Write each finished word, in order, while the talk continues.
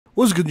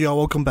What's good, y'all?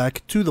 Welcome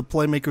back to the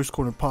Playmakers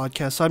Corner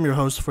podcast. I'm your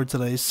host for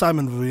today,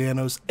 Simon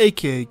Villanos,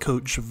 aka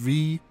Coach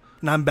V,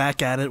 and I'm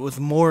back at it with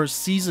more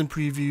season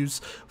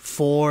previews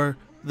for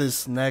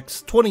this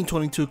next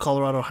 2022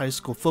 Colorado high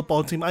school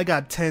football team. I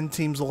got 10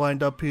 teams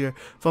lined up here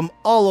from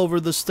all over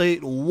the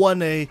state,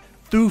 1A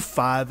through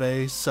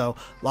 5A, so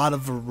a lot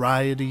of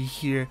variety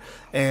here.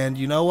 And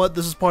you know what?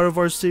 This is part of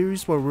our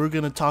series where we're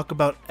going to talk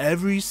about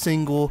every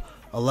single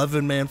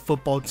 11-man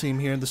football team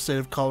here in the state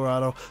of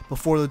Colorado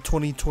before the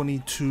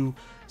 2022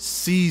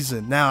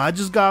 season. Now, I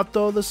just gotta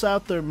throw this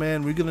out there,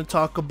 man. We're gonna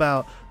talk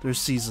about their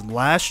season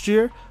last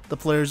year, the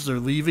players they're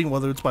leaving,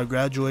 whether it's by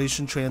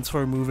graduation,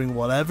 transfer, moving,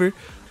 whatever.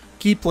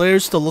 Key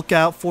players to look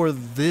out for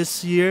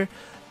this year,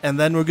 and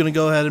then we're gonna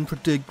go ahead and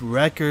predict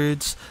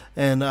records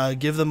and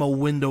give them a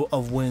window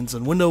of wins.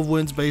 And window of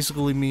wins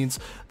basically means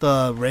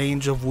the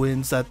range of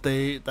wins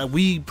that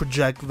we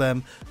project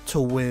them to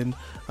win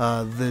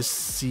this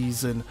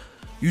season.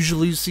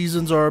 Usually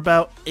seasons are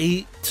about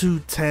 8 to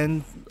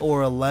 10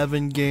 or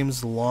 11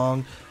 games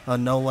long,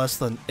 no less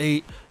than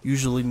 8,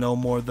 usually no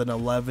more than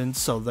 11,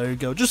 so there you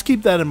go. Just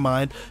keep that in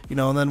mind,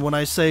 and then when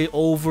I say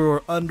over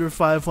or under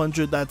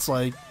 500, that's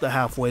like the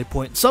halfway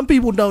point. Some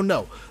people don't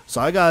know,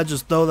 so I gotta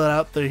just throw that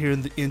out there here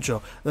in the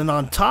intro. Then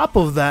on top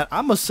of that,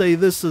 I'm gonna say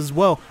this as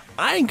well.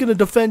 I ain't gonna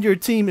defend your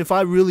team if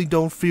I really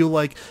don't feel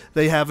like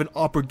they have an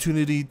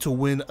opportunity to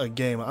win a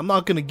game. I'm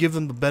not gonna give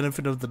them the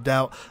benefit of the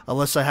doubt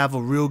unless I have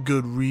a real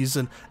good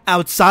reason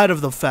outside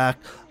of the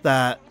fact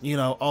that,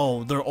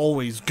 oh, they're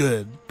always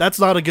good. That's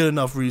not a good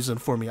enough reason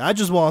for me. I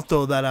just want to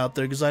throw that out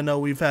there because I know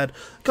we've had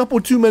a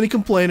couple too many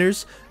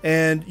complainers,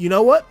 and you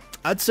know what?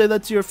 I'd say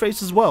that to your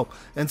face as well.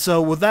 And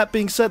so with that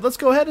being said, let's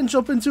go ahead and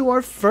jump into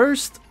our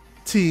first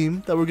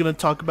team that we're going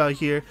to talk about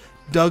here,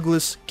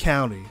 Douglas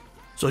County.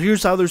 So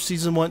here's how their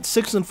season went: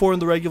 6-4 in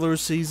the regular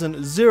season,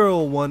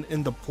 0-1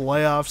 in the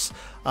playoffs.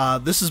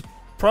 This is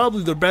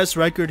probably their best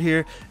record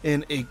here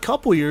in a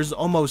couple years,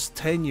 almost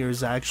 10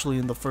 years actually,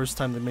 in the first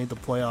time they made the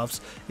playoffs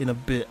in a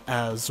bit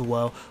as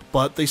well.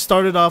 But they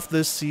started off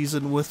this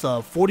season with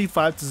a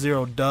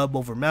 45-0 dub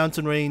over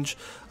Mountain Range,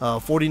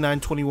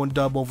 49-21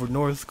 dub over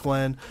North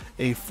Glen,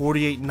 a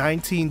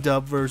 48-19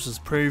 dub versus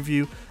Prairie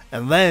View,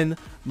 and then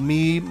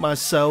me,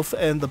 myself,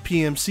 and the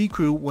PMC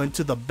crew went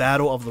to the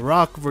Battle of the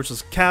Rock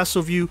versus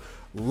Castleview.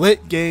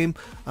 Lit game,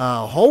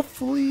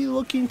 hopefully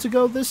looking to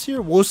go this year.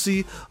 We'll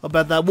see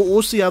about that.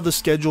 We'll see how the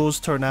schedules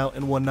turn out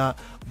and whatnot,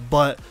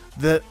 but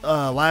the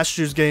last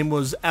year's game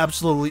was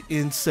absolutely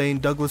insane.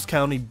 Douglas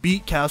County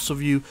beat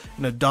Castleview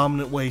in a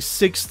dominant way,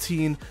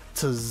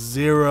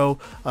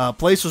 16-0.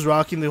 Place was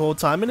rocking the whole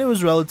time, and it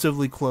was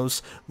relatively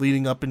close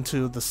leading up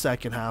into the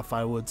second half,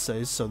 I would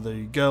say. So there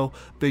you go,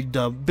 big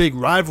dub, big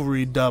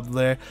rivalry dub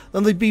there.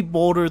 Then they beat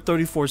Boulder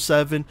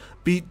 34-7,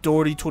 beat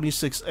Doherty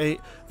 26-8.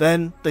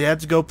 Then they had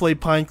to go play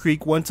Pine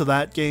Creek. Went to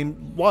that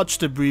game,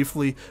 watched it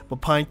briefly,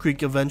 but Pine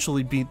Creek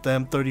eventually beat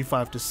them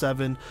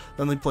 35-7.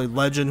 Then they played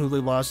Legend, who they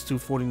lost to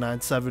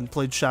 49-7.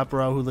 Played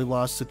Chaparral, who they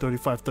lost to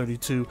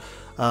 35-32.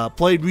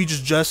 Played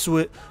Regis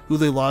Jesuit, who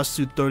they lost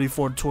to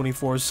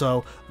 34-24.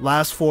 So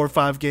last 4 or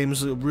 5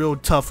 games, a real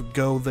tough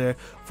go there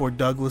for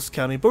Douglas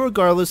County. But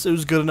regardless, it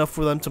was good enough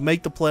for them to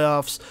make the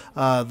playoffs.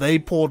 They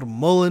pulled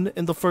Mullen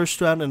in the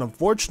first round and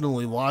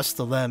unfortunately lost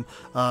to them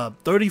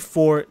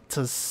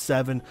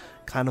 34-7.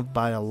 Kind of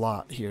by a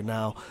lot here.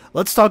 Now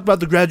let's talk about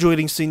the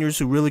graduating seniors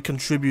who really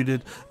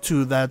contributed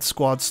to that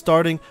squad,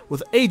 starting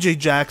with AJ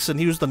Jackson.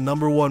 He was the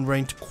 #1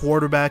 ranked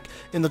quarterback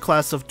in the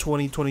class of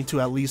 2022,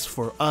 at least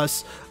for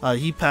us.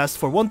 He passed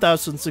for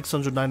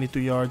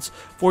 1,693 yards,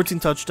 14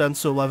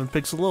 touchdowns to 11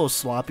 picks, a little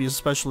sloppy,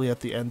 especially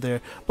at the end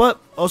there, but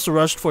also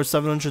rushed for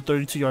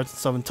 732 yards and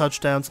 7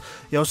 touchdowns.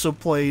 He also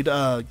played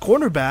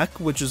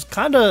cornerback, which is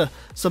kind of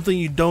something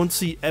you don't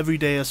see every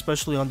day,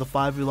 especially on the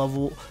 5A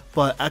level.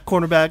 But at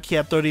cornerback, he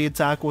had 38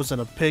 tackles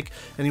and a pick,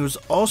 and he was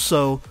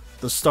also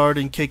the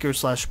starting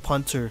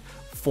kicker/punter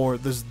for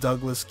this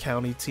Douglas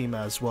County team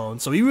as well. And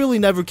so he really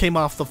never came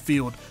off the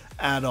field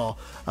at all.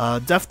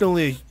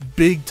 Definitely a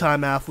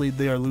big-time athlete.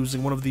 They are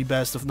losing one of the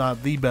best, if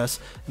not the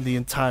best, in the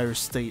entire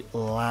state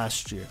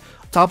last year.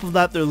 Top of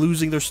that, they're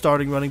losing their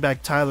starting running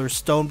back, Tyler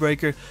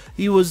Stonebreaker.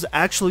 He was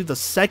actually the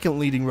second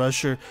leading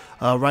rusher,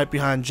 right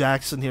behind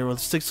Jackson here, with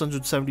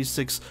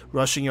 676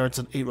 rushing yards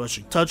and 8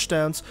 rushing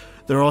touchdowns.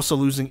 They're also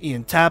losing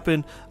Ian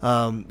Tappan.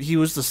 He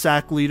was the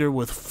sack leader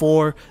with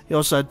 4. He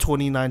also had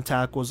 29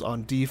 tackles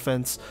on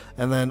defense.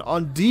 And then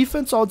on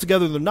defense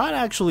altogether, they're not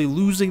actually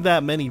losing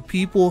that many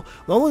people.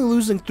 They're only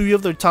losing 3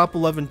 of their top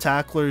 11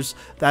 tacklers.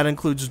 That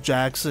includes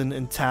Jackson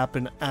and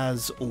Tappan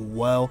as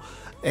well.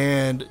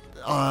 And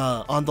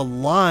on the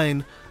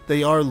line,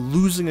 they are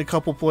losing a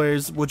couple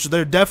players, which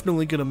they're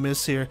definitely going to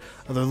miss here.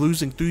 They're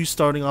losing 3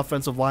 starting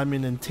offensive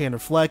linemen in Tanner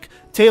Fleck,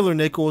 Taylor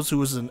Nichols, who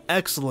was an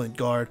excellent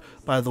guard,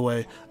 by the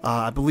way.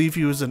 I believe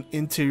he was an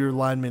interior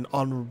lineman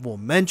honorable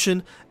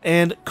mention,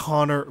 and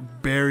Connor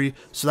Berry.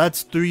 So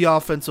that's 3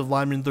 offensive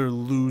linemen they're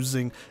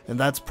losing, and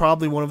that's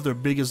probably one of their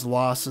biggest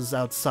losses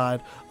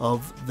outside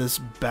of this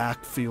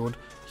backfield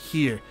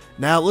here.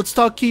 Now let's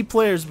talk key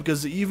players,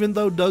 because even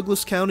though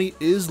Douglas County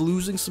is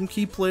losing some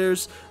key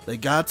players, they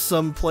got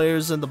some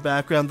players in the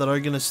background that are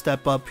going to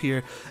step up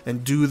here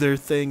and do their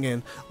thing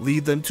and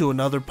lead them to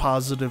another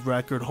positive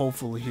record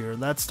hopefully here.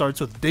 And that starts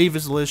with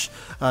Davis Lish.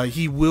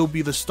 He will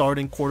be the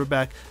starting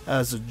quarterback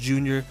as a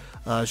junior.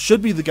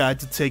 Should be the guy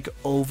to take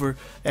over,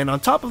 and on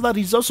top of that,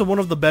 he's also one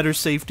of the better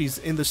safeties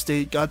in the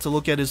state. Got to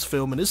look at his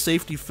film, and his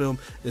safety film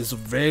is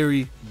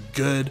very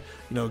good.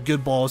 You know,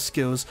 good ball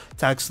skills,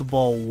 attacks the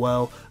ball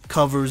well,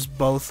 covers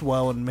both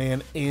well in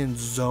man and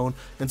zone,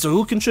 and so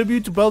he'll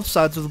contribute to both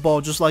sides of the ball,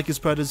 just like his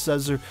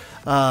predecessor,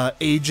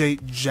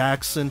 AJ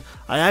Jackson.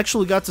 I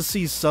actually got to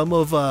see some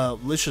of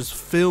Lish's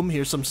film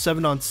here, some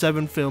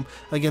 7-on-7 film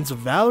against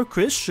Valor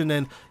Christian,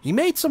 and he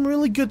made some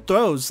really good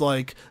throws,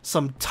 like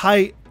some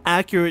tight,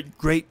 accurate,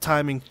 great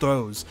timing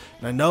throws.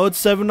 And I know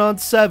it's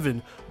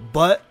 7-on-7,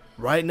 but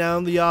right now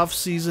in the off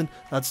season,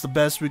 that's the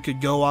best we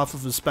could go off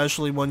of,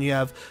 especially when you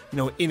have, you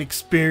know,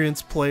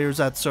 inexperienced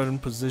players at certain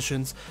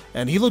positions.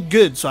 And he looked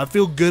good, so I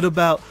feel good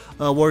about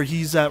where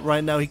he's at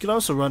right now. He could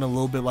also run a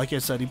little bit. Like I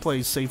said, he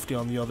plays safety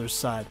on the other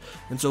side,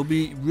 and so it'll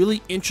be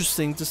really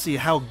interesting to see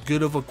how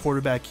good of a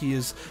quarterback he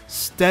is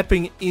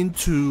stepping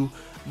into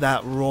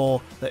that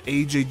role that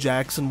AJ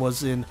Jackson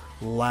was in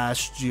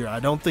last year. I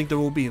don't think there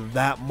will be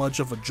that much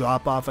of a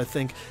drop off. I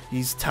think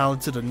he's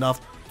talented enough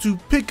to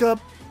pick up,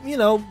 you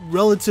know,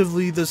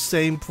 relatively the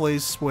same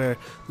place where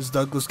this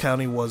Douglas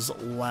County was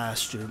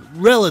last year.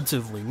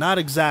 Relatively, not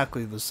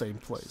exactly the same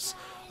place.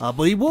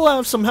 But he will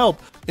have some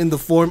help in the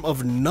form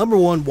of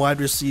 #1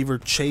 wide receiver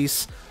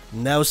Chase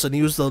Nelson.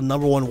 He was the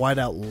 #1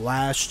 wideout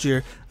last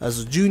year as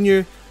a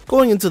junior.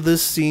 Going into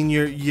this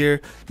senior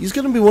year, he's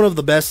going to be one of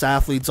the best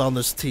athletes on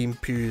this team,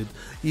 period.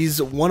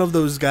 He's one of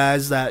those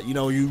guys that, you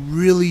know, you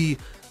really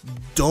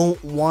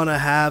don't want to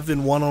have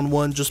in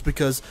one-on-one, just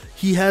because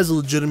he has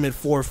legitimate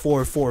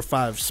 4.4,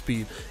 4.5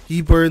 speed.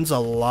 He burns a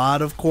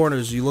lot of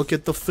corners. You look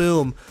at the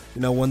film,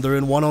 you know, when they're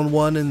in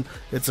one-on-one and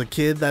it's a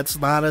kid that's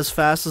not as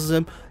fast as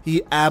him,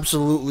 he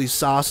absolutely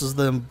sauces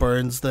them,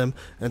 burns them,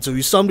 and so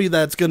he's somebody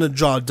that's going to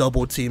draw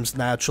double teams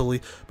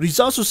naturally. But he's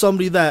also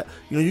somebody that,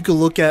 you know, you can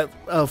look at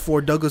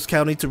for Douglas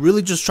County to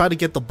really just try to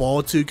get the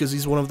ball to, because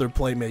he's one of their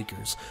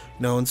playmakers,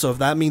 you know. And so if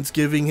that means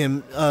giving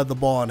him the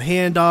ball on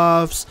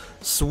handoffs,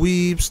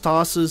 sweeps,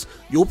 tosses,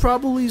 you'll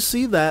probably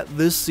see that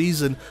this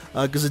season,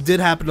 because it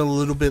did happen a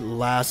little bit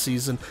last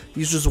season.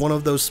 He's just one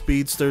of those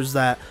speedsters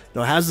that,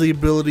 you know, has the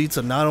ability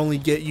to not only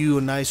get you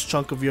a nice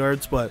chunk of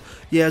yards, but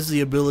he has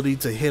the ability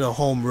to hit a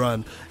home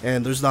run,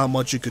 and there's not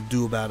much you could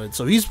do about it.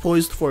 So he's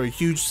poised for a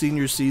huge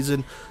senior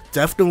season.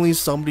 Definitely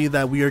somebody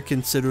that we are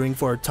considering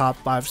for our top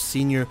 5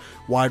 senior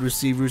wide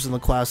receivers in the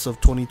class of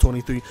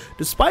 2023,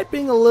 despite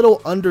being a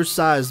little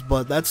undersized,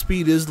 but that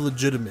speed is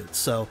legitimate.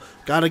 So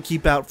gotta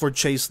keep out for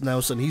Chase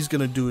Nelson. He's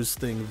gonna do his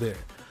thing there.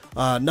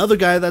 Another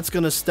guy that's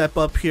going to step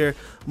up here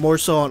more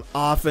so on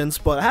offense,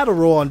 but had a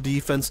role on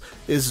defense,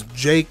 is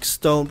Jake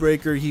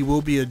Stonebreaker. He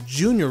will be a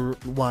junior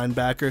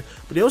linebacker,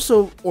 but he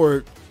also,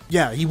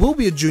 he will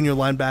be a junior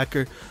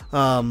linebacker,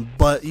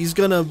 but he's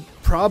going to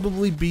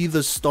probably be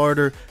the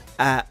starter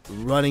at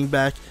running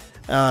back.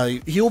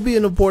 He'll be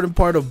an important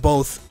part of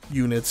both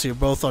units here,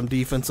 both on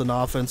defense and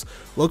offense.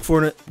 Look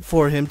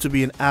for him to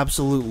be an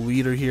absolute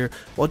leader here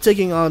while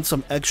taking on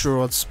some extra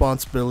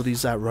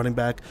responsibilities at running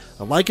back.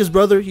 Like his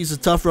brother, he's a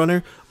tough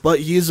runner,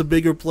 but he is a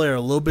bigger player,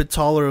 a little bit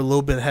taller, a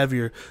little bit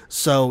heavier.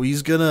 So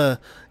he's gonna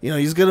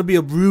be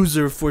a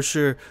bruiser for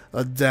sure,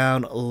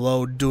 down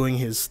low doing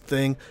his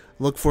thing.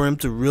 Look for him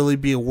to really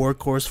be a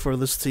workhorse for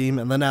this team.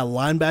 And then at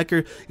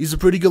linebacker, he's a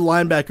pretty good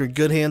linebacker.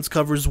 Good hands,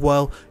 covers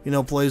well, you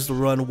know, plays the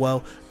run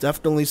well.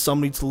 Definitely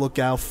somebody to look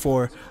out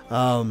for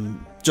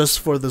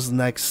just for this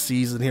next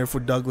season here for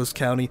Douglas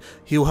County.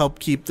 He'll help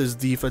keep this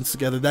defense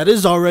together that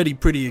is already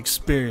pretty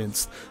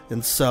experienced.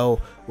 And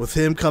so with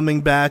him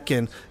coming back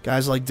and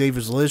guys like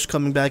Davis Lish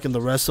coming back and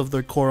the rest of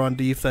their core on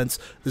defense,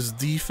 this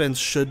defense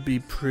should be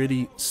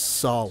pretty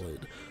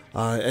solid.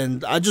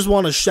 And I just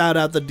want to shout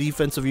out the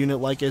defensive unit.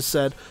 Like I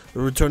said,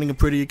 they're returning a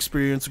pretty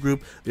experienced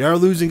group. They are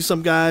losing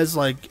some guys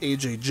like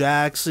AJ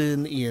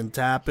Jackson, Ian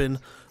Tappan,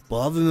 but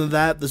other than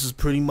that, this is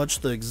pretty much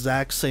the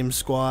exact same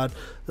squad,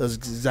 the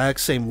exact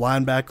same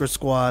linebacker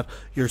squad.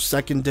 Your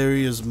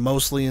secondary is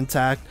mostly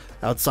intact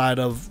outside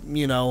of,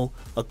 you know,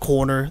 a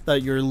corner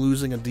that you're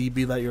losing, a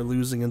DB that you're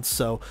losing. And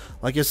so,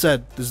 like I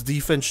said, this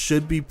defense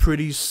should be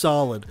pretty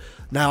solid.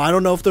 Now, I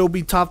don't know if they'll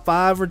be top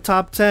 5 or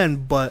top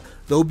 10, but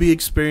they'll be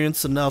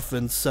experienced enough.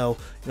 And so,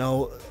 you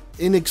know,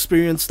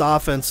 inexperienced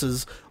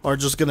offenses are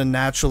just going to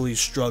naturally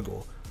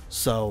struggle.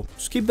 So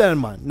just keep that in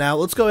mind. Now,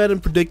 let's go ahead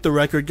and predict the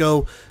record.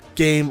 Go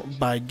game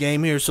by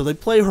game here. So they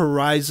play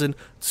Horizon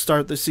to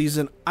start the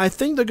season. I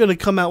think they're going to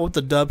come out with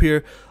the dub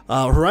here.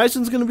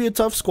 Horizon's going to be a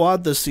tough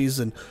squad this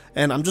season,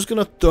 and I'm just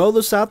going to throw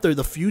this out there.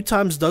 The few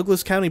times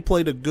Douglas County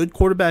played a good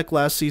quarterback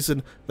last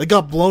season, they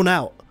got blown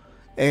out.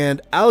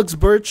 And Alex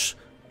Birch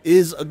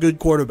is a good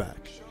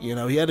quarterback. You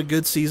know, he had a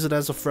good season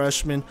as a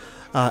freshman.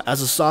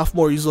 As a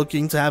sophomore, he's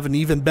looking to have an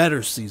even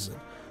better season.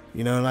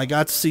 You know, and I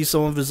got to see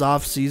some of his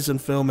off-season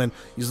film, and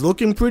he's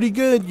looking pretty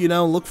good. You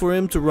know, look for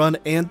him to run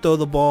and throw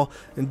the ball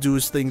and do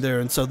his thing there.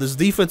 And so this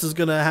defense is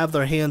going to have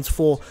their hands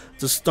full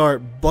to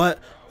start, but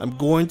I'm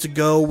going to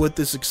go with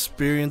this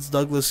experienced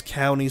Douglas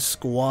County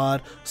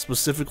squad,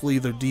 specifically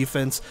their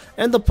defense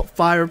and the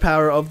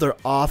firepower of their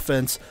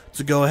offense,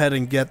 to go ahead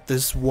and get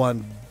this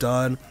one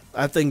done.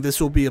 I think this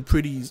will be a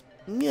pretty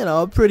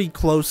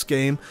close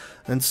game,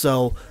 and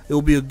so it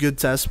will be a good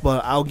test,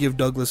 but I'll give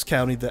Douglas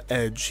County the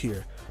edge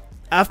here.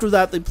 After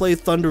that, they play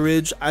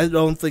Cedaredge. I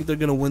don't think they're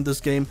going to win this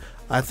game.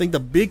 I think the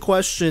big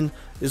question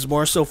is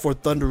more so for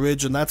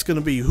Cedaredge, and that's going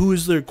to be who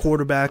is their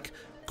quarterback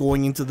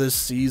going into this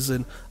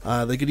season.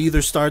 They could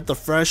either start the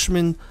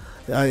freshman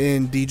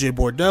in DJ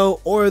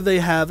Bordeaux, or they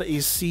have a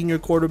senior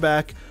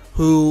quarterback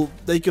who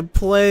they could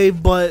play,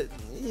 but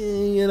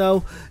you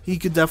know, he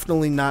could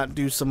definitely not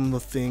do some of the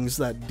things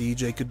that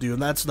DJ could do,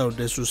 and that's no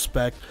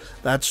disrespect.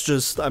 That's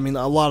just, I mean,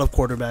 a lot of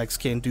quarterbacks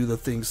can't do the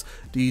things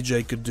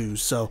DJ could do,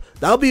 so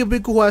that'll be a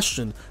big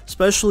question,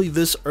 especially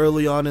this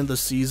early on in the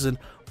season.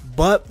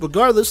 But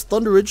regardless,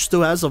 Cedaredge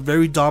still has a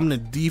very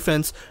dominant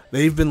defense.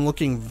 They've been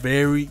looking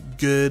very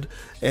good,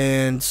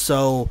 and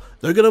so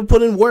they're going to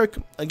put in work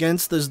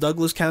against this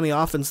Douglas County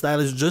offense that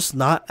is just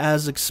not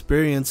as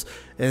experienced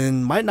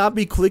and might not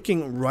be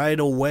clicking right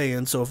away.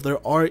 And so if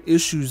there are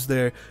issues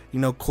there, you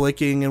know,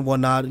 clicking and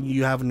whatnot,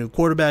 you have a new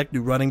quarterback,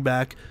 new running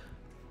back,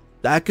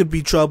 that could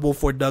be trouble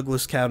for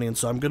Douglas County. And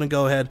so I'm going to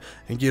go ahead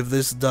and give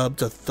this dub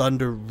to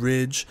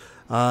Cedaredge.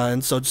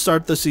 And so to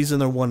start the season,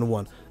 they're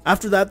 1-1.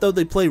 After that, though,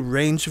 they play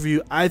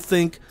Rangeview. I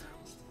think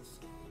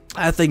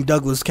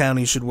Douglas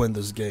County should win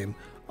this game.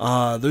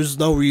 There's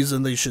no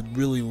reason they should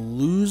really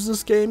lose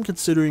this game,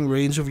 considering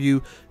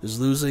Rangeview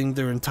is losing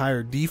their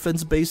entire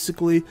defense,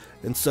 basically,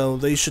 and so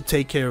they should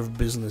take care of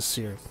business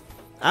here.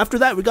 After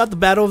that, we got the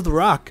Battle of the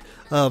Rock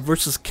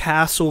versus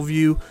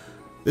Castleview.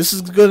 This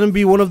is going to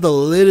be one of the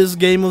littest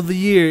game of the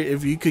year.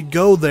 If you could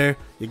go there,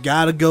 you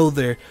gotta go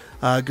there,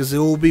 because it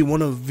will be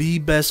one of the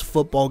best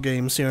football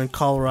games here in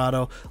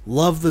Colorado.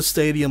 Love the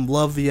stadium,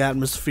 love the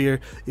atmosphere.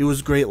 It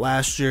was great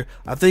last year.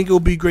 I think it will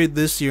be great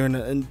this year,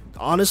 and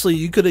honestly,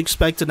 you could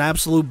expect an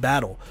absolute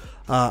battle.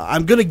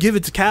 I'm going to give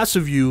it to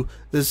Castleview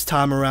this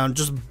time around,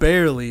 just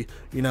barely.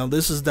 You know,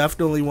 this is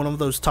definitely one of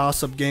those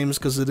toss-up games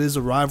because it is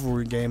a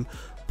rivalry game,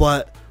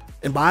 but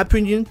in my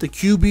opinion, the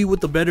QB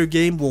with the better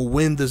game will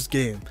win this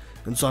game.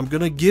 And so I'm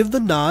going to give the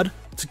nod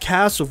to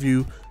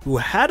Castleview, who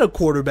had a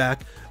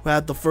quarterback who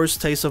had the first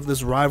taste of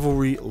this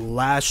rivalry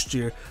last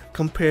year,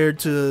 compared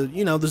to,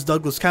 you know, this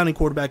Douglas County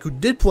quarterback who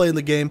did play in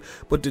the game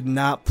but did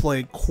not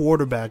play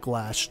quarterback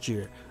last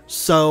year.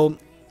 So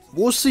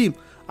we'll see.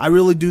 I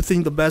really do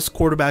think the best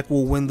quarterback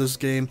will win this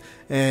game,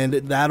 and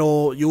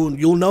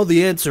you'll know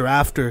the answer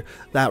after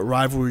that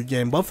rivalry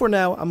game. But for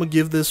now, I'm gonna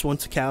give this one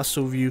to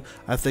Castleview.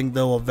 I think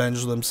they'll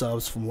avenge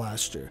themselves from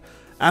last year.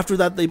 After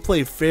that, they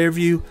play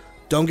Fairview.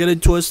 Don't get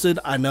it twisted.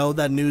 I know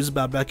that news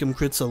about Beckham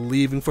Kritza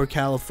leaving for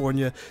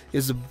California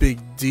is a big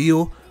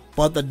deal,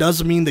 but that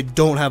doesn't mean they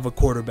don't have a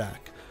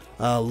quarterback.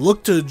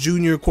 Look to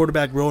junior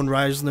quarterback Rowan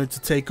Reisner to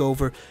take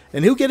over,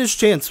 and he'll get his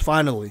chance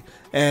finally.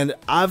 And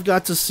I've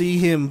got to see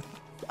him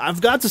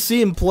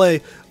play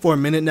for a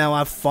minute now.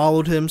 I've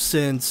followed him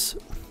since,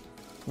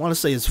 I want to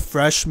say, his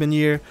freshman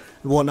year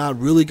and whatnot.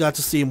 Really got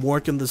to see him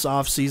working this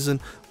offseason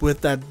with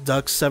that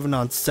Ducks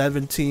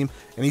 7-on-7 team,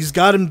 and he's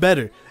gotten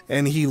better.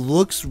 And he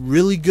looks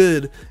really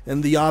good in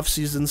the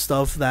offseason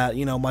stuff that,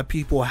 you know, my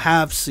people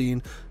have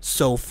seen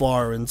so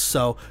far. And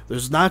so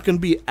there's not going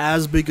to be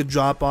as big a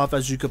drop-off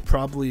as you could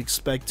probably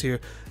expect here.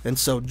 And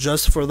so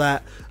just for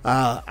that,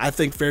 I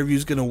think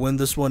Fairview's going to win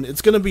this one.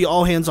 It's going to be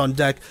all hands on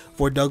deck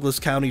for Douglas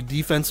County.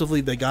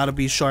 Defensively, they got to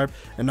be sharp.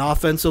 And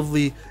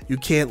offensively, you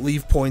can't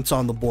leave points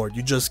on the board.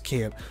 You just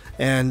can't.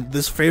 And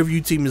this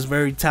Fairview team is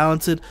very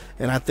talented,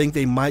 and I think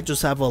they might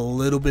just have a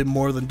little bit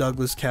more than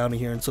Douglas County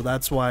here. And so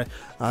that's why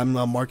I'm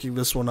marking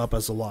this one up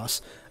as a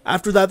loss.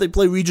 After that, they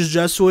play Regis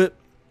Jesuit.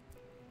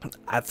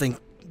 I think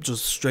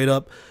just straight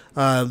up,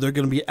 they're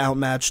going to be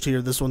outmatched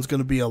here. This one's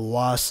going to be a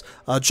loss.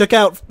 Check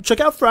out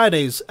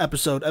Friday's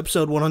episode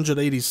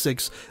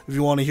 186, if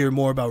you want to hear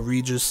more about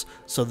Regis.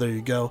 So there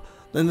you go.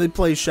 Then they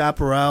play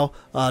Chaparral,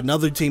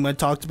 another team I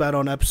talked about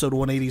on episode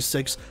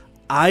 186.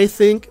 I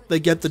think they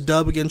get the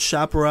dub against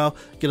Chaparral,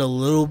 get a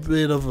little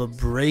bit of a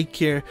break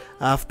here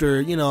after,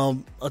 you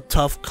know, a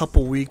tough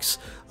couple weeks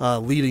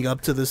leading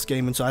up to this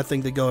game. And so I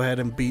think they go ahead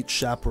and beat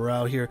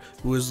Chaparral here,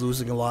 who is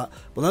losing a lot.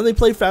 But then they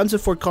play Fountain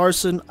Fort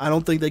Carson. I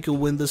don't think they can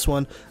win this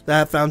one.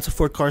 That Fountain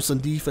Fort Carson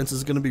defense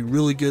is going to be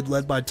really good,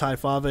 led by Ty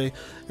Fave.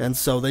 And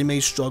so they may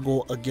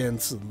struggle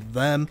against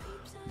them.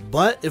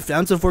 But if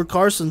Fountain Fort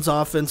Carson's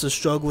offense is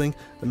struggling,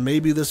 then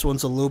maybe this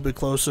one's a little bit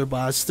closer.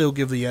 But I still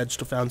give the edge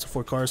to Fountain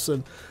Fort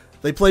Carson.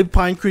 They play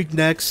Pine Creek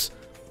next.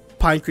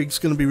 Pine Creek's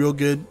going to be real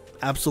good.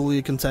 Absolutely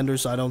a contender,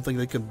 so I don't think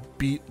they could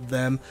beat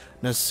them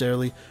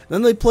necessarily.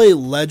 Then they play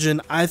Legend.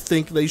 I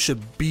think they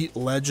should beat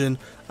Legend.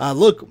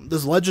 Look,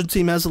 this Legend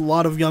team has a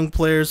lot of young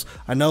players.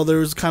 I know there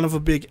was kind of a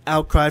big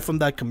outcry from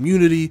that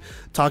community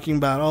talking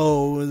about,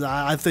 oh,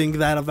 I think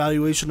that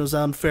evaluation was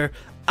unfair.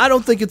 I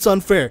don't think it's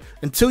unfair.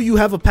 Until you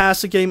have a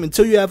passing game,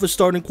 until you have a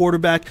starting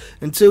quarterback,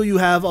 until you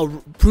have a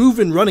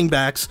proven running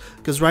backs,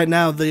 because right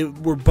now they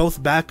were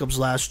both backups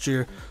last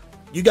year,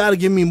 you got to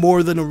give me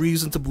more than a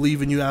reason to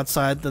believe in you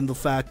outside than the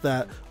fact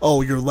that,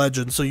 oh, you're a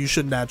legend, so you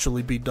should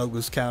naturally beat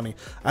Douglas County.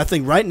 I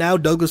think right now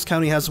Douglas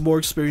County has a more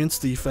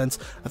experienced defense.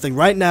 I think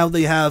right now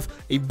they have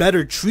a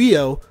better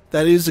trio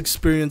that is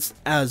experienced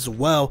as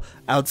well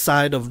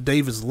outside of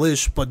Davis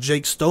Lish, but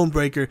Jake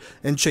Stonebreaker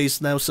and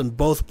Chase Nelson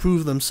both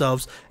proved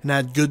themselves and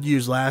had good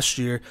years last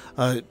year.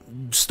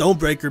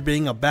 Stonebreaker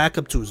being a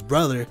backup to his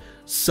brother.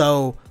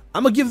 So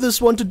I'm going to give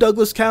this one to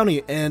Douglas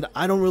County, and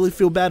I don't really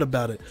feel bad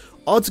about it.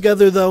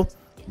 Altogether, though,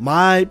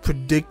 my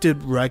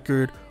predicted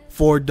record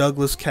for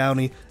Douglas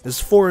County is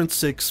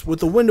 4-6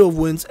 with a window of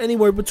wins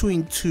anywhere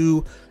between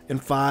 2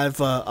 and 5.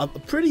 A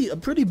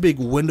pretty big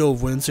window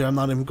of wins here. I'm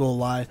not even gonna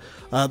lie.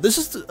 This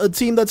is a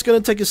team that's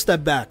gonna take a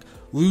step back,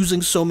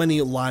 losing so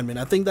many linemen.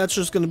 I think that's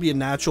just gonna be a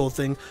natural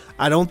thing.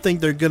 I don't think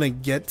they're gonna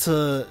get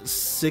to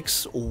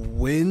 6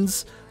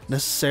 wins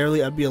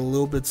necessarily. I'd be a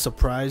little bit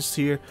surprised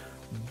here,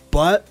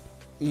 but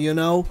you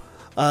know,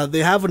 they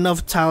have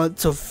enough talent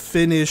to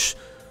finish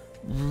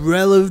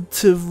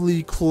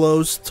relatively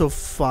close to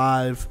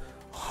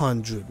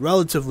 500,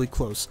 relatively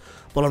close.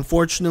 But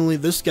unfortunately,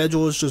 this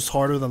schedule is just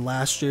harder than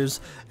last year's,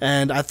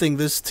 and I think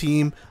this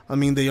team, I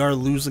mean, they are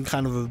losing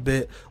kind of a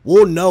bit.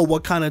 We'll know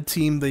what kind of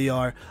team they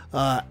are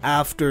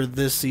after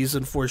this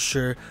season for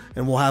sure,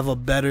 and we'll have a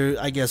better,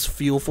 I guess,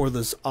 feel for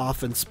this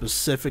offense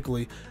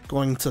specifically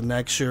going to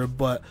next year.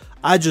 But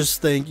I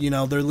just think, you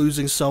know, they're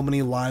losing so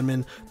many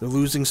linemen. They're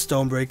losing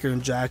Stonebreaker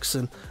and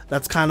Jackson.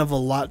 That's kind of a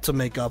lot to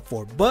make up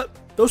for, but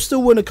they'll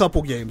still win a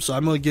couple games, so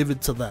I'm going to give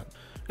it to them.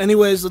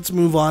 Anyways, let's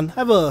move on.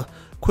 Have a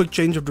quick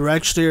change of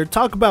direction here.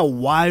 Talk about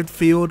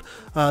Widefield.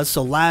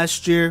 So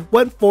last year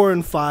went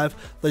 4-5.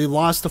 They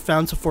lost to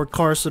Fountain Fort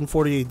Carson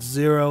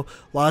 48-0.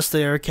 Lost to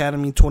Air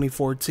Academy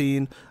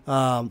 2014.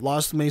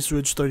 Lost to Mason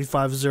Ridge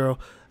 35-0,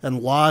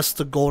 and lost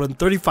to Golden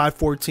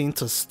 35-14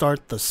 to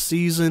start the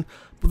season.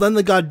 But then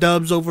they got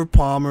dubs over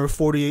Palmer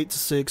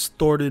 48-6.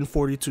 Thornton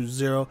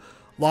 42-0.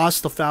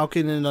 Lost to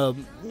Falcon in a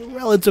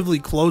relatively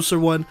closer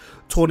one,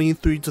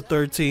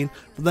 23-13,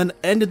 but then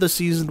ended the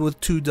season with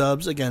 2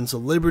 dubs against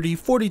Liberty,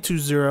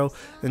 42-0,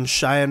 and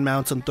Cheyenne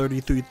Mountain,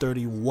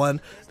 33-31.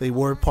 They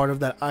were part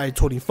of that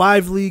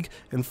I-25 league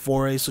in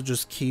 4A, so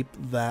just keep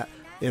that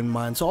in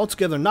mind. So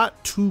altogether,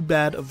 not too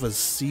bad of a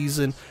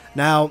season.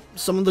 Now,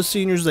 some of the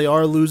seniors they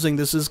are losing.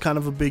 This is kind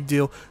of a big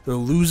deal. They're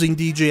losing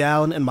DJ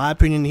Allen. In my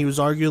opinion, he was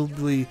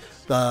arguably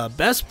the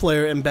best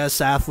player and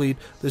best athlete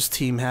this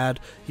team had.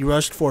 He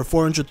rushed for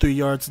 403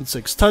 yards and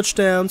 6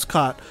 touchdowns,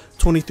 caught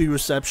 23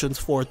 receptions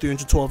for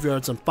 312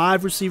 yards and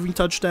 5 receiving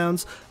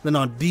touchdowns. Then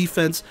on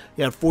defense,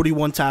 he had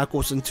 41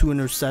 tackles and 2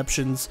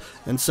 interceptions.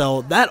 And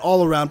so that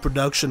all-around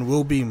production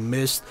will be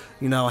missed.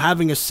 You know,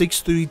 having a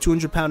 6'3",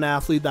 200-pound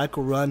athlete that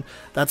could run,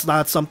 that's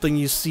not something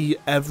you see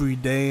every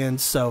day.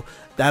 And so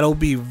that'll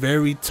be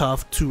very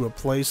tough to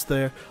replace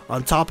there.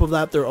 On top of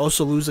that, they're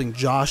also losing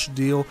Josh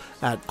Deal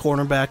at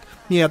cornerback.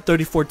 He had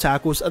 34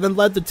 tackles and then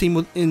led the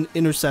team in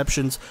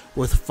interceptions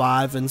with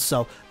 5, and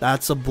so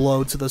that's a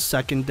blow to the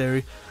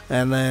secondary.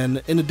 And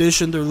then in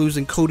addition, they're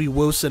losing Cody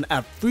Wilson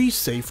at free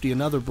safety,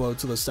 another blow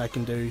to the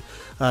secondary.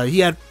 He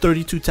had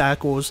 32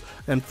 tackles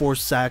and 4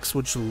 sacks,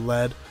 which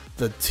led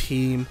the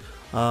team.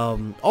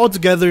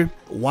 Altogether,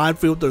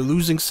 Widefield, they're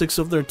losing 6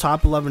 of their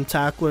top 11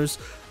 tacklers,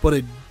 but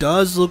it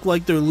does look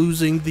like they're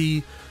losing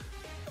the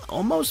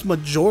almost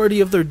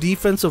majority of their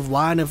defensive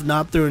line, if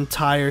not their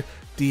entire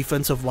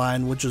defensive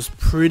line, which is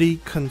pretty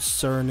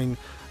concerning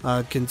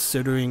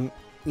considering,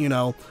 you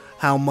know,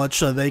 how much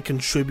they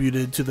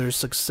contributed to their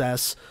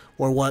success,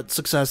 or what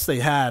success they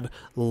had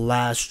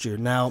last year.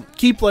 Now,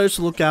 key players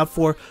to look out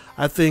for,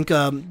 I think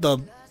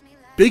the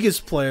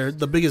biggest player,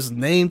 the biggest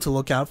name to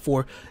look out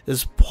for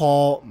is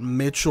Paul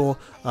Mitchell.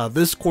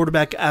 This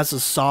quarterback, as a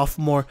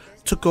sophomore,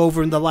 took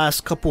over in the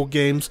last couple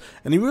games,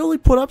 and he really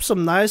put up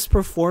some nice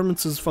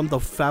performances from the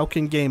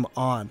Falcon game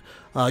on.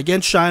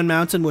 Against Cheyenne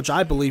Mountain, which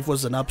I believe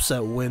was an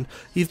upset win,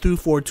 he threw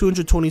for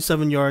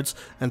 227 yards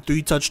and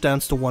 3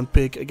 touchdowns to 1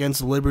 pick.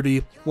 Against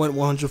Liberty, went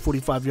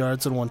 145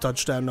 yards and 1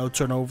 touchdown, no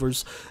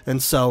turnovers.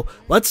 And so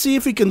let's see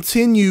if he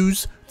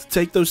continues to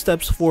take those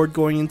steps forward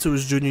going into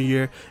his junior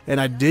year.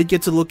 And I did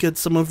get to look at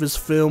some of his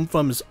film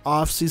from his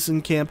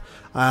off-season camp,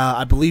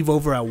 I believe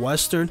over at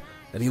Western.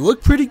 And he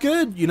looked pretty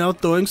good, you know,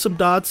 throwing some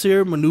dots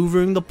here,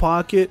 maneuvering the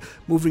pocket,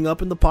 moving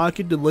up in the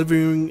pocket,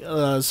 delivering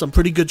some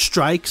pretty good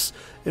strikes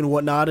and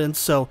whatnot. And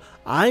so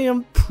I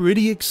am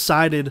pretty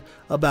excited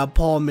about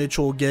Paul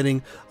Mitchell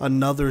getting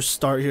another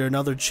start here,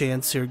 another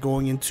chance here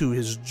going into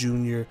his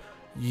junior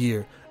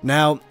year.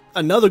 Now,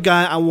 another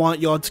guy I want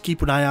y'all to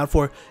keep an eye out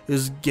for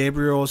is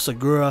Gabriel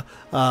Segura.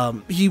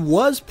 He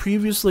was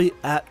previously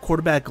at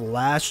quarterback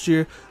last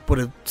year, but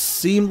it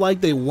seemed like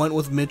they went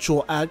with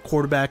Mitchell at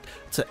quarterback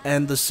to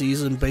end the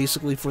season,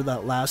 basically for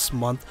that last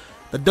month.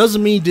 That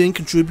doesn't mean he didn't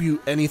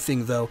contribute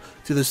anything, though,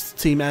 to this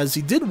team, as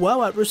he did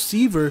well at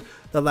receiver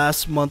the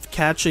last month,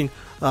 catching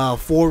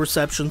 4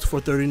 receptions for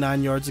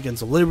 39 yards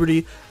against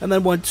Liberty, and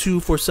then went 2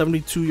 for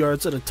 72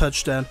 yards and a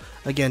touchdown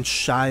against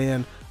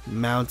Cheyenne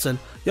Mountain.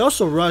 He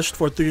also rushed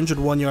for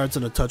 301 yards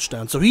and a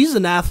touchdown. So he's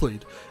an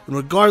athlete, and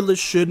regardless,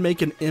 should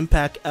make an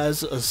impact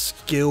as a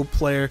skill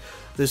player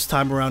this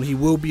time around. He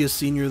will be a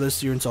senior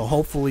this year, and so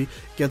hopefully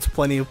gets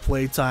plenty of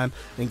play time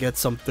and gets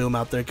some film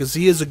out there, because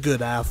he is a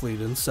good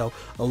athlete. And so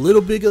a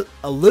little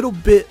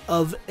bit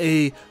of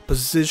a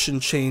position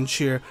change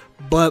here,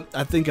 but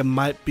I think it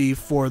might be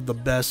for the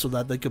best so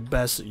that they could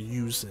best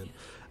use him.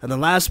 And then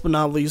last but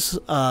not least,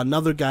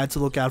 another guy to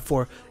look out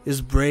for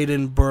is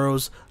Braden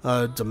Burrows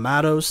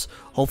D'Amatos.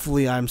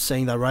 Hopefully I'm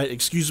saying that right.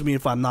 Excuse me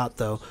if I'm not,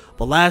 though.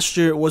 But last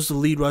year it was the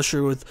lead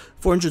rusher with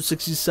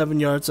 467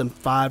 yards and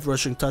 5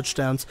 rushing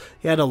touchdowns.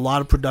 He had a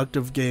lot of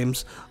productive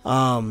games.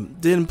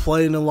 Didn't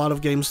play in a lot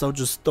of games, though,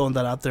 just throwing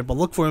that out there. But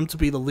look for him to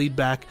be the lead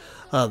back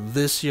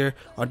this year.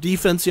 On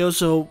defense, he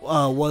also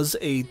was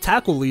a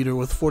tackle leader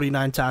with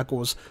 49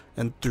 tackles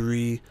and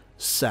 3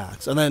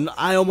 sacks. And then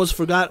I almost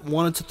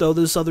wanted to throw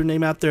this other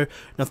name out there,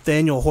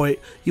 Nathaniel Hoyt.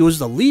 He was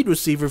the lead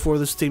receiver for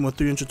this team with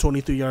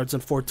 323 yards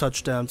and 4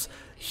 touchdowns.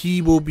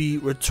 He will be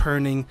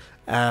returning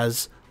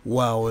as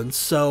well. And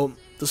so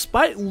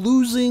despite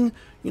losing,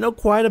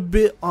 quite a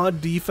bit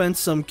on defense,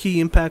 some key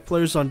impact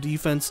players on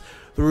defense,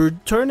 they're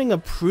returning a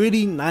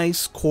pretty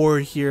nice core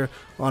here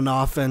on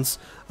offense,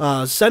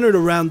 centered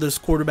around this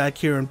quarterback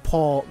here in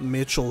Paul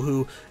Mitchell,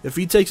 who, if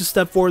he takes a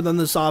step forward, then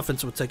this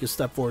offense will take a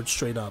step forward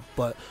straight up.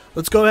 But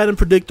let's go ahead and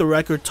predict the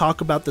record, talk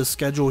about the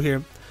schedule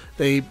here.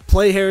 They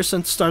play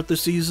Harrison to start the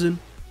season.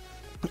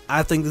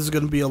 I think this is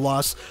going to be a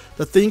loss.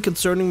 The thing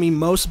concerning me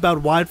most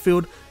about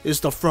Widefield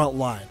is the front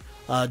line,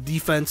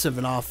 defensive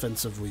and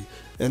offensively.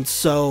 And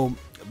so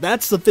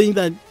that's the thing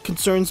that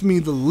concerns me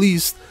the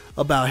least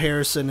about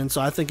Harrison. And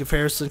so I think if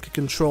Harrison could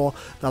control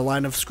that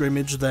line of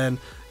scrimmage, then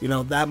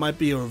that might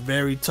be a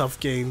very tough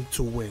game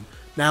to win.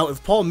 Now,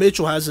 if Paul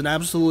Mitchell has an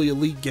absolutely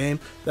elite game,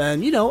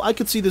 then I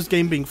could see this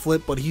game being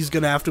flipped, but he's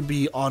gonna have to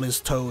be on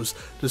his toes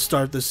to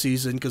start the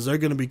season, because they're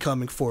gonna be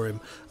coming for him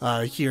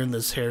here in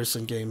this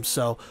Harrison game.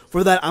 So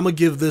for that, I'm gonna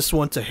give this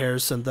one to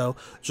Harrison, though,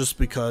 just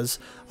because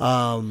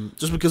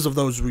of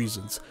those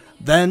reasons.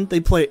 Then they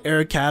play Air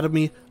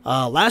Academy.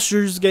 Last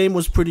year's game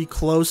was pretty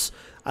close.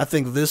 I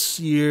think this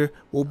year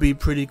will be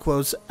pretty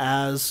close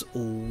as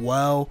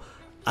well.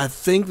 I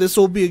think this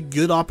will be a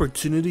good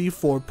opportunity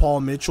for Paul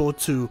Mitchell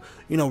to,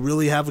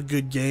 really have a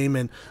good game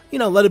and,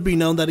 let it be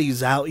known that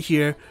he's out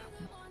here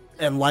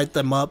and light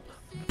them up.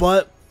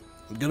 But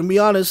I'm going to be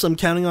honest, I'm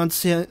counting on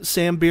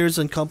Sam Beers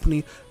and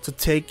company to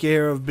take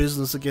care of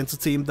business against a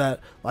team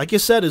that, like I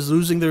said, is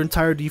losing their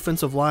entire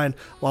defensive line,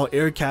 while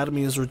Air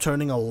Academy is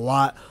returning a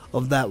lot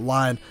of that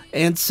line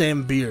and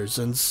Sam Beers.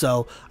 And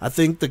so I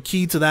think the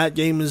key to that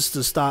game is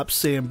to stop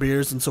Sam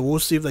Beers, and so we'll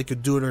see if they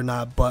could do it or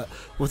not. But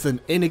with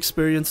an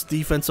inexperienced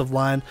defensive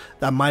line,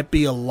 that might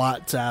be a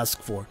lot to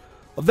ask for.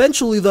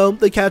 Eventually, though,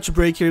 they catch a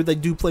break here. They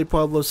do play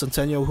Pueblo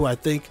Centennial, who I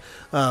think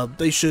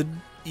they should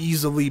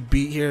easily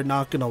beat here,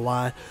 not gonna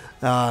lie.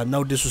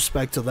 No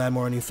disrespect to them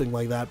or anything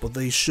like that, but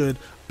they should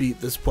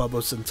beat this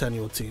Pueblo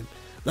Centennial team.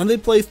 Then they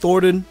play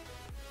Thornton.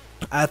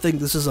 I think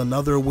this is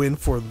another win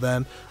for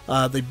them.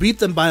 They beat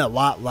them by a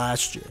lot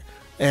last year,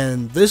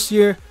 and this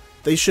year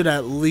they should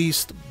at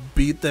least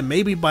beat them,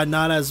 maybe by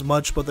not as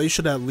much, but they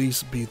should at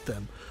least beat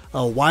them.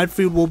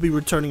 Widefield will be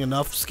returning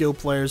enough skill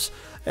players,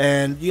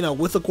 and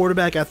with a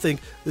quarterback, I think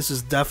this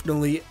is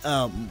definitely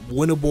a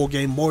winnable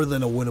game, more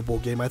than a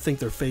winnable game. I think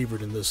they're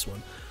favored in this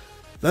one.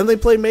 Then they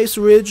play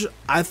Mesa Ridge.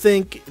 I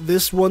think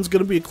this one's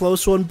going to be a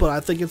close one, but I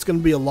think it's going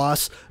to be a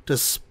loss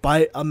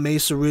despite a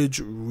Mesa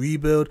Ridge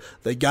rebuild.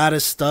 They got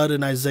a stud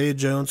in Isaiah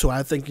Jones, who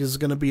I think is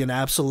going to be an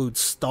absolute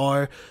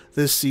star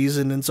this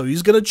season. And so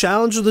he's going to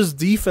challenge this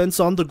defense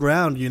on the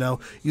ground.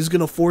 He's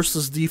going to force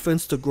this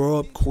defense to grow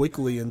up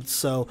quickly. And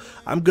so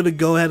I'm going to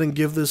go ahead and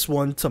give this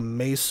one to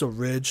Mesa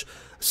Ridge.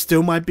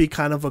 Still might be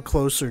kind of a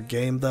closer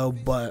game, though,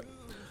 but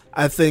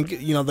I think,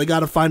 they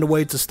got to find a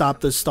way to stop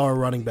this star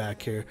running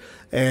back here.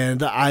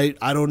 And I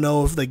don't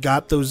know if they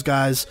got those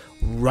guys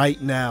right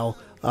now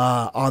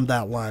on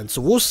that line.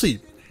 So we'll see.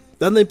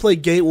 Then they play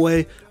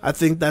Gateway. I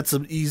think that's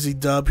an easy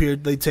dub here.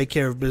 They take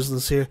care of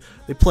business here.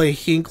 They play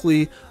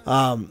Hinckley.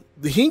 The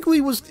Hinckley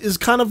is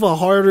kind of a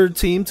harder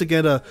team to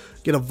get a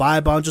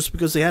vibe on, just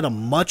because they had a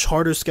much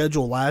harder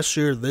schedule last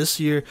year. This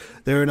year,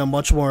 they're in a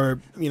much more,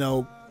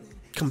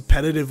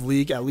 competitive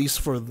league, at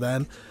least for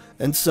them.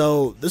 And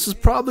so this is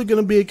probably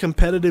going to be a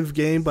competitive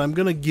game, but I'm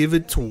going to give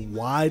it to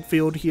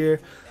Widefield here,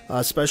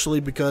 especially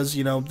because,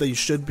 they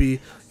should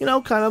be,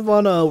 kind of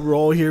on a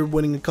roll here,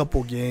 winning a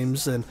couple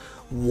games and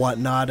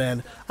whatnot.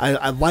 And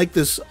I like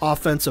this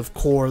offensive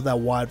core that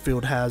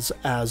Widefield has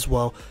as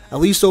well, at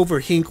least over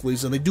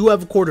Hinckley's. And they do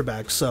have a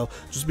quarterback, so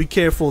just be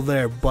careful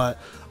there. But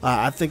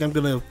I think I'm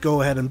going to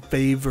go ahead and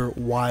favor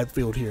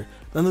Widefield here.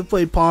 Then they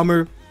play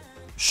Palmer.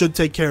 Should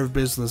take care of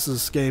business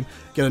this game,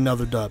 get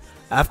another dub.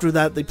 After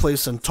that, they play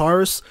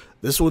Centaurus.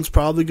 This one's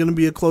probably going to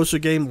be a closer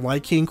game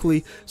like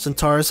Hinckley.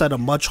 Centaurus had a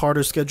much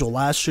harder schedule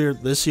last year.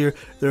 This year,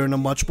 they're in a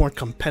much more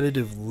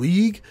competitive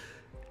league.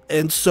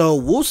 And so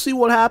we'll see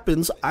what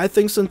happens. I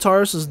think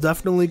Centaurus is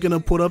definitely going to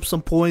put up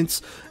some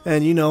points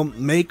and, you know,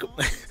 make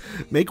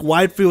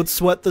Widefield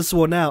sweat this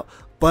one out.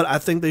 But I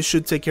think they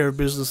should take care of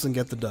business and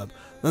get the dub.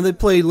 Then they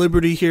play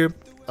Liberty here,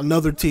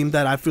 another team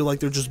that I feel like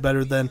they're just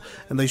better than,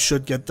 and they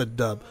should get the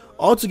dub.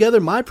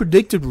 Altogether, my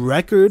predicted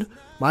record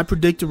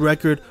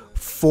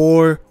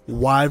for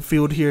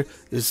Widefield here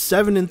is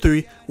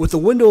 7-3 with a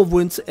window of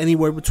wins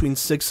anywhere between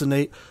 6 and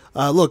 8.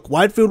 Look,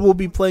 Widefield will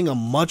be playing a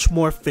much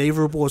more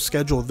favorable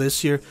schedule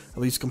this year, at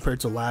least compared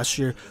to last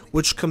year,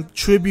 which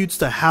contributes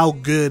to how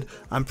good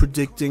I'm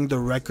predicting the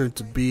record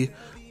to be.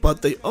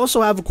 But they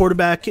also have a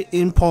quarterback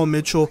in Paul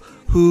Mitchell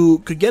who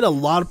could get a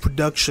lot of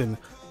production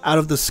out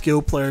of the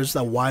skill players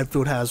that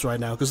Widefield has right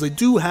now, because they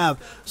do have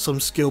some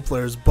skill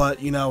players,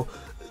 but, you know,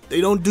 they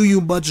don't do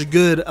you much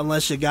good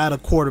unless you got a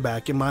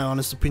quarterback, in my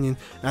honest opinion.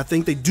 And I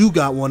think they do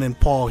got one in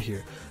Paul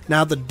here.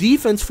 Now, the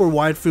defense for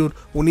Widefield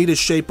will need to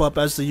shape up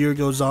as the year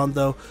goes on,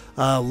 though.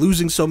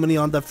 Losing so many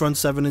on that front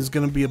seven is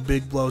going to be a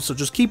big blow, so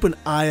just keep an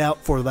eye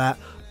out for that.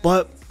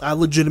 But I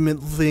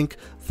legitimately think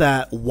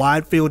that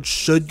Widefield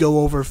should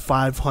go over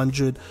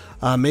 500,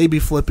 maybe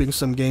flipping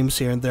some games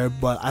here and there,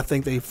 but I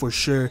think they for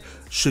sure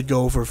should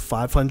go over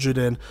 500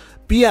 and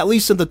be at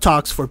least in the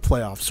talks for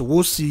playoffs. So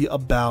we'll see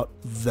about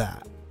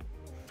that.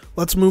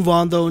 Let's move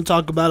on, though, and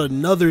talk about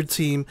another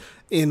team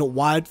in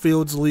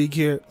Widefield's league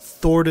here,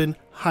 Thornton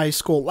High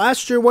School.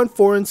 Last year went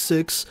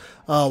 4-6,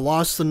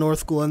 lost to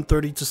North Glen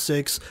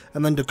 30-6,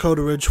 and then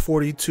Dakota Ridge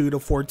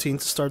 42-14 to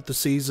start the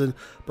season.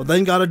 But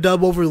then got a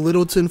dub over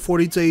Littleton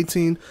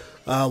 40-18,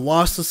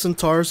 lost to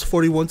Centaurus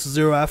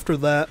 41-0 after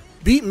that.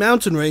 Beat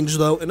Mountain Range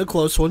though in a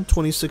close one,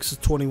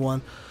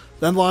 26-21.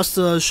 Then lost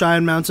to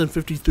Cheyenne Mountain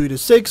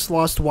 53-6,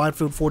 lost to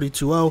Widefield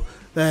 42-0.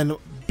 Then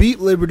beat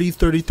Liberty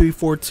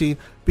 33-14,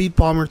 beat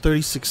Palmer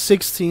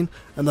 36-16,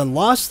 and then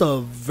lost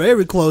a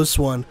very close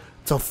one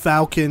to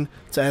Falcon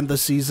to end the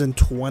season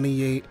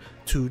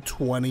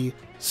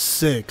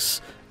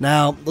 28-26.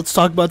 Now, let's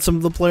talk about some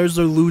of the players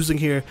they're losing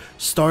here,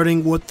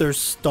 starting with their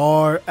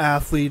star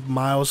athlete,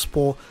 Miles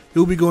Pohl.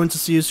 He'll be going to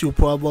CSU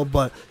Pueblo,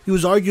 but he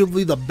was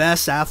arguably the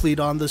best athlete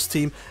on this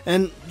team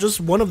and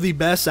just one of the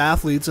best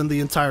athletes in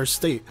the entire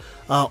state.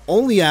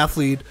 Only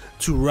athlete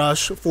to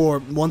rush for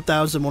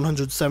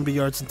 1,170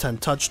 yards and 10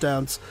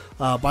 touchdowns.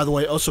 By the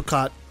way, also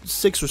caught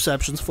 6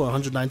 receptions for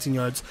 119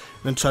 yards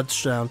and a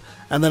touchdown.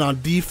 And then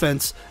on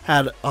defense,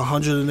 had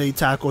 108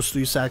 tackles,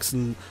 3 sacks,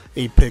 and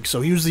 8 picks. So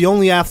he was the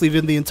only athlete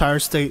in the entire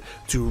state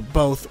to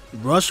both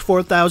rush for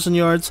 1,000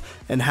 yards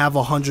and have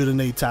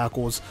 108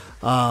 tackles.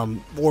 Or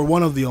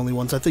one of the only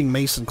ones. I think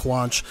Mason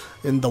Clonch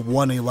in the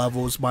 1A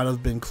levels might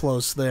have been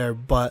close there.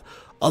 But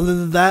other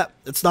than that,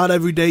 it's not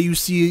every day you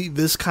see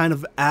this kind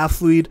of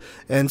athlete,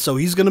 and so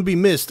he's going to be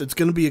missed. It's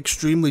going to be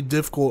extremely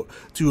difficult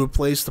to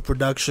replace the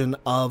production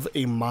of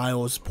a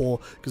Miles Pohl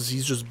because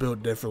he's just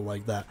built different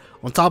like that.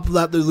 On top of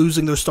that, they're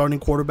losing their starting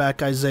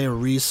quarterback, Isaiah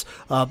Reese,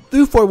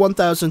 threw for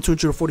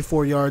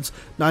 1,244 yards,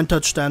 9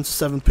 touchdowns,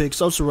 7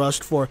 picks, also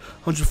rushed for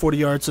 140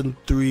 yards and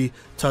 3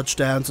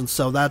 touchdowns, and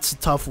so that's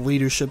tough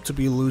leadership to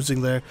be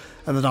losing there.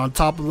 And then on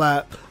top of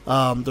that,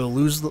 they're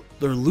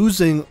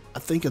losing, I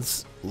think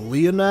it's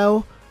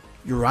Leonel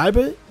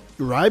Uribe?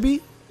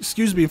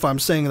 Excuse me if I'm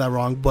saying that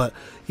wrong, but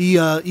he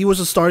was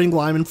a starting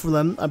lineman for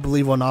them, I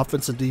believe, on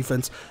offense and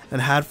defense,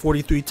 and had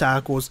 43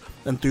 tackles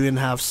and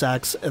 3.5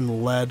 sacks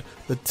and led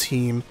the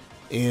team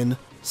in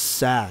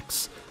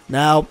sacks.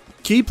 Now,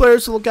 key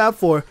players to look out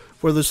for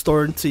this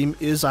Thornton team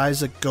is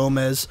Isaac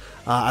Gomez.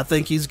 I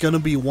think he's going to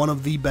be one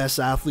of the best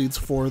athletes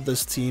for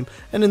this team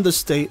and in the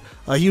state.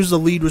 He was the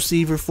lead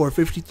receiver for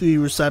 53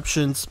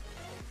 receptions,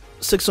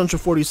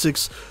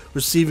 646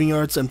 receiving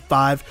yards, and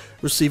 5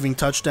 receiving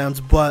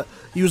touchdowns, but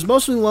he was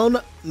mostly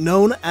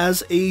known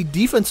as a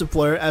defensive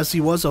player, as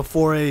he was a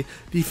 4A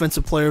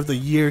Defensive Player of the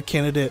Year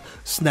candidate,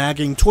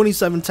 snagging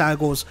 27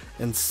 tackles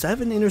and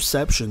 7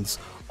 interceptions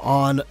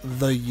on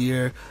the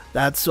year.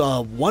 That's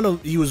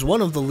he was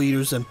one of the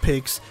leaders in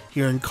picks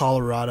here in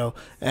Colorado,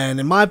 and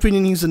in my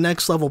opinion, he's a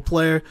next level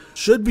player,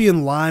 should be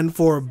in line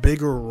for a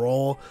bigger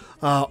role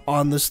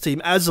on this team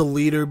as a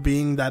leader,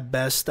 being that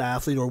best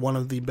athlete or one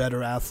of the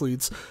better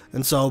athletes.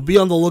 And so be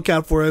on the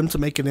lookout for him to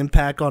make an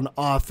impact on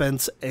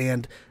offense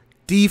and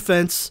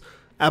defense.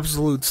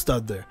 Absolute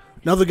stud there.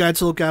 Another guy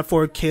to look out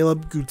for,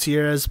 Caleb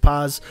Gutierrez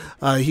Paz.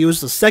 He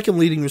was the second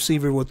leading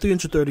receiver with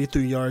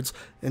 333 yards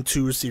and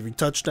 2 receiving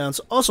touchdowns.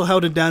 Also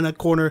held it down at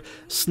corner,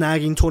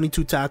 snagging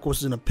 22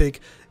 tackles and a pick.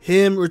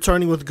 Him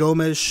returning with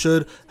Gomez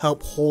should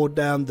help hold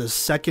down the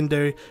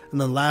secondary. And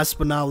then last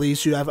but not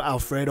least, you have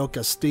Alfredo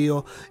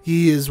Castillo.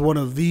 He is one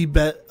of the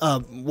best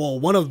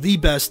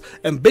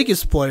and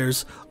biggest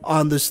players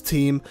on this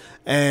team,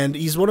 and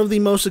he's one of the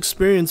most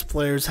experienced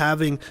players,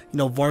 having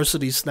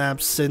varsity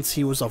snaps since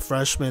he was a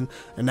freshman,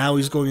 and now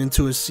he's going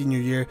into his senior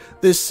year.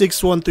 This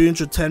 6'1",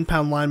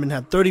 310-pound lineman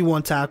had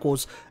 31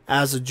 tackles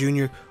as a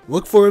junior.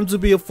 Look for him to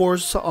be a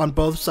force on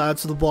both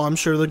sides of the ball. I'm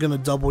sure they're going to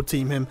double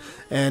team him,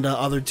 and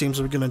other teams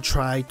are going to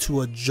try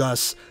to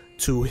adjust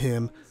to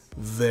him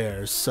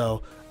there.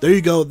 So there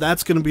you go.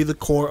 That's going to be the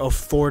core of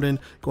Thornton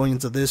going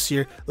into this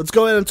year. Let's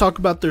go ahead and talk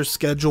about their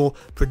schedule,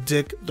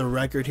 predict the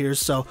record here.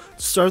 So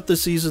to start the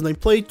season, they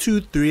play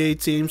 2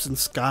 3A teams in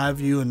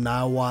Skyview and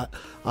Niwot.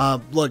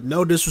 Look,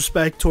 no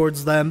disrespect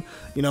towards them.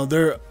 You know,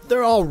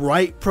 they're all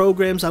right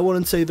programs. I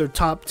wouldn't say they're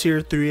top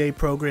tier 3A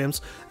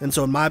programs. And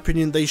so in my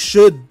opinion, they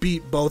should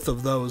beat both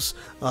of those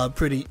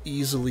pretty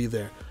easily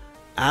there.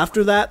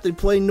 After that, they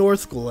play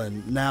North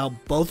Glen. Now,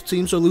 both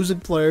teams are losing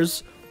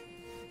players.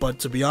 But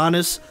to be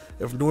honest,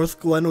 if North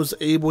Glen was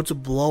able to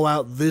blow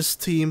out this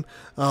team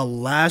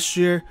last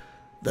year,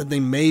 then they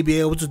may be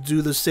able to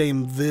do the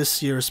same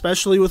this year,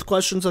 especially with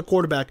questions at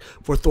quarterback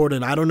for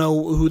Thornton. I don't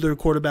know who their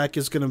quarterback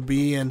is going to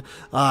be and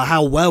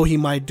how well he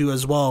might do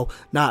as well,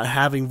 not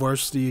having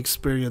varsity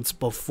experience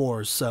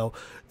before. So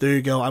there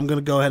you go. I'm going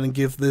to go ahead and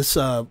give this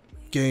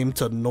game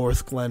to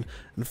North Glen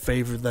and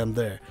favor them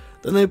there.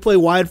 Then they play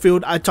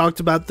Widefield. I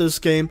talked about this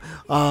game.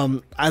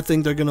 I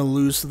think they're going to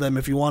lose to them.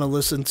 If you want to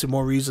listen to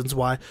more reasons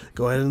why,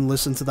 go ahead and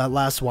listen to that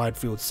last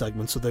Widefield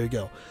segment. So there you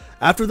go.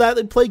 After that,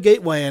 they play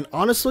Gateway. And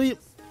honestly,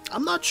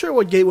 I'm not sure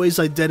what Gateway's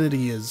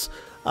identity is.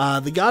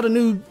 They got a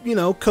new,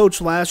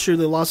 coach last year.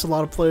 They lost a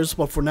lot of players.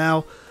 But for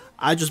now,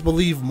 I just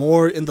believe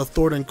more in the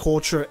Thornton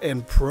culture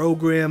and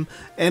program.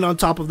 And on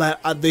top of that,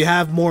 they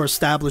have more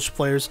established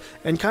players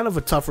and kind of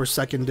a tougher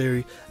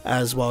secondary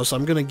as well. So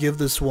I'm going to give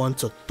this one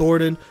to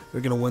Thornton.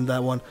 They're going to win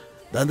that one.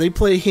 Then they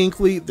play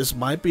Hinckley. This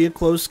might be a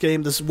close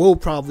game. This will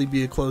probably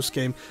be a close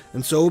game.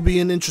 And so it will be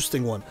an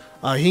interesting one.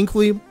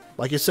 Hinckley,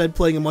 like I said,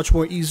 playing a much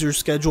more easier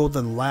schedule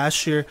than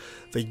last year.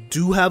 They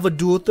do have a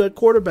dual threat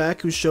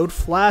quarterback who showed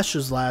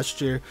flashes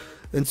last year.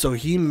 And so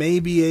he may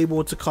be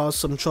able to cause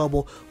some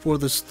trouble for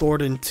this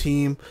Thornton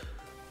team,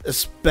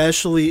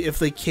 especially if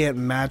they can't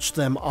match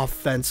them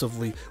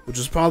offensively, which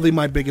is probably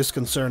my biggest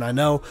concern. I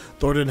know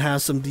Thornton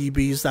has some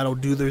DBs that'll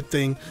do their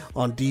thing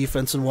on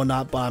defense and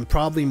whatnot, but I'm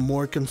probably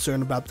more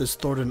concerned about this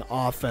Thornton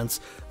offense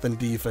than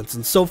defense.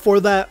 And so for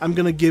that, I'm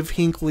going to give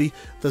Hinckley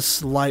the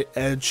slight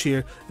edge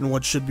here in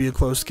what should be a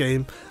close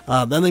game.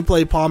 Then they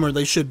play Palmer.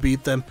 They should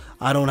beat them.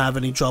 I don't have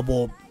any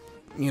trouble,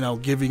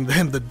 giving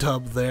them the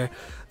dub there.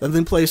 Then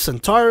they play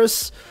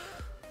Centaurus.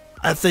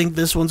 I think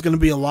this one's going to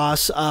be a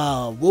loss.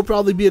 Will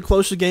probably be a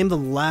closer game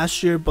than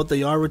last year, but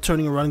they are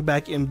returning a running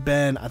back in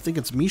Ben. I think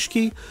it's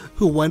Mishki,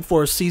 who went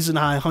for a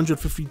season-high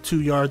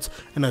 152 yards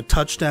and a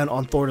touchdown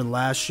on Thornton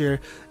last year.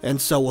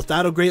 And so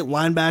without a great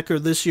linebacker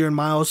this year in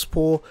Miles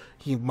Poole,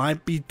 he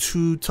might be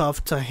too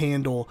tough to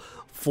handle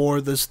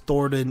for this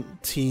Thornton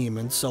team.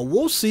 And so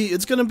we'll see.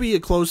 It's going to be a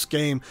close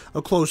game,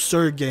 a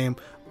closer game,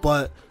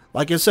 but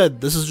like I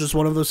said, this is just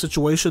one of those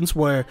situations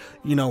where,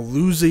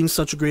 losing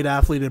such a great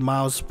athlete in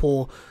Miles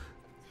Poole,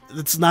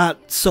 it's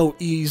not so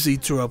easy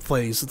to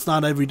replace. It's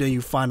not every day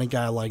you find a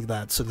guy like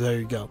that, so there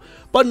you go.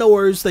 But no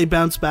worries, they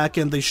bounce back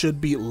and they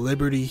should beat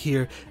Liberty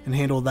here and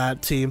handle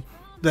that team.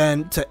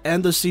 Then to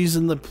end the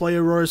season, they play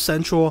Aurora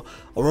Central.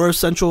 Aurora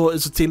Central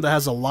is a team that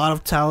has a lot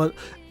of talent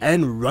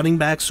and running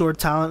backs who are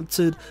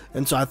talented,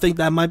 and so I think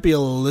that might be a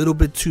little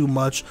bit too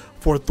much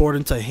for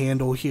Thornton to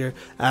handle here,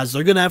 as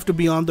they're going to have to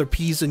be on their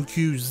P's and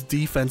Q's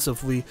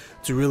defensively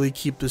to really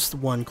keep this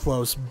one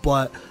close.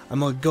 But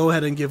I'm going to go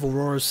ahead and give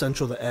Aurora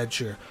Central the edge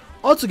here.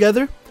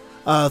 Altogether,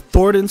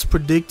 Thornton's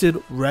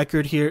predicted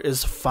record here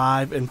is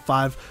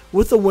 5-5,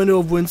 with a window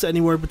of wins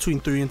anywhere between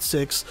 3 and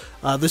 6.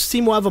 This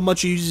team will have a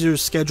much easier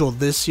schedule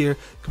this year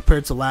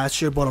compared to last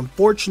year, but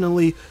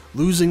unfortunately,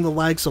 losing the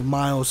likes of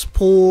Miles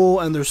Poole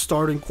and their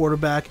starting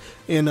quarterback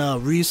in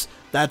Reese,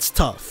 that's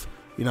tough.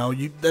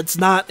 That's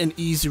not an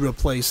easy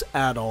replace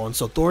at all. And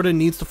so Thornton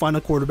needs to find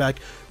a quarterback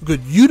who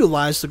could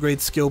utilize the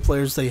great skill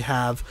players they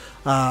have.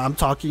 I'm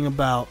talking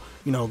about,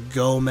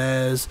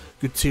 Gomez,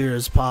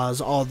 Gutierrez, Paz,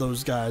 all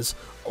those guys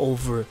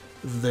over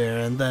there.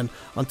 And then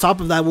on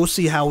top of that, we'll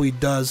see how he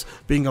does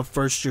being a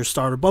first-year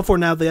starter. But for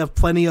now, they have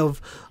plenty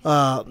of,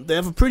 they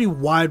have a pretty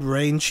wide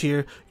range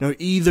here.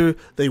 Either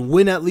they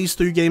win at least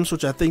 3 games,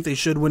 which I think they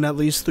should win at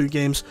least 3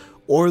 games,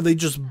 or they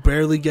just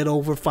barely get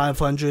over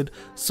 500.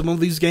 Some of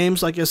these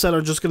games, like I said,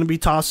 are just going to be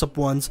toss-up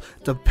ones,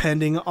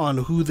 depending on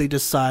who they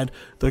decide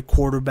their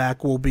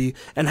quarterback will be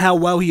and how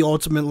well he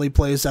ultimately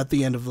plays at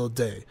the end of the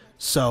day.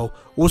 So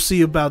we'll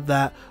see about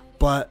that,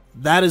 but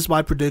that is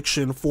my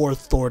prediction for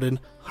Thornton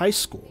High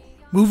School.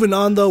 Moving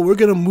on, though, we're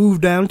going to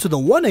move down to the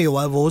 1A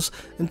levels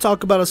and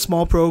talk about a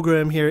small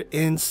program here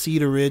in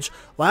Cedaredge.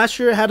 Last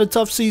year had a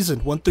tough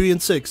season, went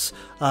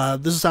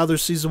 3-6. This is how their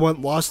season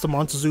went. Lost to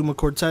Montezuma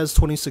Cortez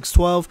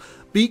 26-12,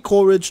 beat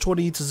Coleridge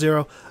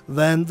 28-0.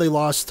 Then they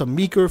lost to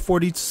Meeker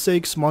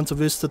 40-6, Monte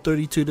Vista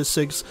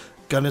 32-6,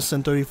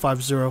 Gunnison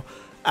 35-0.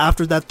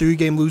 After that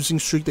 3-game losing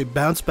streak, they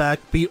bounced back,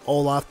 beat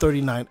Olaf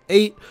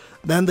 39-8.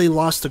 Then they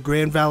lost to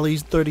Grand Valley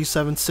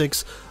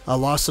 37-6,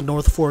 lost to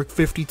North Fork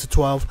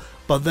 50-12,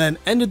 but then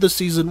ended the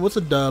season with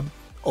a dub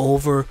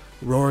over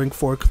Roaring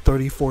Fork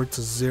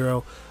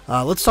 34-0.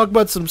 Let's talk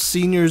about some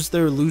seniors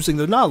they're losing.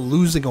 They're not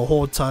losing a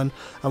whole ton.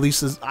 At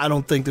least I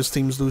don't think this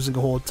team's losing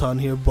a whole ton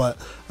here. But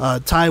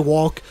Ty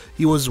Walk,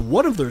 he was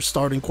one of their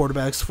starting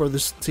quarterbacks for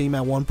this team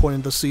at one point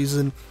in the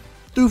season.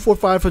 Threw for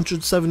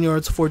 507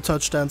 yards, 4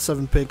 touchdowns,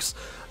 7 picks.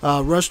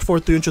 rushed for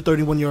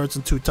 331 yards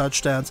and 2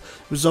 touchdowns.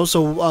 He was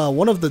also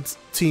one of the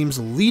team's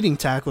leading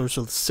tacklers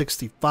with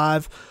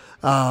 65.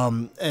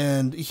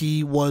 And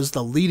he was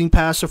the leading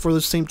passer for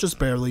this team, just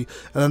barely,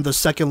 and then the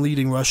second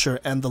leading rusher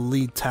and the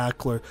lead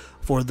tackler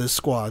for this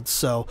squad.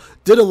 So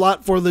did a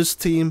lot for this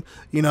team,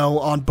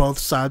 on both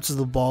sides of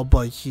the ball,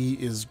 but he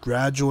is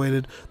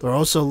graduated. They're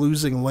also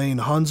losing Lane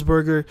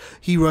Hunsberger.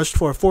 He rushed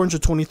for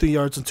 423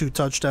 yards and 2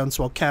 touchdowns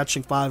while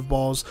catching 5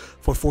 balls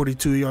for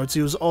 42 yards.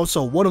 He was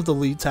also one of the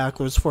lead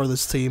tacklers for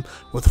this team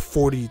with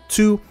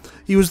 42.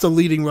 He was the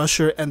leading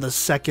rusher and the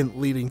second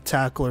leading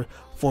tackler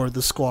for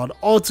the squad.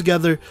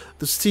 Altogether,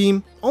 this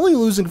team only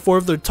losing 4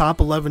 of their top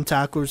 11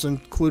 tacklers,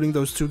 including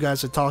those 2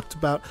 guys I talked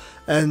about,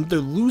 and they're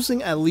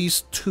losing at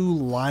least 2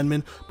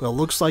 linemen, but it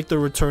looks like they're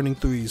returning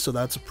 3, so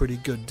that's a pretty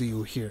good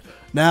deal here.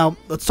 Now,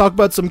 let's talk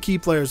about some key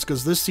players,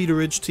 because this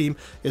Cedaredge team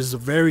is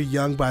very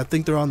young, but I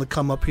think they're on the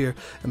come up here,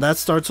 and that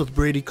starts with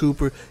Brady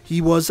Cooper. He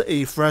was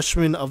a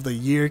Freshman of the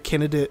Year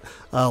candidate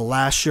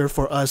last year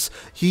for us.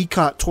 He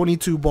caught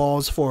 22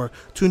 balls for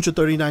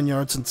 239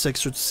 yards and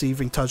 6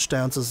 receiving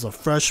touchdowns as a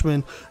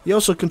freshman. He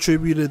also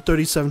contributed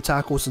 37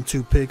 tackles and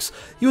 2 picks.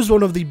 He was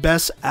one of the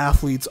best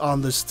athletes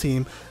on this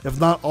team, if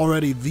not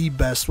already the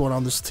best one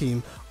on this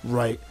team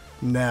right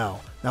now.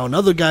 Now,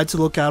 another guy to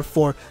look out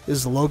for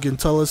is Logan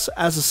Tullis.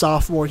 As a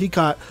sophomore, he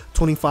caught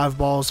 25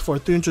 balls for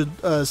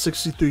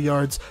 363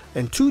 yards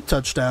and 2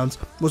 touchdowns,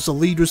 was the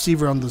lead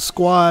receiver on the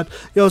squad.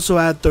 He also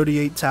had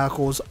 38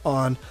 tackles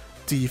on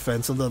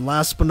defense. And then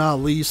last but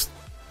not least,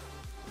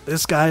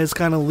 this guy is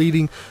kind of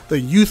leading the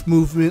youth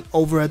movement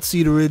over at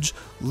Cedaredge,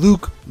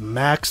 Luke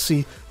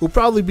Maxey, who'll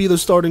probably be the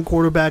starting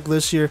quarterback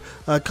this year,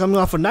 coming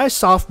off a nice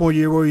sophomore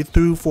year where he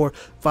threw for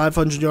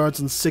 500 yards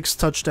and 6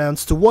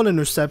 touchdowns to 1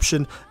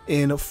 interception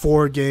in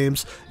 4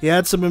 games. He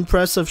had some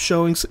impressive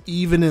showings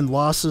even in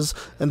losses,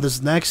 and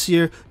this next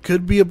year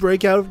could be a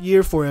breakout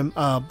year for him.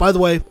 By the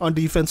way, on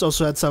defense,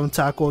 also had 7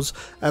 tackles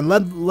and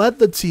led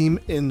the team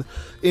in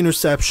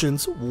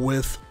interceptions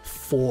with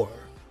 4.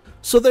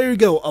 So there you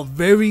go, a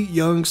very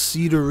young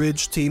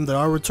Cedaredge team. They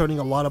are returning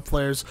a lot of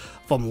players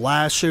from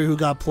last year who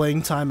got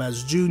playing time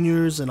as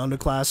juniors and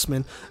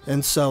underclassmen.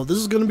 And so this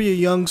is going to be a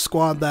young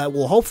squad that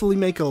will hopefully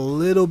make a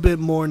little bit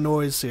more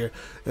noise here.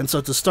 And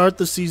so to start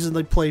the season,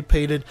 they play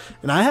Payton.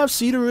 And I have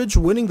Cedaredge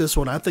winning this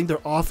one. I think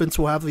their offense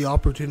will have the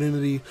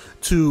opportunity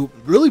to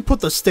really put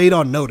the state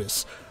on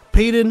notice.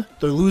 Payton,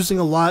 they're losing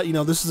a lot.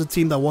 This is a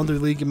team that won their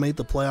league and made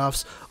the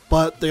playoffs,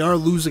 but they are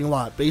losing a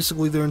lot.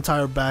 Basically, their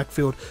entire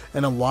backfield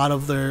and a lot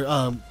of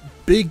their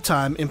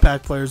big-time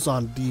impact players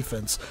on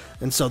defense.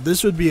 And so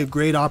this would be a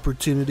great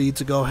opportunity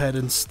to go ahead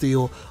and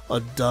steal a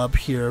dub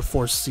here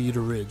for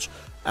Cedaredge.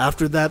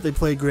 After that, they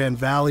play Grand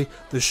Valley.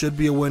 There should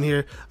be a win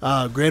here.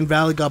 Grand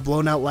Valley got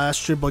blown out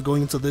last year, but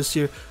going into this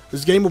year,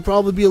 this game will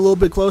probably be a little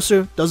bit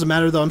closer. Doesn't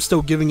matter, though. I'm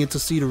still giving it to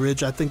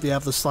Cedaredge. I think they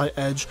have the slight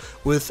edge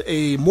with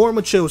a more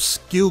mature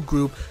skill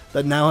group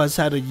that now has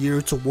had a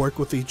year to work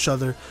with each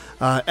other,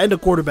 and a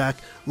quarterback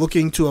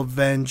looking to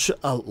avenge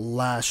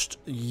last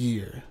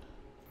year.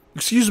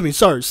 Excuse me,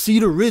 sorry,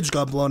 Cedaredge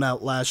got blown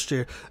out last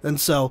year, and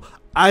so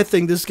I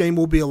think this game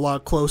will be a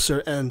lot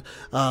closer, and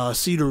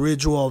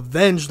Cedaredge will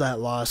avenge that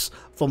loss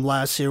from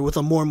last year with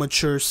a more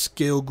mature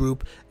skill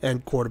group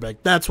and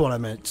quarterback. That's what I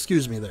meant.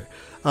 Excuse me there.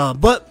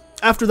 But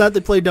after that, they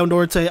play Del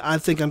Norte. I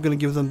think I'm going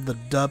to give them the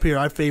dub here.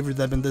 I favored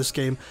them in this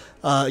game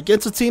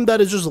against a team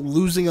that is just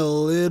losing a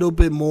little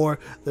bit more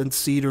than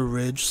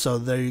Cedaredge. So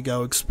there you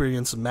go.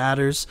 Experience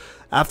matters.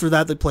 After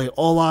that, they play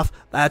Olaf.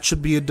 That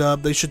should be a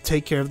dub. They should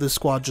take care of this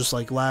squad just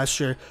like last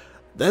year.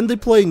 Then they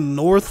play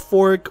North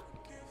Fork.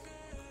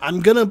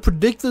 I'm going to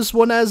predict this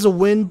one as a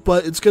win,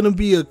 but it's going to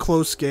be a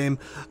close game.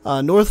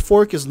 North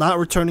Fork is not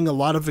returning a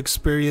lot of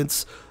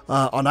experience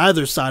on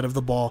either side of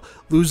the ball,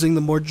 losing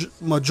the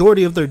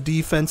majority of their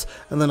defense,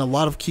 and then a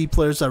lot of key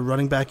players at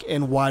running back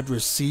and wide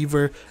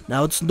receiver.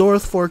 Now it's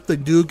North Fork. They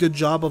do a good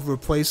job of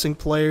replacing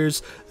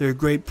players. They're a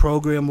great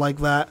program like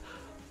that.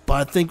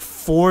 But I think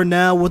for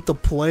now, with the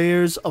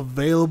players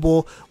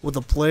available, with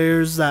the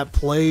players that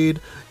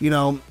played,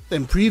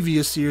 in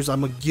previous years,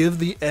 I'm going to give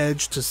the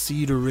edge to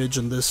Cedaredge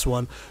in this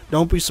one.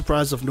 Don't be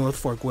surprised if North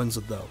Fork wins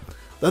it, though.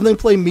 Then they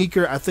play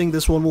Meeker. I think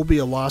this one will be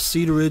a loss.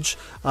 Cedaredge,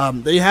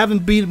 they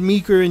haven't beaten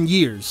Meeker in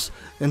years.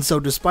 And so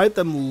despite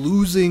them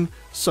losing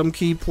some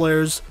key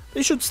players,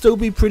 they should still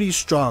be pretty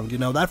strong.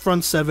 That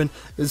front 7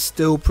 is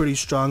still pretty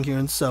strong here.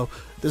 And so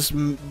this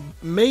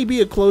may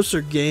be a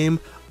closer game,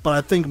 but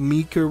I think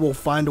Meeker will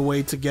find a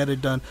way to get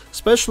it done,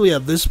 especially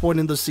at this point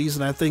in the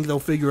season. I think they'll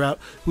figure out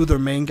who their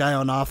main guy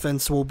on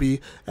offense will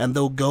be, and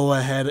they'll go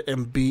ahead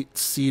and beat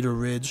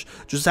Cedaredge,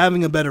 just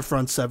having a better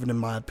front 7 in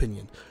my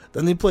opinion.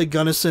 Then they play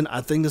Gunnison.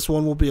 I think this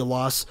one will be a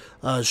loss.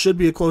 Should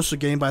be a closer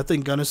game, but I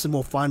think Gunnison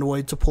will find a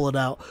way to pull it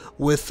out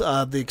with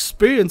the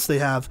experience they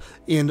have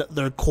in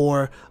their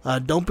core.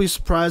 Don't be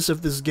surprised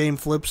if this game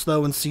flips,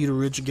 though, and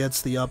Cedaredge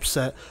gets the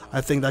upset.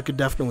 I think that could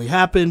definitely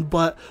happen,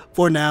 but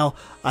for now,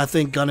 I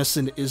think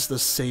Gunnison is the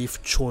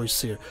safe choice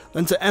here.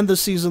 Then to end the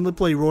season, they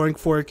play Roaring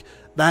Fork.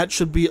 That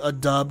should be a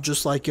dub,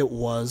 just like it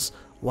was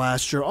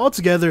last year.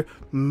 Altogether,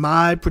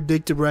 my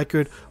predicted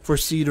record for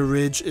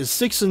Cedaredge is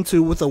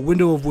 6-2 with a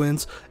window of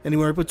wins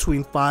anywhere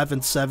between 5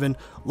 and 7.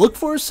 Look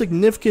for a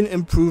significant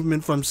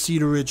improvement from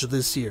Cedaredge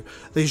this year.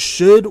 They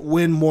should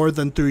win more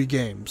than 3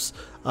 games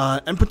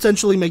and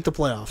potentially make the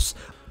playoffs.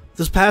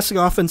 This passing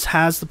offense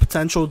has the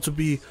potential to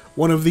be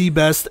one of the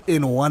best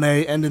in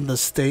 1A and in the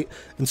state,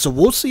 and so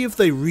we'll see if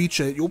they reach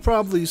it. You'll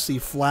probably see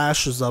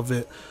flashes of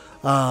it.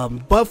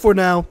 But for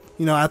now,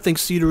 I think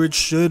Cedaredge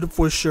should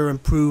for sure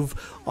improve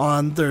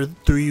on their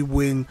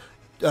 3-win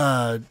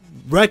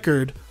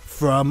record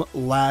from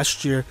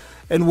last year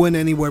and win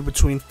anywhere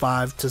between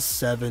 5 to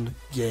 7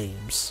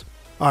 games.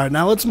 Alright,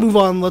 now let's move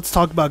on. Let's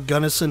talk about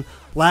Gunnison.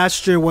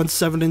 Last year went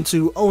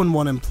 7-2,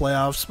 0-1 in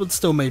playoffs, but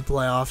still made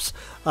playoffs.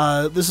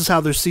 This is how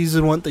their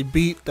season went. They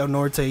beat Del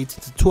Norte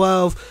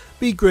 18-12,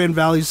 beat Grand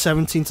Valley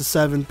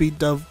 17-7, beat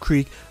Dove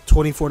Creek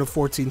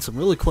 24-14. Some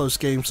really close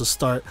games to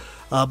start.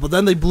 But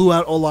then they blew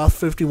out Olaf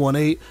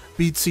 51-8,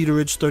 beat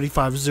Cedaredge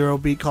 35-0,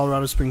 beat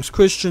Colorado Springs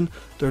Christian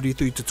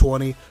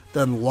 33-20,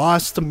 then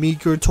lost to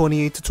Meeker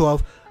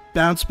 28-12,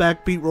 bounced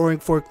back, beat Roaring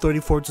Fork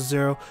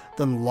 34-0,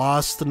 then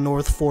lost to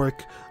North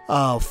Fork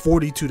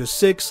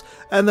 42-6,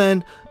 and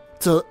then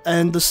to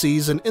end the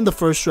season in the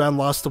first round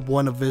lost to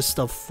Buena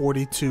Vista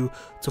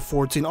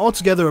 42-14.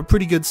 Altogether a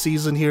pretty good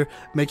season here,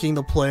 making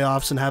the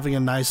playoffs and having a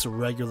nice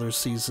regular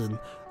season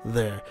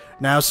there.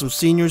 Now some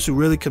seniors who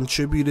really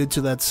contributed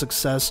to that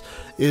success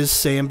is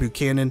Sam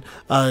Buchanan.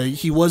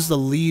 He was the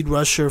lead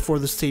rusher for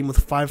this team with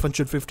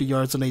 550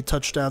 yards and 8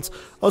 touchdowns.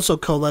 Also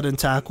co-led in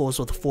tackles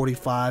with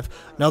 45.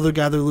 Another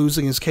guy they're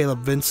losing is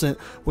Caleb Vincent,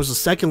 was the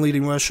second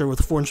leading rusher with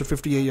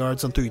 458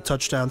 yards and 3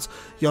 touchdowns.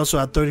 He also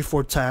had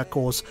 34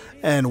 tackles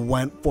and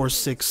went for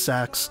 6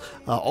 sacks.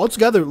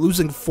 Altogether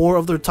losing 4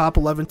 of their top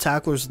 11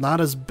 tacklers,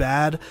 not as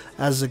bad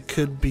as it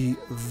could be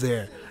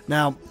there.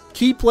 Now,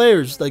 key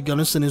players that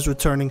Gunnison is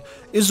returning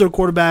is their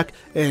quarterback,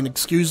 and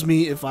excuse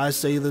me if I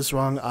say this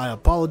wrong, I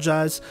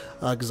apologize,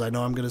 because I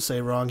know I'm going to say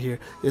it wrong here,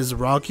 is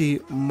Rocky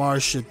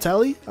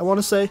Marchitelli, I want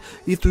to say.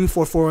 He threw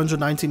for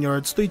 419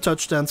 yards, 3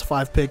 touchdowns,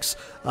 5 picks.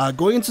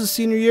 Going into the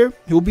senior year,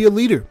 he will be a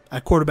leader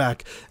at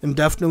quarterback, and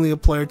definitely a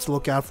player to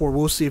look out for.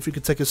 We'll see if he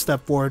could take a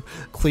step forward,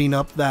 clean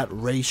up that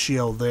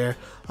ratio there.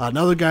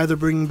 Another guy they're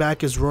bringing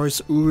back is Royce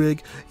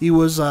Uhrig. He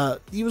was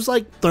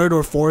like 3rd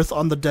or 4th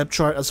on the depth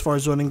chart as far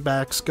as running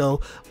backs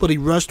go, but he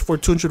rushed for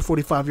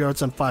 245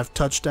 yards and 5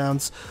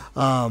 touchdowns.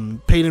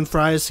 Peyton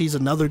Fries, he's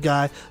another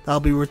guy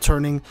that'll be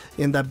returning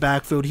in that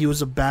backfield. He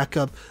was a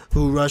backup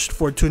who rushed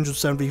for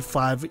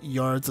 275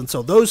 yards, and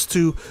so those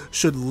two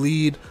should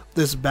lead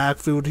this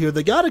backfield here.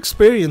 They got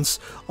experience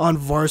on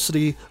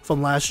varsity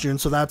from last year, and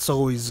so that's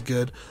always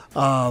good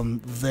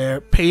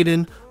there.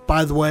 Peyton,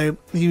 by the way,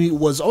 he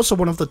was also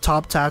one of the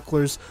top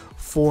tacklers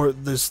for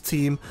this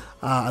team.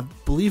 I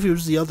believe he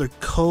was the other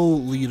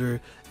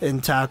co-leader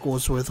in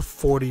tackles with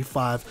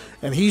 45,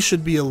 and he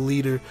should be a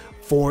leader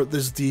for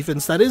this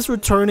defense that is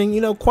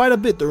returning, quite a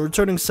bit. They're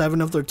returning 7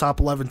 of their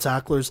top 11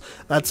 tacklers.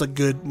 That's a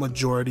good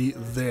majority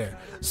there.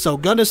 So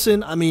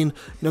Gunnison,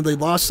 they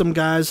lost some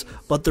guys,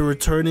 but they're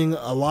returning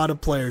a lot of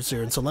players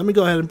here. And so let me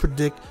go ahead and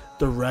predict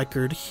the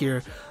record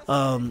here.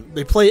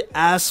 They play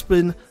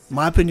Aspen. In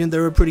my opinion,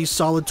 they're a pretty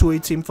solid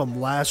 2A team from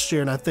last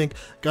year, and I think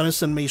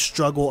Gunnison may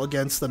struggle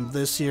against them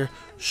this year.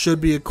 Should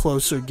be a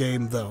closer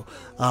game, though.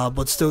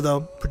 But still,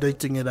 though,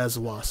 predicting it as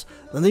a loss.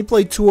 Then they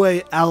play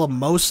 2A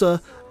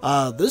Alamosa.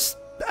 This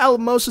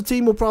Alamosa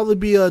team will probably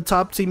be a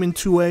top team in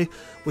 2A,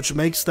 which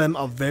makes them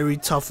a very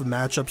tough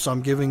matchup, so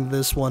I'm giving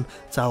this one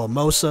to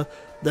Alamosa.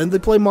 Then they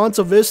play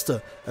Monte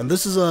Vista, and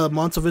this is a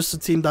Monte Vista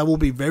team that will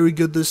be very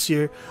good this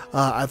year.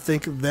 I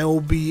think they'll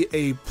be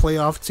a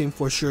playoff team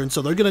for sure, and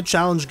so they're going to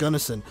challenge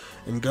Gunnison,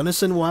 and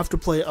Gunnison will have to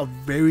play a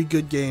very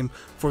good game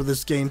for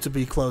this game to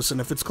be close,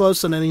 and if it's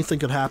close, then anything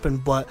could happen,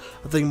 but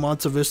I think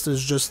Monte Vista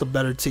is just the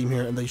better team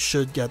here, and they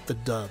should get the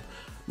dub.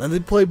 Then they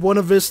play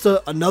Buena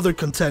Vista, another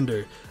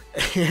contender,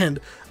 and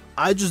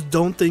I just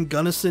don't think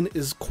Gunnison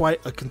is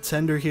quite a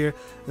contender here,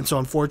 and so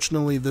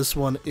unfortunately this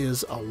one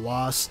is a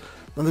loss.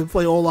 Then they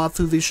play Olaf,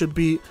 who they should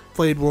beat.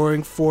 Played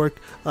Roaring Fork,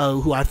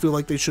 who I feel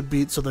like they should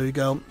beat, so there you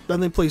go.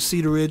 Then they play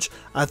Cedaredge.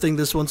 I think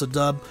this one's a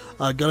dub.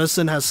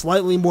 Gunnison has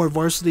slightly more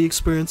varsity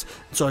experience,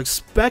 so I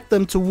expect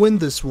them to win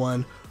this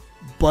one,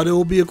 but it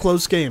will be a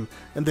close game,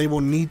 and they will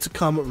need to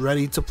come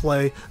ready to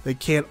play. They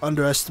can't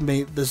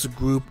underestimate this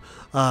group,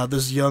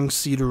 this young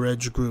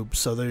Cedaredge group,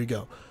 so there you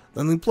go.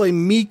 Then they play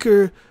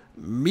Meeker.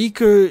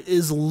 Meeker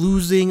is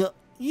losing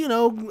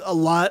a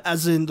lot,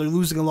 as in they're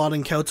losing a lot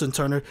in Kelton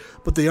Turner,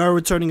 but they are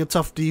returning a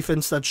tough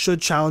defense that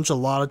should challenge a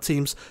lot of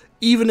teams,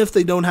 even if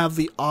they don't have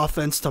the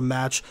offense to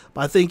match.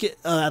 But I think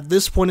at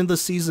this point in the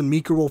season,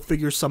 Meeker will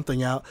figure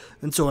something out,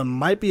 and so it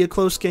might be a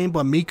close game,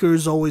 but Meeker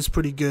is always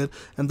pretty good,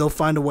 and they'll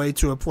find a way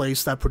to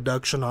replace that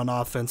production on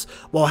offense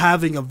while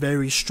having a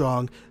very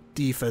strong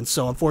defense.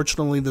 So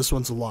unfortunately, this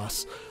one's a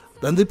loss.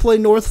 Then they play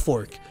North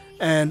Fork,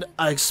 and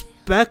I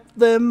expect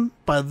them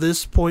by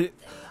this point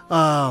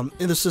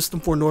in the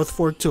system for North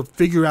Fork to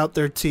figure out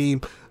their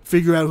team,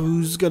 figure out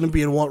who's going to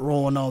be in what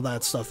role and all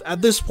that stuff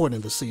at this point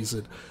in the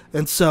season.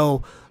 And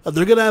so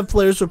they're going to have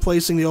players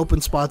replacing the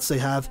open spots they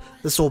have.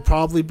 This will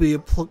probably be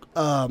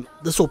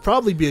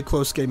a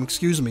close game,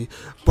 excuse me,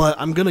 but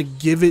I'm going to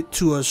give it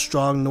to a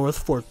strong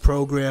North Fork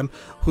program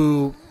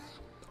who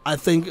I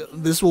think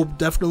this will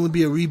definitely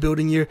be a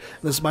rebuilding year.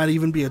 This might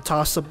even be a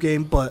toss-up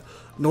game, but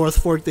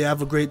North Fork, they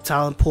have a great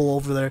talent pool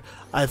over there.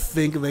 I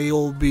think they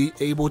will be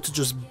able to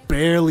just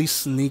barely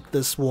sneak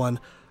this one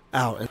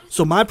out.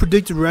 So my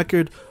predicted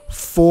record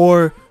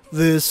for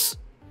this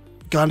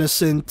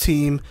Gunnison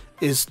team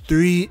is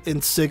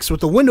 3-6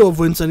 with a window of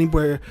wins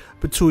anywhere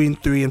between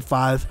 3 and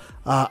 5.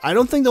 I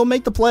don't think they'll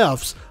make the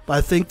playoffs, but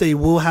I think they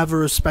will have a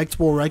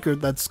respectable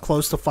record that's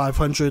close to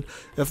 500.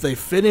 If they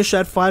finish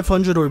at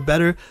 500 or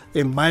better,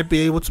 they might be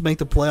able to make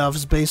the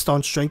playoffs based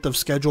on strength of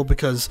schedule,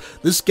 because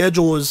this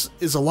schedule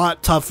is a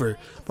lot tougher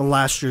than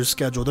last year's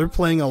schedule. They're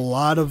playing a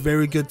lot of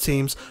very good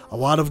teams, a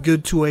lot of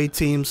good 2A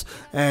teams,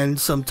 and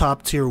some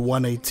top tier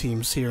 1A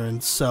teams here.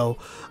 And so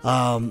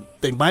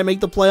they might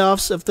make the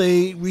playoffs if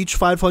they reach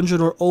 500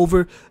 or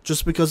over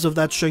just because of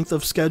that strength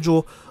of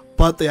schedule.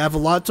 But they have a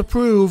lot to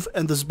prove,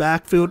 and this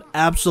backfield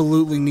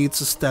absolutely needs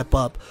to step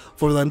up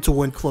for them to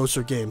win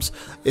closer games.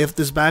 If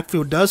this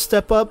backfield does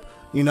step up,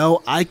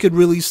 I could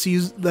really see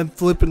them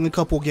flipping a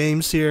couple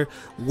games here,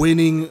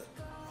 winning,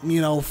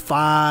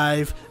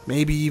 5,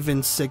 maybe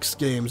even 6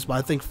 games. But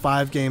I think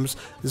 5 games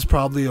is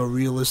probably a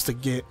realistic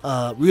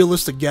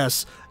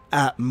guess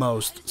at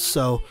most.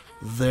 So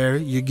there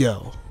you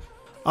go.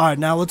 Alright,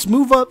 now let's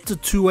move up to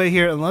 2A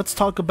here, and let's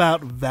talk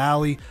about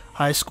Valley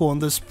High School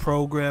and this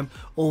program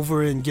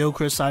over in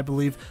Gilchrist, I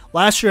believe.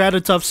 Last year had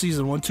a tough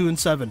season,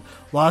 1-2-7.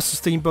 Lost to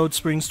Steamboat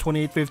Springs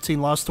 28-15,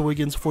 lost to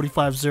Wiggins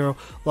 45-0,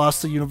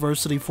 lost to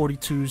University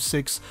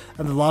 42-6,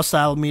 and then lost to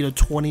Alameda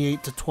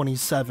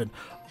 28-27.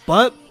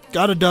 But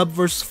got a dub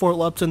versus Fort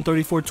Lupton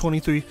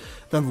 34-23,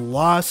 then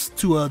lost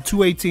to a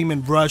 2A team in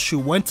Brush who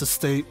went to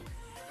state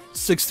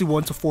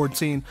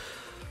 61-14.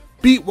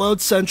 Beat Weld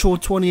Central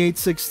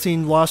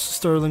 28-16, lost to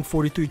Sterling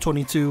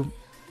 43-22,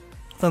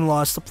 then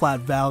lost to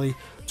Platte Valley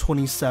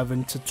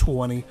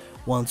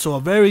 27-21. So a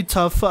very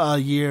tough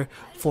year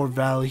for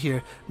Valley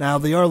here. Now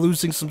they are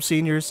losing some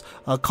seniors.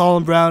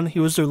 Colin Brown, he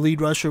was their lead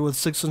rusher with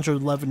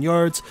 611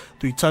 yards,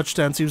 3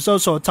 touchdowns. He was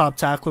also a top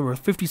tackler with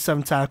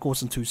 57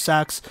 tackles and 2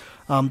 sacks.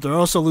 They're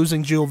also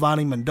losing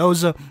Giovanni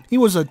Mendoza. He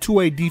was a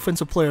 2A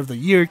Defensive Player of the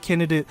Year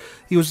candidate.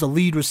 He was the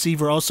lead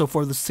receiver also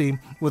for this team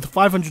with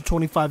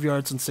 525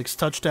 yards and 6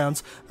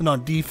 touchdowns. And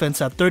on defense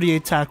had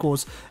 38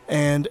 tackles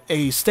and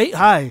a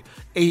state-high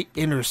 8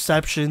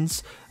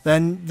 interceptions.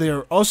 Then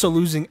they're also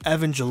losing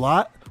Evan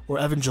Gillette,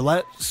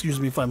 excuse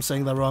me if I'm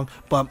saying that wrong,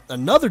 but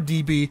another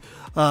DB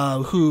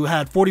who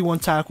had 41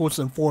 tackles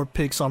and 4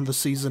 picks on the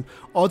season.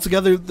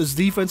 Altogether, this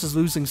defense is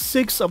losing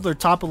 6 of their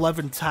top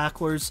 11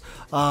 tacklers.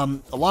 A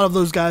lot of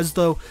those guys,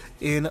 though,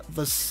 in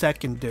the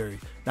secondary.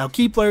 Now,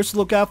 key players to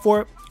look out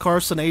for: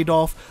 Carson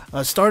Adolph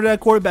started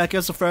at quarterback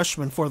as a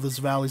freshman for this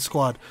Valley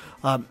squad.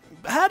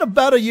 Had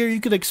about a year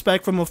you could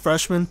expect from a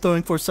freshman,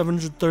 throwing for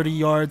 730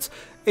 yards,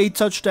 8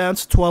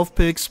 touchdowns, 12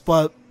 picks,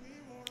 but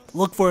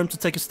look for him to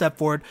take a step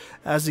forward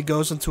as he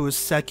goes into his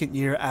second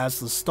year as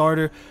the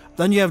starter.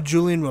 Then you have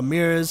Julian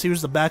Ramirez. He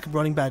was the backup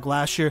running back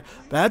last year,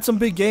 but had some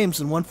big games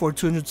and won for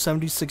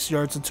 276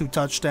 yards and 2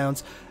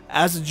 touchdowns.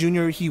 As a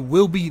junior, he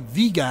will be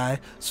the guy,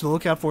 so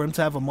look out for him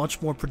to have a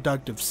much more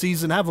productive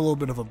season, have a little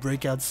bit of a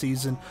breakout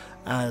season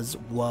as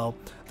well.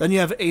 Then you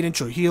have Aiden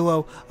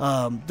Trujillo.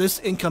 This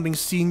incoming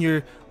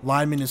senior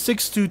lineman is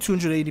 6'2",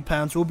 280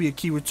 pounds, will be a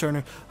key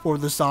returner for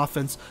this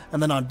offense.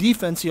 And then on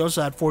defense, he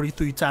also had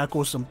 43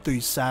 tackles and 3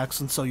 sacks,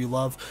 and so you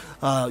love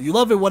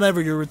it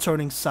whenever you're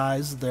returning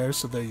size there,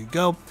 so there you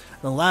go.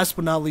 And last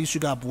but not least,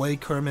 you got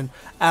Blake Herman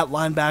at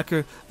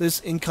linebacker.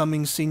 This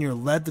incoming senior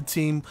led the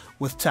team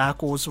with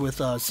tackles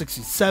with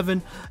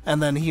 67,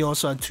 and then he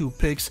also had 2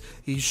 picks.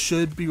 He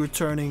should be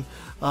returning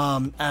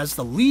as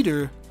the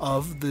leader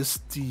of this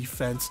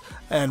defense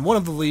and one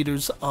of the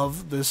leaders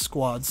of this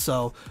squad.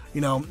 So,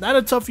 not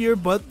a tough year,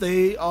 but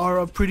they are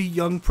a pretty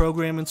young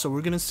program, and so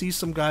we're going to see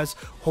some guys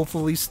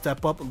hopefully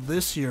step up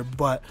this year.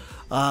 But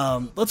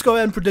let's go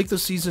ahead and predict the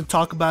season,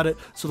 talk about it.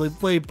 So they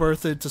play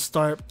Berthoud to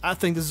start. I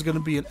think this is going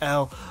to be an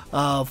L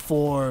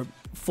for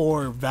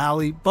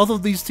Valley. Both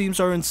of these teams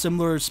are in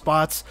similar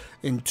spots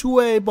in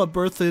 2A, but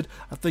Berthoud,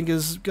 I think,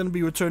 is going to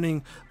be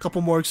returning a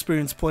couple more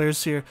experienced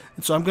players here,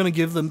 and so I'm going to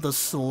give them the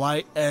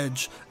slight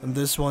edge in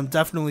this one.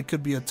 Definitely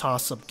could be a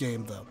toss-up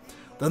game, though.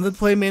 Then they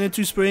play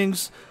Manitou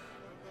Springs.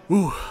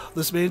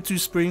 This Manitou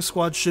Springs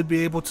squad should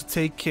be able to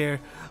take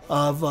care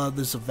of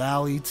this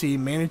Valley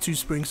team. Manitou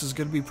Springs is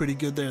going to be pretty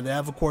good there. They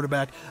have a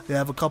quarterback. They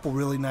have a couple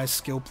really nice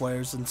skill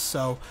players, and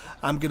so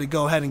I'm going to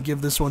go ahead and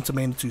give this one to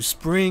Manitou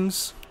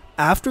Springs.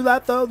 After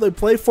that, though, they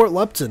play Fort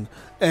Lupton,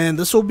 and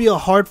this will be a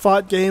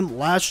hard-fought game.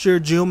 Last year,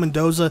 Gio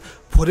Mendoza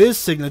put his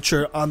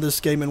signature on this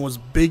game and was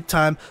big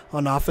time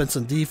on offense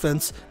and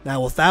defense.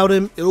 Now, without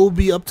him, it will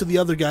be up to the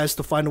other guys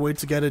to find a way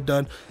to get it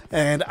done,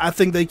 and I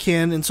think they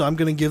can, and so I'm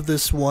going to give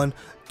this one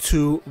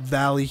to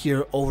Valley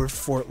here over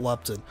Fort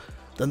Lupton.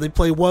 Then they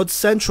play Weld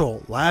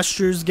Central. Last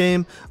year's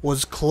game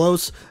was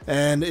close,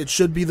 and it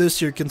should be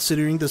this year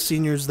considering the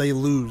seniors they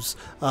lose.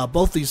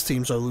 Both these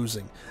teams are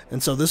losing.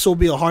 And so this will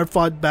be a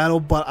hard-fought battle,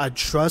 but I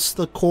trust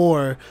the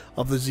core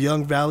of this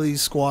young Valley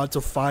squad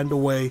to find a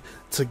way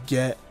to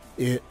get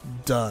it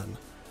done.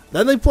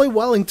 Then they play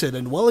Wellington,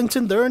 and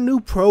Wellington, they're a new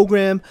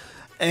program.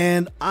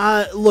 And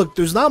look,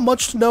 there's not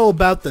much to know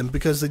about them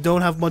because they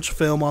don't have much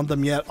film on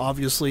them yet,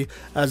 obviously,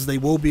 as they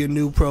will be a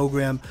new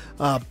program,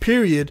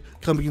 period,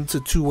 coming into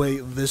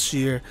 2A this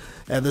year.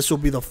 And this will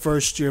be the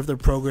first year of their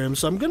program.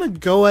 So I'm going to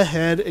go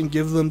ahead and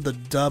give them the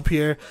dub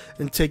here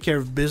and take care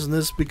of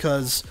business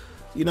because,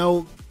 you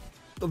know,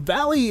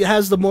 Valley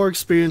has the more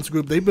experienced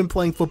group. They've been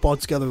playing football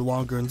together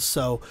longer, and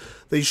so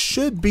they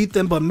should beat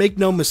them. But make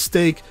no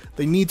mistake,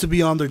 they need to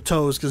be on their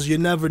toes because you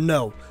never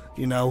know.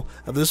 You know,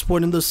 at this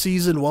point in the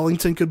season,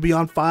 Wellington could be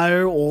on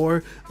fire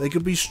or they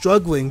could be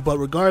struggling. But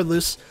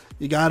regardless,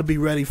 you got to be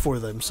ready for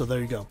them. So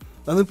there you go.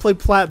 Then they play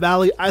Platte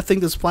Valley. I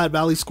think this Platte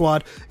Valley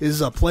squad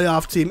is a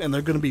playoff team, and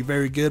they're going to be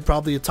very good.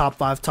 Probably a top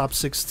 5, top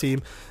 6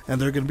 team, and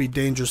they're going to be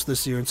dangerous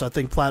this year. And so I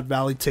think Platte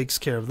Valley takes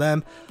care of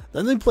them.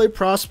 Then they play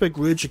Prospect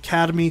Ridge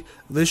Academy.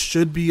 This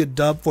should be a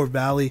dub for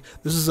Valley.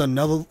 This is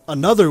another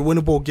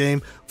winnable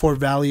game for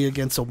Valley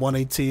against a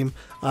 1A team.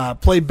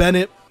 Play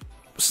Bennett.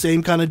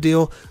 Same kind of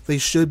deal. They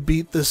should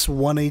beat this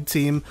 1A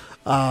team,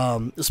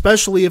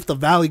 especially if the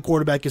Valley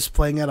quarterback is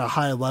playing at a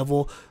high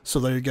level. So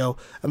there you go.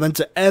 And then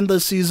to end the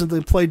season, they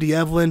play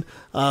D'Evelyn.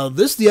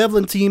 This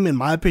D'Evelyn team, in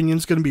my opinion,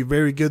 is going to be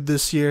very good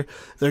this year.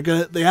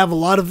 They have a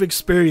lot of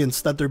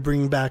experience that they're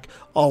bringing back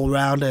all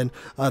around, and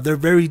they're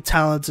very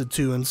talented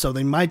too. And so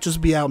they might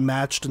just be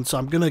outmatched. And so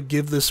I'm going to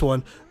give this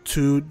one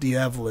to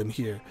D'Evelyn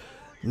here.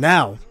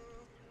 Now,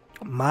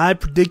 my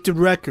predicted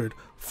record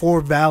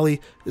for Valley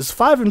is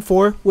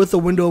 5-4 with a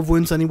window of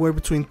wins anywhere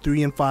between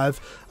 3 and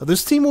 5.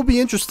 This team will be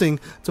interesting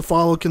to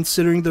follow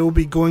considering they will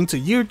be going to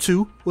year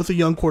 2 with a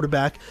young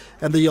quarterback,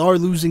 and they are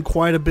losing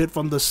quite a bit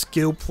from the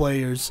skill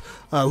players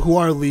who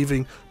are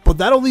leaving, but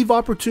that'll leave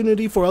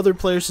opportunity for other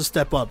players to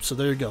step up. So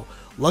there you go.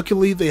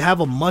 Luckily, they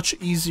have a much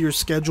easier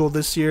schedule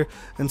this year,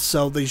 and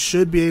so they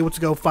should be able to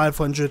go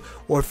 500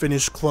 or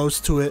finish close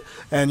to it.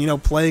 And, you know,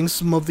 playing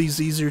some of these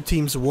easier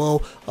teams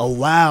will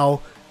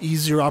allow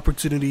easier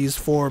opportunities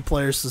for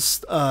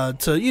players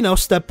to you know,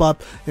 step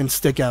up and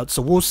stick out.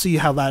 So we'll see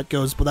how that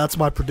goes, but that's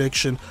my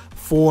prediction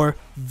for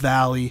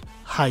Valley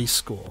High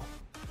School.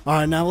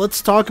 Alright, now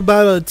let's talk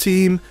about a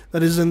team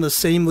that is in the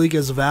same league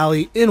as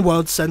Valley in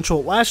Weld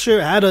Central. Last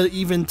year had an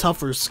even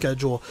tougher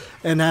schedule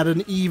and had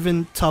an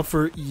even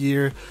tougher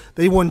year.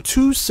 They won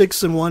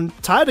 2-6-1,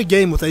 tied a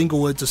game with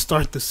Englewood to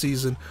start the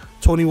season,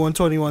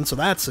 21-21, so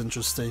that's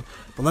interesting.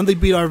 But then they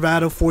beat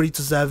Arvada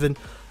 40-7.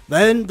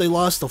 Then they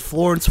lost to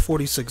Florence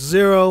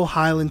 46-0,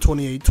 Highland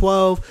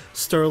 28-12,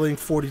 Sterling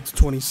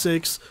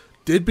 40-26.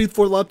 Did beat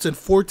Fort Lupton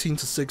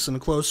 14-6 in a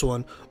close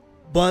one,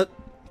 but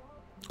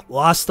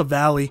lost to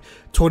Valley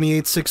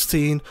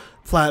 28-16,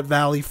 Platte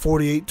Valley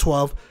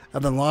 48-12,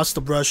 and then lost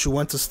to Brush, who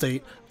went to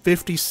state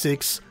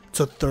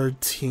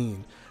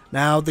 56-13.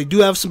 Now they do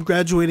have some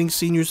graduating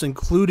seniors,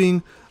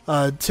 including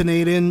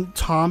Tanaden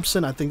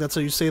Thompson. I think that's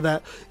how you say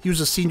that. He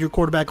was a senior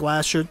quarterback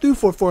last year, threw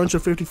for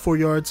 454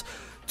 yards.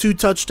 2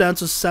 touchdowns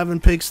to 7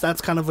 picks. That's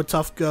kind of a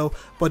tough go,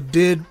 but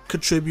did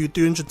contribute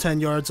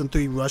 310 yards and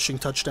 3 rushing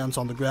touchdowns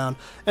on the ground,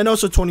 and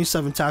also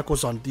 27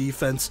 tackles on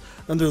defense.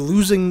 And they're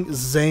losing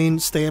Zane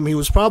Stam. He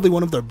was probably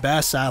one of their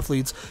best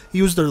athletes.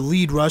 He was their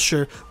lead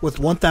rusher with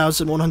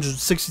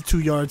 1,162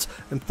 yards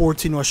and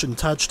 14 rushing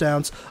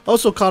touchdowns.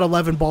 Also caught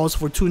 11 balls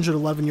for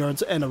 211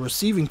 yards and a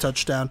receiving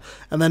touchdown,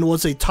 and then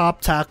was a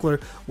top tackler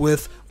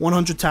with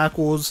 100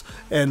 tackles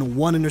and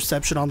 1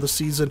 interception on the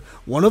season.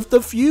 One of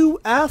the few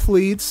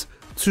athletes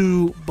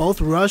to both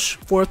rush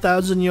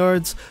 4,000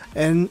 yards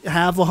and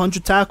have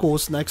 100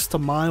 tackles next to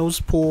Miles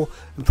Poole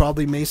and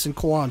probably Mason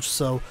Kalanch.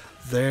 So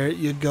there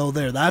you go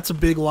there. That's a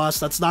big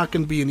loss. That's not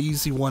going to be an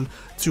easy one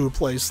to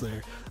replace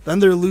there. Then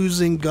they're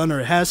losing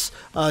Gunnar Hess.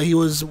 He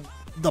was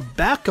the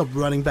backup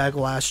running back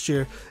last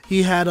year.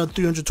 He had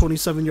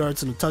 327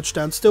 yards and a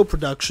touchdown, still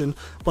production,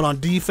 but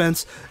on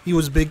defense, he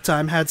was big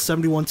time, had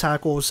 71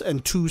 tackles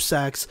and 2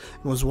 sacks,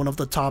 and was one of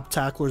the top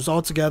tacklers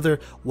altogether.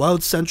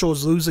 Weld Central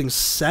is losing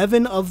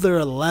 7 of their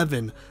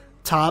 11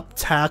 top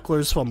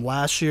tacklers from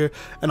last year,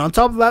 and on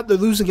top of that, they're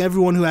losing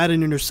everyone who had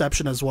an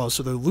interception as well.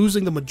 So they're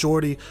losing the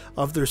majority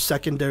of their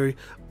secondary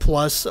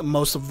plus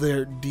most of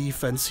their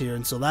defense here,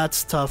 and so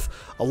that's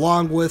tough,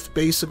 along with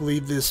basically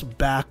this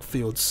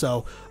backfield.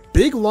 So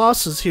big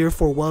losses here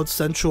for Weld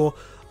Central.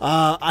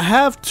 I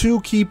have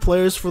 2 key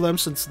players for them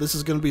since this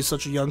is going to be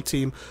such a young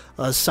team.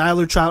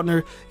 Siler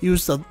Troutner, he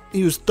was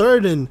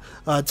 3rd in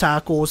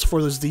tackles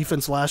for this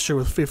defense last year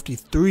with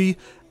 53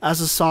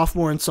 as a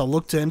sophomore, and so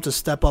look to him to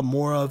step up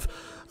more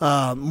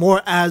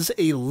as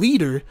a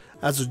leader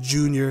as a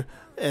junior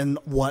and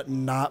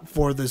whatnot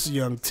for this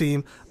young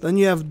team. Then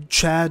you have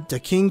Chad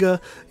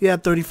Dakinga. He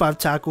had 35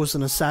 tackles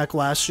and a sack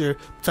last year.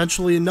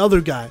 Potentially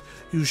another guy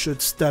who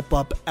should step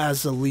up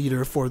as a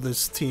leader for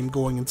this team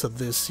going into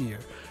this year.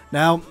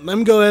 Now, let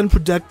me go ahead and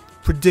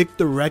predict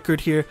the record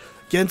here.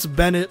 against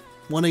Bennett.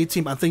 1A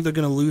team, I think they're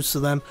going to lose to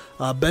them.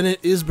 Bennett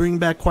is bringing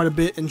back quite a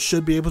bit and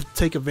should be able to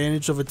take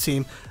advantage of a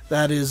team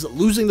that is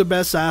losing their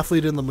best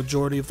athlete in the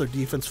majority of their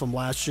defense from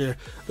last year.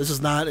 This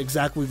is not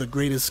exactly the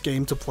greatest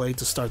game to play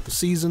to start the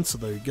season, so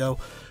there you go.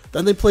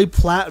 Then they play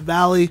Platte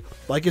Valley.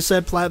 Like I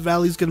said, Platte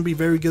Valley is going to be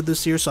very good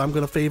this year, so I'm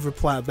going to favor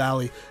Platte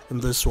Valley in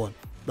this one.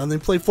 Then they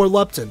play Fort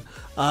Lupton.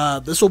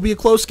 This will be a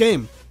close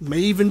game. May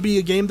even be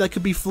a game that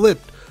could be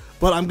flipped,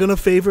 but I'm going to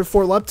favor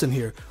Fort Lupton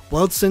here.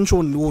 Weld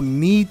Central will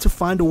need to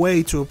find a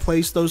way to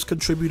replace those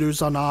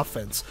contributors on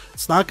offense.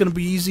 It's not going to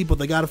be easy, but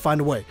they got to find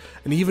a way.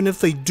 And even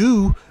if they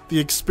do, the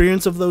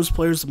experience of those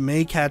players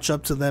may catch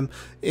up to them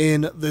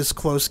in this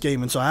close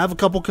game. And so I have a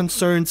couple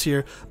concerns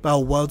here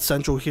about Weld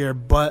Central here,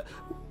 but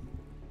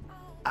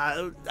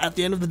at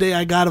the end of the day,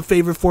 I got to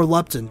favor Fort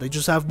Lupton. They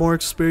just have more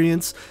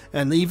experience,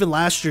 and even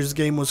last year's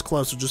game was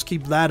close, so just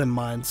keep that in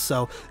mind.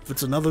 So if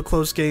it's another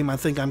close game, I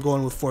think I'm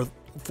going with Fort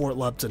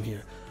Lupton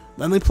here.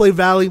 Then they play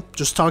Valley.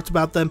 Just talked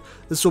about them.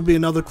 This will be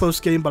another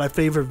close game, but I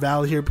favor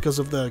Valley here because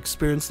of the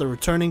experience they're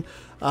returning.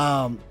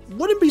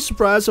 Wouldn't be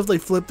surprised if they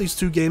flip these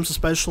two games,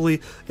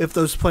 especially if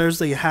those players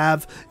they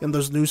have in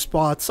those new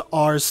spots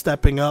are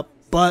stepping up.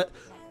 But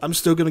I'm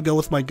still going to go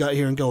with my gut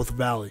here and go with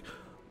Valley.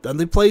 Then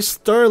they play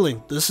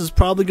Sterling. This is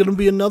probably going to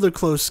be another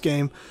close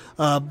game,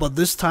 but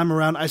this time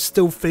around, I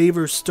still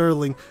favor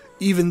Sterling,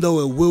 even though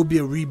it will be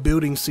a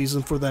rebuilding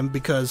season for them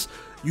because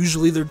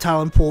usually their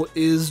talent pool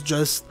is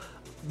just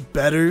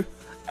better,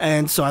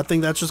 and so I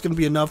think that's just going to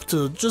be enough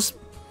to just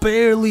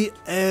barely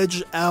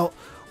edge out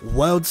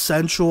Weld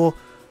Central.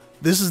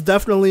 This is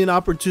definitely an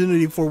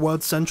opportunity for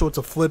Weld Central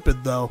to flip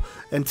it though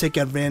and take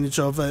advantage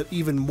of an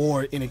even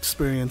more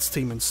inexperienced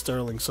team in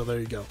Sterling, so there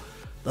you go.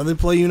 Then they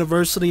play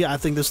University. I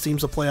think this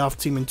team's a playoff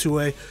team in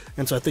 2A,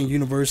 and so I think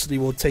University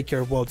will take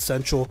care of Weld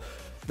Central.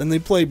 Then they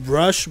play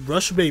Brush.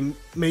 Brush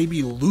may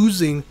be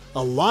losing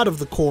a lot of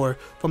the core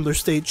from their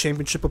state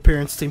championship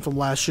appearance team from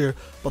last year,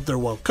 but they're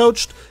well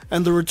coached,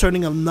 and they're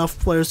returning enough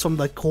players from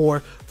the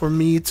core for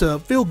me to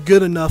feel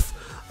good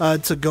enough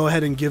to go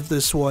ahead and give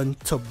this one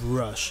to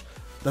Brush.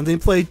 Then they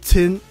play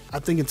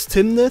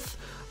Timnath.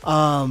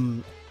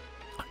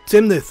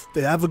 Timnath.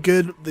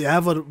 They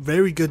have a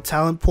very good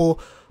talent pool,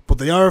 but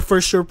they are a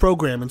first-year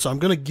program, and so I'm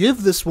going to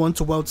give this one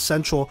to Weld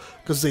Central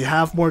because they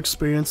have more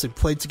experience. They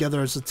played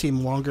together as a team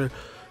longer.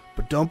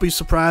 But don't be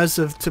surprised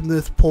if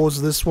Timnath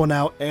pulls this one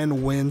out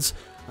and wins.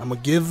 I'm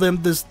going to give them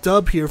this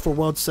dub here for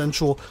Weld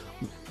Central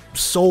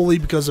solely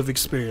because of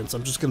experience.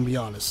 I'm just going to be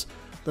honest.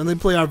 Then they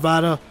play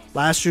Arvada.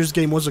 Last year's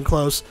game wasn't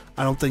close.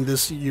 I don't think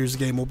this year's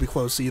game will be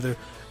close either.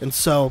 And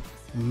so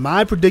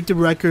my predicted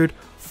record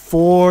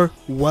for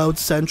Weld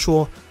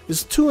Central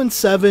is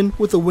 2-7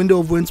 with a window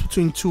of wins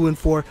between 2 and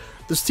 4.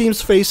 This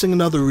team's facing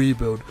another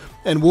rebuild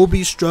and will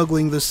be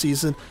struggling this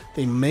season.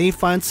 They may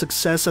find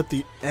success at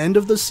the end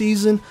of the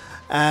season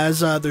as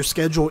their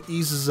schedule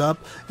eases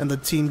up and the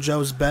team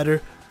gels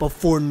better. But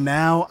for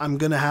now, I'm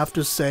going to have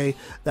to say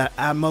that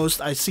at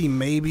most, I see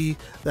maybe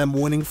them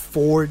winning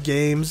 4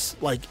 games,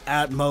 like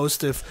at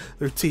most, if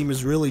their team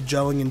is really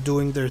gelling and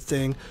doing their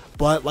thing.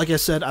 But like I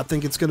said, I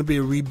think it's going to be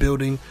a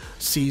rebuilding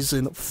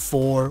season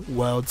for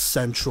Weld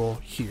Central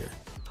here.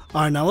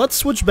 Alright, now let's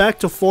switch back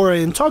to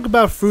 4A and talk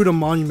about Fruita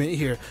Monument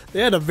here.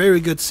 They had a very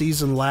good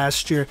season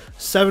last year,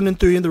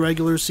 7-3 in the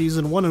regular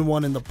season,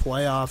 1-1 in the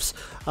playoffs.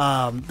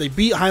 They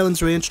beat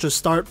Highlands Ranch to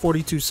start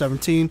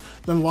 42-17,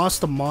 then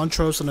lost to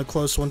Montrose in a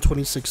close one,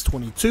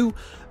 26-22.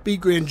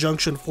 Beat Grand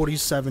Junction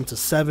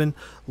 47-7,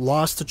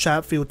 lost to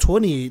Chatfield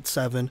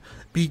 28-7,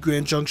 beat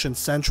Grand Junction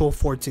Central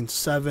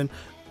 14-7,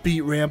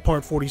 beat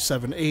Rampart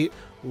 47-8,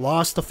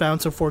 lost to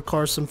Fountain Fort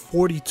Carson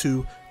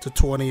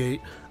 42-28.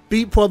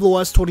 Beat Pueblo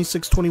West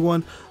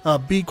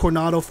 26-21, beat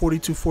Coronado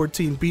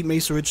 42-14, beat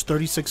Mesa Ridge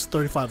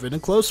 36-35 in a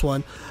close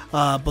one.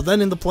 But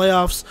then in the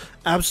playoffs,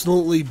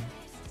 absolutely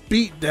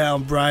beat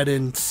down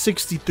Bryden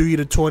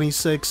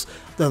 63-26,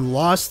 then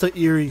lost to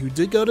Erie, who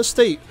did go to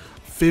state,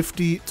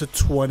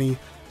 50-26.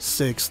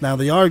 Now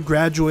they are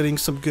graduating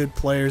some good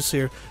players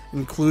here,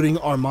 including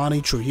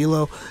Armani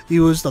Trujillo. He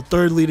was the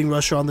 3rd leading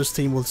rusher on this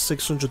team with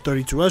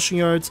 632 rushing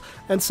yards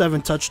and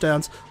 7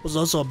 touchdowns. Was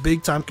also a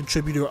big time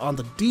contributor on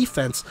the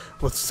defense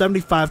with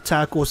 75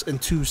 tackles and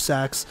 2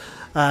 sacks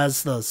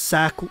as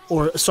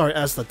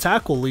the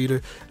tackle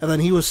leader, and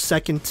then he was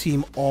 2nd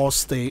team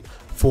All-State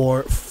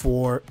for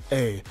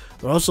 4A.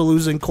 They're also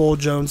losing Cole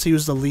Jones. He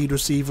was the lead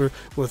receiver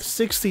with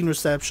 16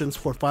 receptions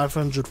for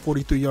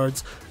 543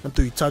 yards and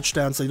 3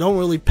 touchdowns. They don't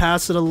really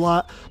pass it a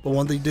lot, but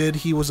when they did,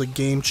 he was a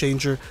game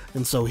changer,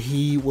 and so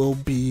he will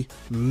be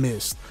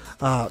missed.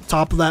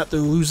 Top of that, they're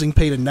losing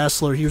Peyton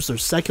Nessler. He was their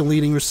 2nd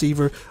leading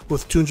receiver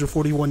with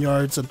 241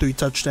 yards and 3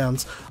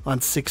 touchdowns on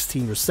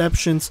 16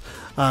 receptions.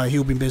 He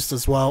will be missed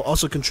as well.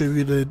 Also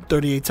contributed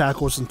 38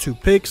 tackles and 2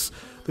 picks.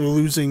 They're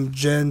losing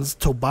Jens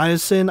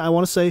Tobiasen, I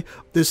want to say.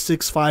 This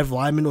 6'5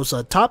 lineman was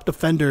a top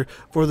defender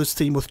for this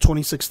team with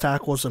 26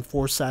 tackles and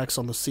 4 sacks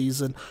on the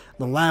season.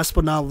 And last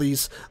but not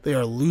least, they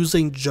are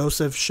losing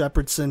Joseph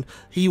Shepardson.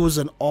 He was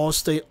an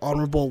All-State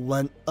honorable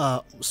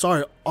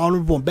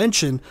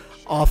mention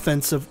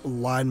offensive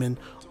lineman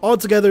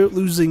altogether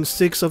losing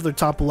 6 of their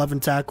top 11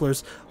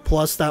 tacklers,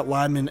 plus that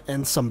lineman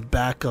and some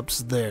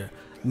backups there.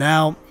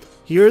 Now,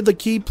 here are the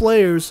key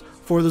players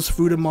for this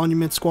Fruita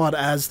Monument squad,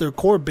 as their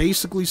core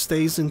basically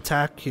stays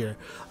intact here.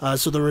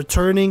 So the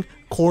returning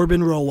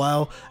Corbin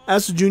Rowell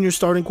as the junior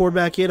starting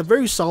quarterback. He had a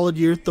very solid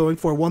year, throwing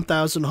for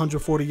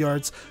 1,140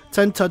 yards,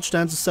 10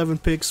 touchdowns and 7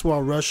 picks,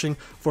 while rushing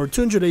for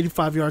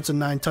 285 yards and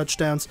 9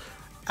 touchdowns.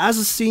 As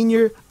a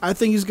senior, I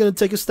think he's going to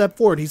take a step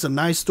forward. He's a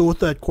nice dual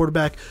threat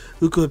quarterback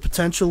who could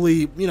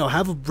potentially,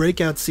 have a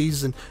breakout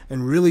season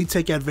and really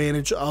take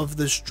advantage of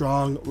this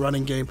strong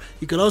running game.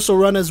 He could also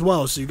run as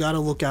well, so you got to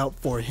look out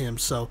for him.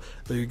 So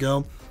there you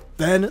go.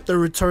 Then they're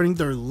returning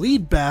their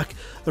lead back,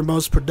 their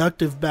most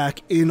productive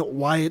back in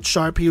Wyatt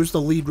Sharp. He was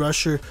the lead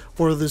rusher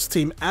for this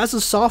team as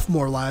a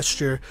sophomore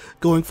last year,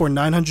 going for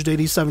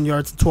 987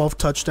 yards and 12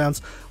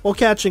 touchdowns, while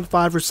catching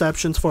 5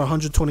 receptions for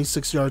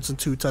 126 yards and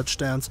 2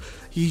 touchdowns.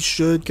 He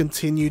should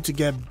continue to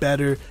get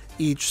better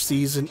each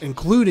season,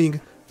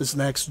 including this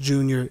next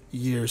junior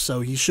year.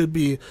 So he should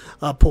be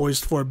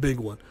poised for a big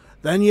one.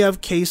 Then you have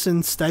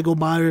Kason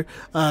Stegelmeyer.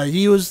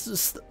 He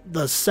was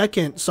the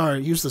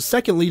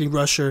second leading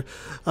rusher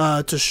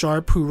to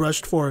Sharp, who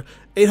rushed for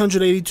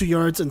 882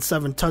 yards and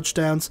 7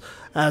 touchdowns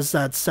as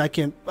that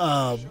second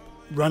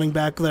running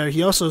back there.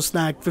 He also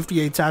snagged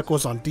 58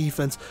 tackles on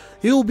defense.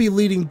 He will be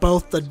leading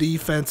both the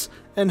defense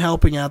and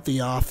helping out the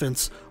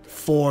offense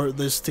for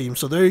this team.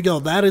 So there you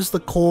go. That is the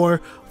core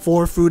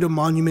for Fruita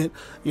Monument.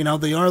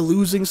 They are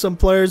losing some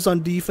players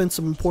on defense,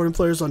 some important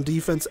players on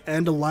defense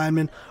and a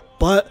lineman,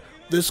 but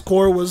this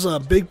core was a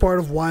big part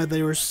of why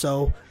they were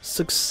so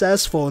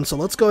successful. And so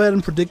let's go ahead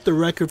and predict the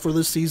record for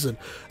this season.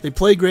 They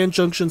play Grand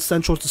Junction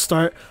Central to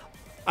start.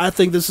 I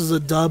think this is a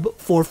dub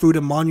for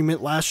Fruita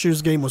Monument. Last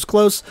year's game was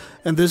close,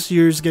 and this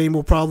year's game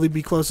will probably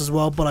be close as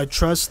well, but I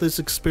trust this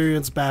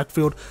experienced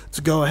backfield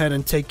to go ahead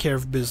and take care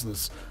of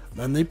business.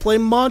 Then they play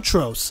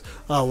Montrose.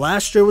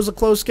 Last year was a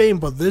close game,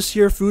 but this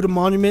year, Fruita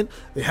Monument,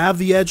 they have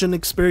the edge and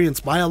experience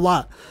by a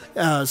lot,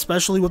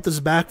 especially with this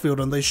backfield,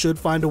 and they should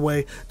find a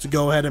way to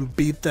go ahead and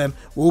beat them.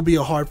 Will be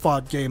a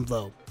hard-fought game,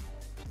 though.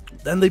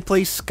 Then they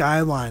play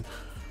Skyline.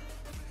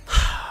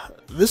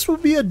 This will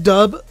be a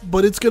dub,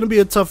 but it's going to be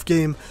a tough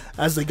game,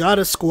 as they got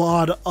a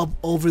squad up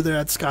over there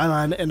at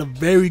Skyline and a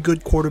very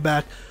good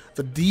quarterback.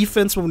 The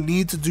defense will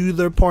need to do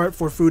their part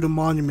for Fruita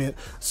Monument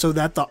so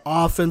that the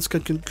offense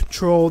can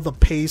control the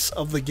pace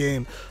of the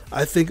game.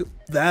 I think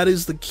that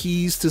is the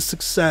keys to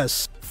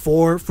success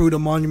for Fruita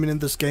Monument in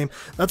this game.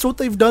 That's what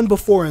they've done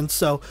before, and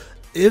so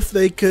if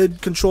they could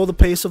control the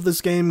pace of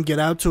this game, get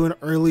out to an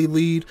early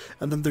lead,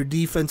 and then their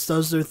defense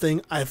does their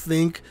thing, I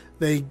think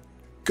they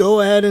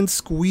go ahead and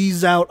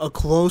squeeze out a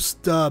close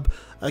dub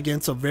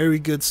against a very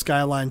good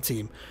Skyline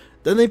team.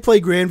 Then they play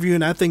Grandview,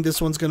 and I think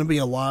this one's going to be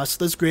a loss.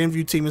 This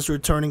Grandview team is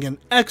returning an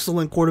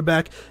excellent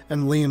quarterback,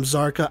 and Liam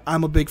Zarka.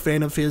 I'm a big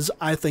fan of his.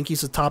 I think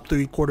he's a top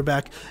 3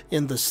 quarterback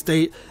in the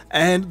state,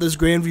 and this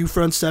Grandview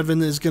front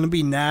 7 is going to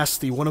be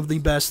nasty, one of the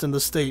best in the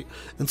state.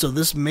 And so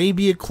this may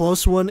be a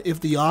close one if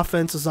the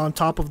offense is on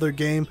top of their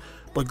game,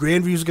 but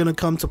Grandview's going to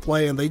come to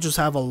play, and they just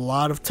have a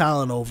lot of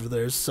talent over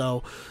there.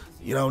 So,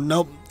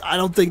 nope, I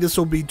don't think this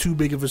will be too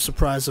big of a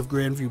surprise if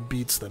Grandview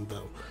beats them,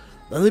 though.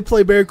 Then they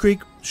play Bear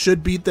Creek,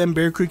 should beat them.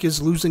 Bear Creek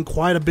is losing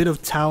quite a bit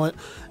of talent,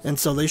 and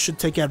so they should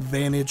take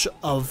advantage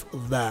of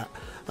that.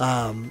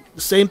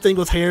 Same thing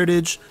with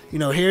Heritage.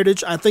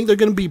 Heritage, I think they're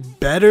going to be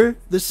better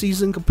this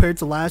season compared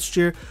to last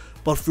year,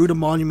 but Fruita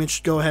Monument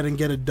should go ahead and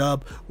get a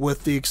dub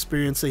with the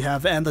experience they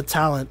have and the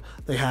talent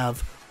they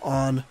have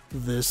on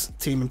this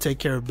team and take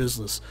care of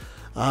business.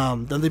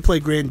 Then they play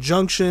Grand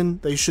Junction.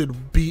 They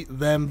should beat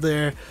them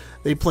there.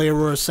 They play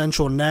Aurora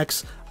Central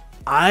next.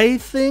 I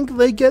think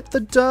they get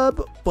the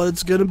dub, but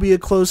it's going to be a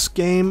close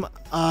game.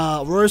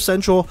 Aurora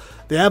Central,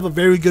 they have a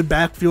very good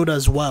backfield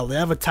as well. They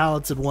have a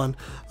talented one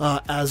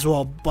as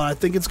well, but I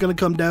think it's going to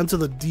come down to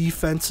the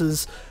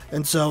defenses,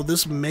 and so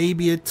this may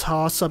be a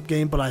toss-up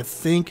game, but I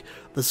think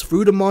this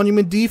Fruita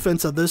Monument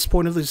defense at this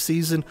point of the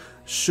season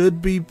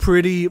should be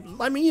pretty,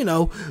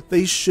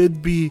 they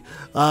should be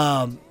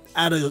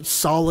at a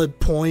solid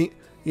point.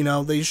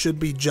 They should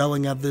be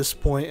gelling at this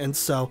point, and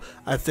so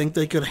I think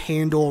they could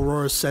handle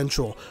Aurora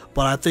Central.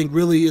 But I think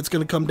really it's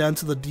going to come down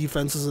to the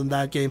defenses in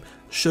that game.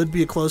 Should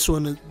be a close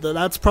one.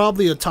 That's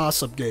probably a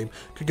toss-up game.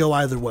 Could go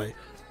either way.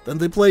 Then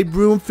they play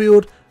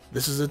Broomfield.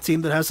 This is a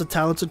team that has a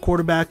talented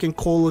quarterback in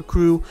Cola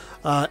Crew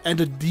and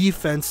a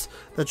defense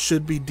that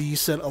should be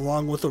decent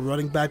along with a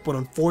running back, but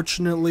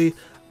unfortunately,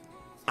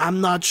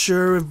 I'm not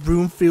sure if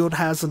Broomfield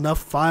has enough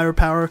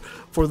firepower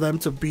for them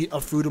to beat a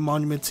Fruita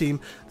Monument team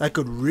that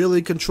could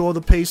really control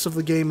the pace of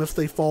the game if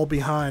they fall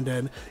behind.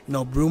 And,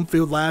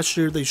 Broomfield last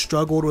year, they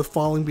struggled with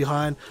falling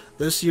behind.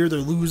 This year, they're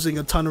losing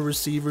a ton of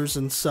receivers,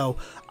 and so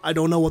I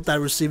don't know what that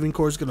receiving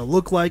core is going to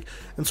look like.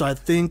 And so I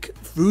think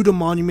Fruita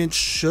Monument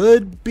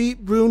should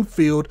beat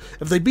Broomfield.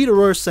 If they beat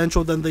Aurora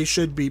Central, then they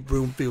should beat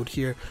Broomfield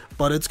here.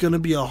 But it's going to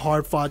be a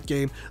hard-fought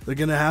game. They're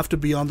going to have to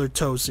be on their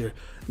toes here.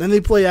 Then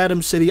they play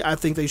Adams City. I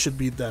think they should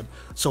beat them.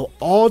 So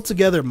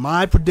altogether,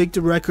 my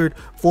predicted record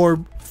for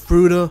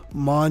Fruita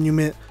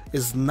Monument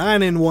is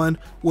 9-1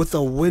 with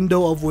a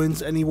window of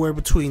wins anywhere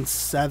between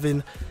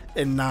 7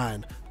 and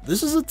 9.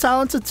 This is a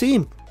talented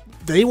team.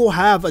 They will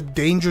have a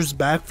dangerous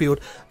backfield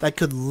that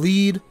could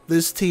lead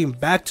this team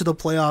back to the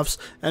playoffs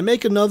and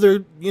make another,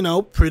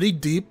 pretty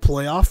deep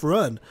playoff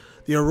run.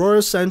 The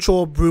Aurora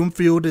Central,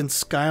 Broomfield, and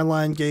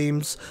Skyline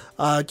games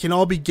can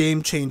all be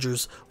game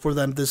changers for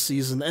them this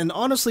season. And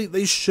honestly,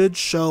 they should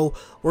show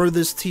where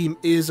this team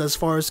is as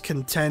far as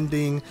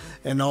contending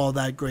and all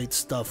that great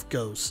stuff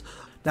goes.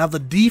 Now, the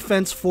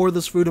defense for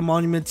this Fruita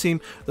Monument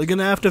team, they're going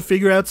to have to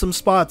figure out some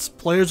spots.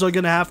 Players are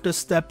going to have to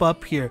step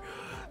up here.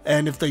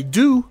 And if they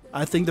do,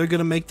 I think they're going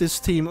to make this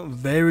team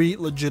very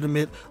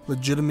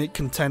legitimate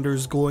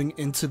contenders going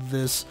into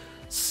this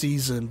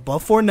season. But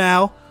for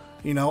now,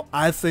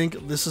 I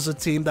think this is a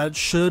team that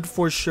should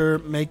for sure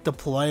make the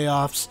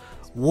playoffs.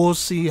 We'll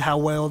see how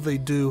well they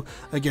do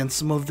against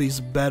some of these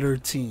better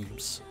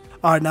teams.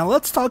 Alright, now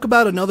let's talk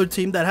about another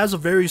team that has a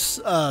very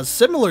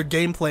similar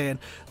game plan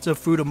to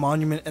Fruita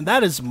Monument, and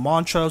that is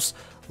Montrose.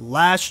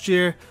 Last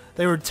year,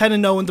 they were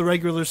 10-0 in the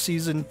regular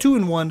season,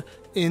 2-1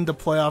 in the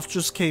playoffs,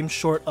 just came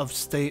short of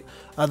state.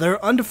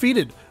 They're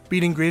undefeated,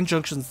 beating Grand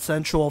Junction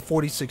Central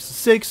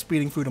 46-6,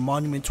 beating Fruita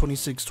Monument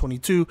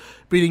 26-22,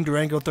 beating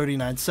Durango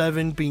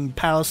 39-7, beating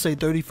Palisade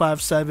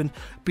 35-7,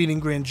 beating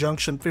Grand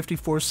Junction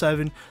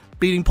 54-7,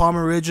 beating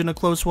Palmer Ridge in a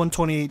close one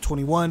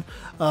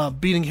 28-21,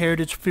 beating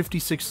Heritage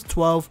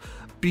 56-12,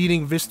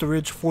 beating Vista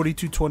Ridge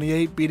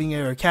 42-28, beating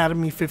Air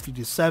Academy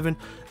 50-7,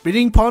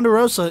 beating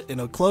Ponderosa in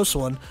a close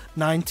one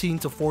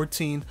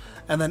 19-14,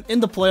 and then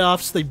in the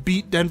playoffs they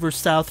beat Denver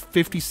South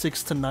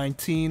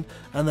 56-19,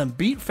 and then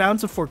beat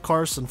Fountain Fort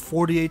Carson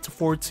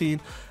 48-14,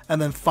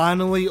 and then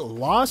finally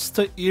lost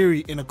to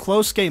Erie in a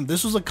close game.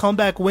 This was a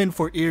comeback win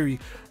for Erie,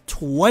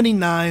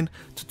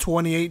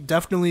 29-28.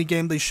 Definitely a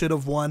game they should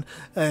have won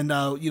and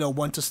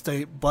went to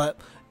state, but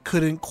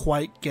couldn't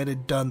quite get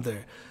it done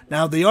there.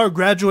 Now, they are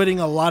graduating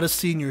a lot of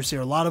seniors here,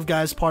 a lot of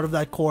guys part of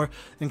that core,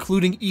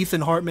 including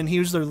Ethan Hartman. He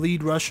was their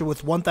lead rusher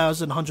with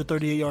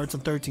 1,138 yards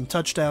and 13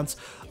 touchdowns.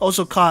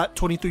 Also caught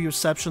 23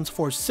 receptions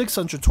for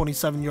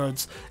 627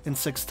 yards and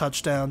 6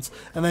 touchdowns.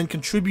 And then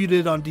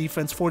contributed on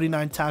defense,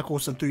 49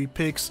 tackles and 3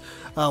 picks.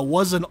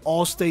 Was an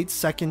all-state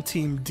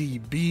second-team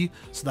DB,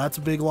 so that's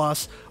a big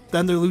loss.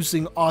 Then they're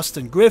losing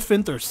Austin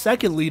Griffin, their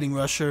second leading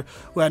rusher,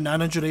 who had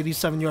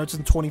 987 yards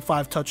and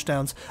 25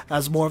 touchdowns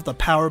as more of the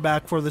power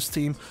back for this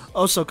team.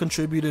 Also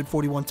contributed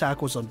 41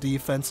 tackles on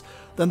defense.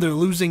 Then they're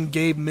losing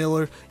Gabe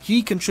Miller.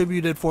 He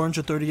contributed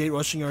 438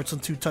 rushing yards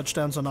and 2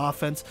 touchdowns on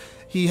offense.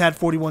 He had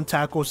 41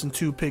 tackles and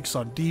 2 picks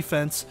on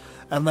defense.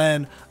 And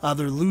then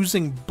they're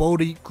losing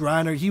Bodie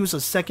Griner. He was a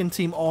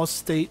second-team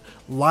All-State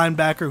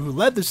linebacker who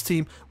led this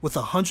team with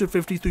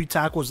 153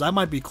 tackles. That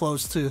might be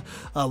close to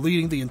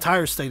leading the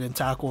entire state in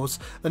tackles.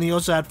 Then he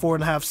also had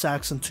 4.5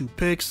 sacks and 2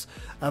 picks.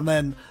 And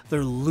then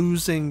they're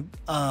losing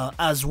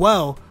as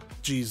well.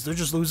 Geez, they're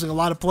just losing a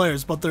lot of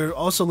players, but they're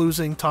also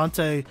losing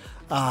Tante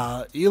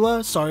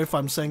Ela. Sorry if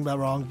I'm saying that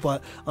wrong,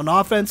 but on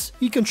offense,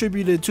 he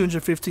contributed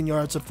 215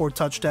 yards and 4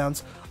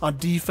 touchdowns. On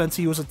defense,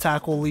 he was a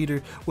tackle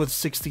leader with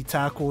 60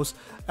 tackles.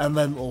 And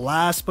then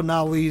last but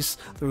not least,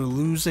 they're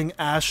losing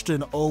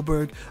Ashton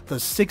Oberg. The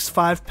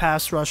 6'5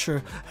 pass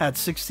rusher had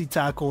 60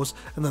 tackles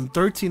and then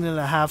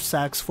 13.5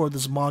 sacks for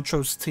this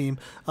Montrose team,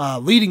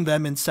 leading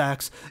them in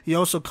sacks. He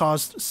also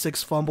caused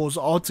 6 fumbles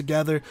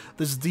altogether.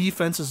 This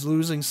defense is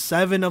losing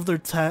 7 of their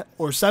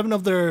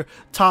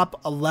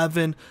top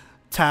 11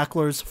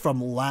 tacklers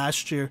from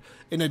last year,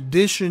 in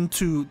addition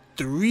to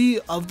 3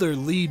 of their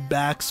lead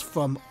backs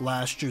from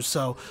last year.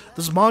 So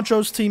this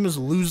Montrose team is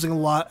losing a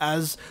lot.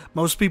 As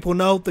most people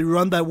know, they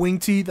run that wing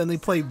tee, then they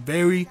play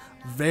very,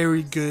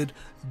 very good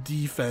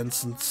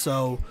defense. And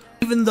so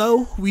even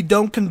though we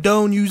don't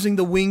condone using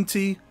the wing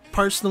tee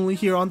personally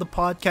here on the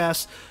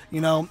podcast,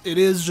 it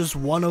is just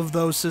one of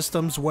those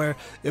systems where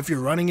if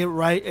you're running it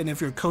right and if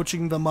you're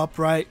coaching them up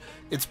right,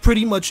 it's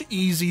pretty much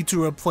easy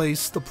to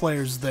replace the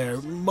players there.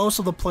 Most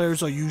of the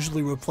players are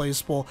usually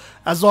replaceable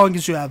as long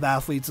as you have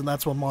athletes, and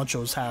that's what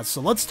Montrose has.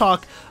 So let's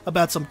talk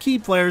about some key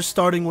players,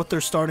 starting with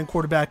their starting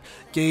quarterback,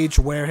 Gage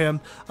Wareham.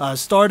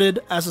 Started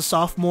as a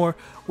sophomore,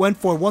 went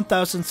for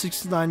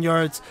 1,069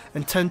 yards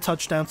and 10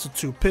 touchdowns and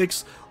 2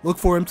 picks. Look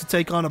for him to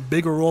take on a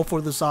bigger role for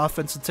this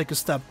offense and take a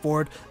step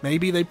forward.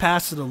 Maybe they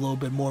pass it a little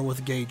bit more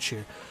with Gage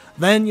here.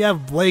 Then you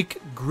have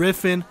Blake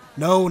Griffin.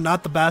 No,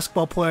 not the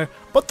basketball player,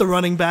 but the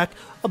running back.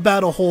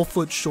 About a whole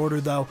foot shorter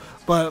though.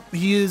 But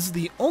he is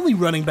the only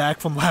running back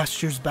from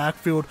last year's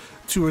backfield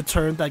to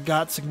return that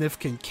got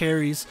significant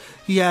carries.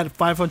 He had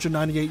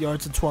 598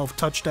 yards and 12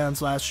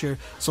 touchdowns last year.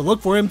 So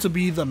look for him to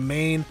be the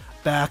main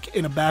back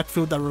in a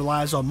backfield that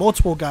relies on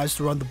multiple guys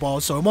to run the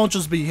ball. So it won't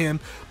just be him,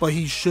 but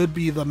he should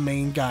be the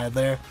main guy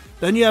there.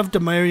 Then you have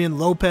Demarion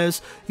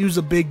Lopez. He was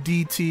a big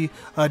DT,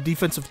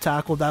 defensive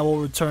tackle that will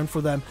return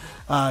for them.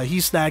 He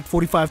snagged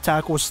 45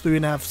 tackles,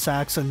 3.5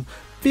 sacks, and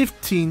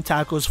 15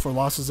 tackles for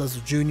losses as a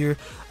junior.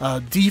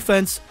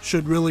 Defense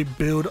should really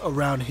build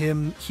around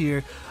him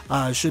here.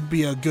 Should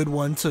be a good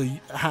one to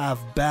have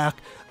back.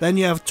 Then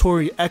you have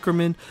Torrey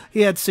Eckerman.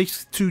 He had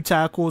 62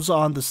 tackles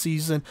on the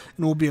season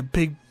and will be a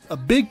big a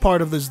big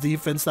part of this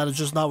defense that is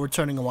just not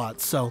returning a lot.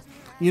 So,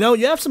 you know,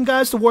 you have some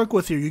guys to work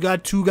with here. You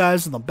got 2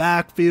 guys in the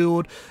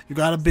backfield. You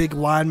got a big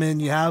lineman.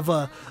 You have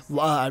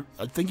I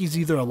think he's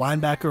either a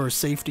linebacker or a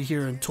safety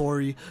here in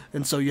Torrey.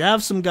 And so you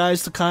have some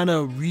guys to kind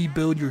of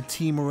rebuild your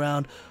team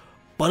around.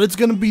 But it's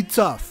going to be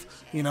tough.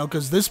 You know,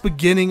 because this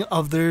beginning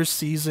of their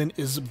season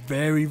is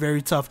very,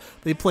 very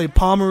tough. They play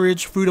Palmer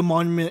Ridge, Fruita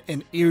Monument,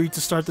 and Erie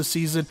to start the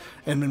season.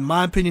 And in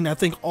my opinion, I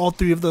think all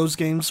 3 of those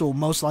games will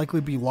most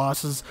likely be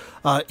losses.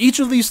 Each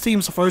of these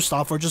teams, first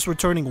off, are just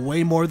returning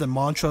way more than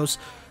Montrose.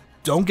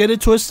 Don't get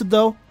it twisted,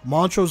 though.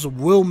 Montrose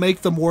will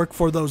make them work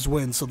for those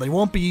wins, so they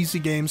won't be easy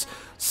games.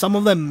 Some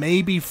of them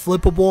may be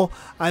flippable.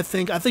 I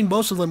think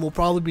most of them will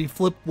probably be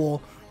flippable.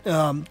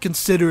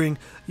 Considering,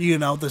 you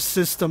know, the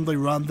system they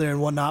run there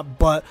and whatnot,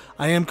 but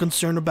I am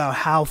concerned about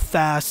how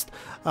fast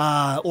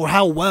or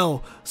how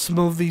well some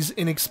of these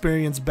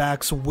inexperienced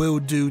backs will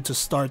do to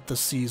start the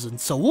season.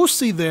 So we'll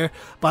see there,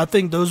 but I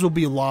think those will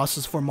be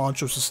losses for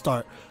Montrose to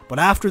start. But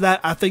after that,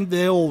 I think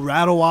they'll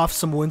rattle off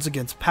some wins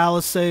against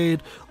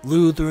Palisade,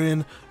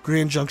 Lutheran,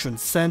 Grand Junction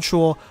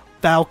Central,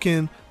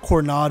 Falcon,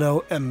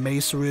 Coronado, and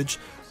Mesa Ridge.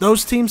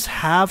 Those teams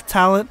have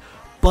talent,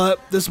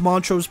 but this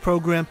Montrose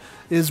program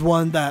is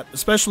one that,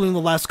 especially in the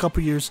last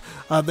couple years,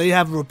 they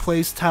have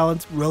replaced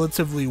talent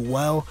relatively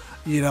well.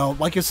 You know,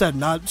 like I said,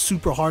 not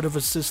super hard of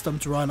a system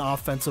to run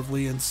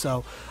offensively, and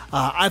so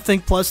I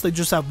think plus they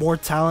just have more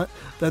talent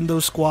than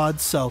those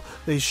squads, so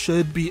they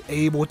should be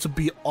able to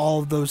beat all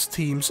of those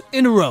teams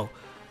in a row.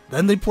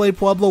 Then they play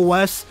Pueblo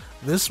West.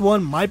 This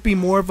one might be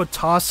more of a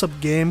toss-up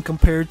game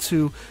compared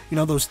to, you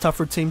know, those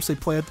tougher teams they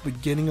play at the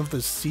beginning of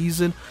the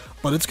season.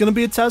 But it's going to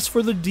be a test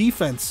for the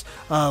defense,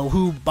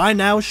 who by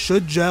now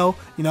should gel,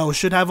 you know,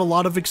 should have a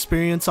lot of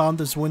experience on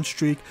this win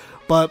streak.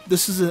 But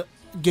this is a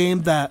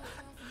game that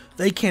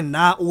they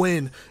cannot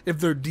win if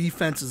their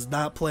defense is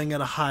not playing at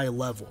a high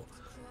level.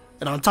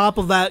 And on top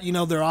of that, you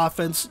know, their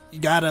offense, you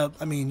got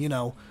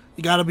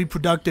to be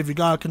productive, you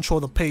got to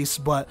control the pace.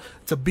 But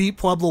to beat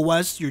Pueblo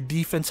West, your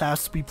defense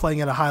has to be playing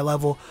at a high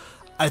level.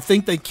 I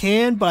think they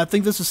can, but I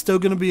think this is still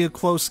going to be a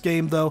close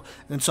game, though.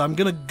 And so I'm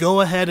going to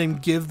go ahead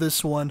and give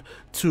this one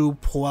to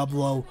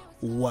Pueblo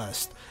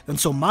West. And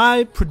so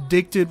my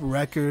predicted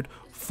record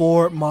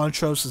for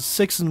Montrose is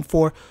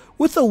 6-4,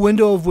 with a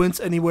window of wins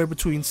anywhere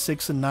between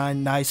 6 and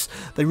 9. Nice.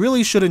 They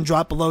really shouldn't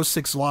drop below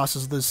 6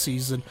 losses this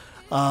season.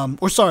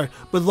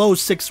 Below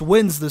 6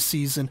 wins this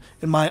season,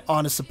 in my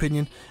honest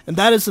opinion. And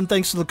that isn't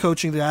thanks to the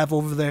coaching they have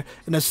over there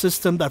in a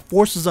system that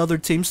forces other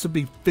teams to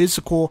be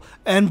physical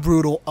and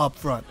brutal up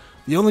front.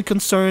 The only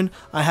concern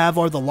I have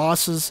are the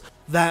losses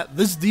that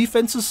this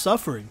defense is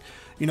suffering.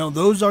 You know,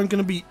 those aren't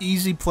going to be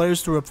easy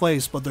players to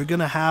replace, but they're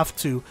going to have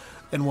to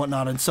and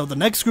whatnot. And so the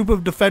next group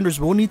of defenders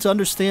will need to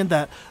understand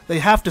that they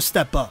have to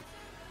step up.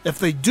 If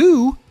they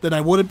do, then I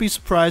wouldn't be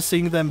surprised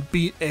seeing them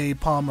beat a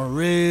Palmer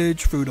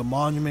Ridge, Fruita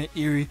Monument,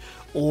 Erie,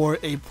 or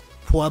a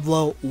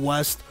Pueblo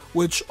West,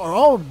 which are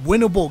all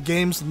winnable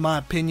games in my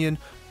opinion,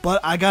 but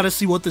I got to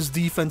see what this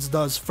defense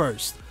does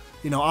first.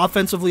 You know,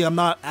 offensively, I'm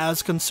not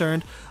as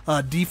concerned.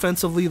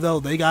 Defensively,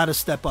 though, they got to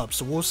step up.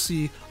 So we'll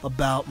see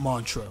about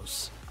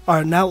Montrose. All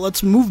right, now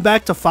let's move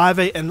back to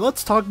 5A and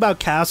let's talk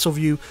about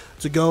Castleview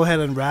to go ahead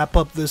and wrap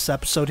up this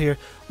episode here.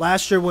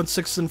 Last year went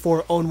 6-4,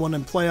 0-1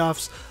 in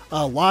playoffs.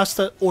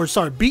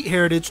 Beat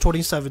Heritage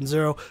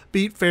 27-0,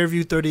 beat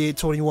Fairview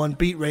 38-21,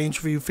 beat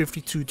Rangeview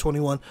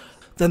 52-21.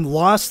 Then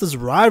lost this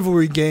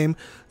rivalry game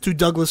to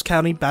Douglas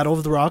County, Battle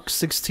of the Rock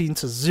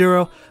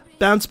 16-0.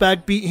 Bounce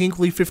back, beat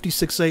Hinckley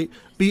 56-8,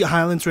 beat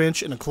Highlands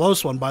Ranch in a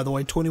close one, by the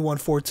way,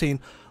 21-14.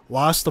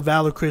 Lost to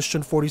Valor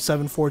Christian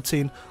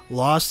 47-14,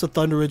 lost to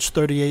Thunder Ridge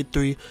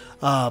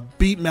 38-3,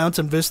 beat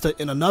Mountain Vista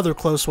in another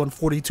close one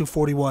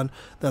 42-41,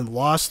 then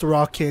lost to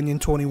Rock Canyon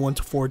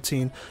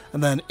 21-14.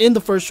 And then in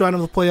the first round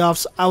of the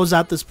playoffs, I was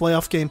at this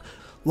playoff game,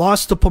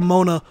 lost to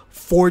Pomona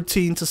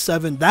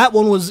 14-7. That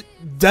one was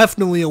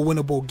definitely a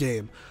winnable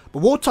game.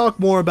 But we'll talk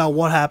more about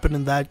what happened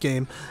in that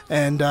game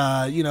and,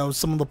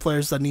 some of the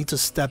players that need to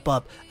step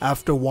up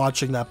after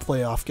watching that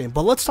playoff game.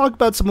 But let's talk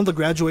about some of the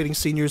graduating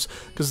seniors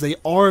because they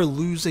are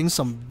losing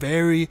some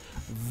very,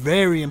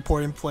 very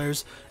important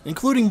players,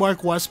 including Mark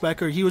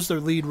Westbecker. He was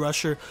their lead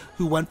rusher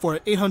who went for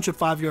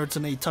 805 yards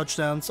and 8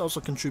 touchdowns, also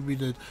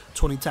contributed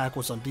 20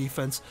 tackles on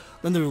defense.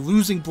 Then they're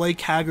losing Blake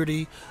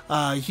Haggerty.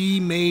 He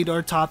made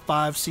our top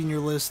 5 senior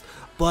list,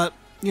 but,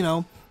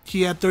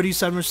 he had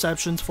 37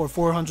 receptions for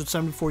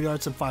 474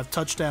 yards and 5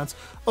 touchdowns.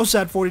 Also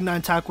had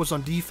 49 tackles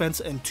on defense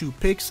and 2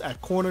 picks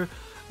at corner.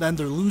 Then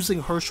they're losing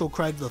Herschel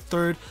Craig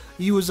III.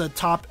 He was a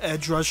top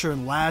edge rusher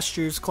in last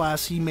year's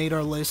class. He made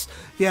our list.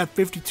 He had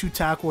 52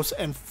 tackles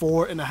and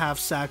 4.5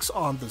 sacks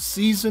on the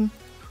season.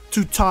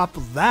 To top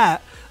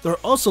that, they're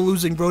also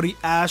losing Brody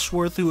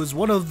Ashworth, who is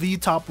one of the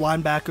top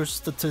linebackers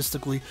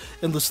statistically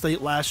in the state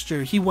last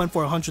year. He went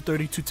for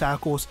 132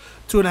 tackles,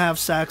 2.5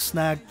 sacks,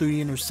 snagged 3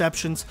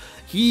 interceptions.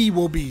 He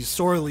will be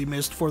sorely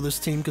missed for this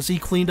team because he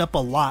cleaned up a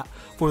lot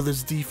for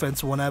this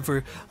defense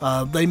whenever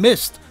they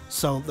missed.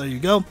 So there you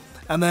go.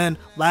 And then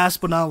last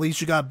but not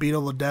least, you got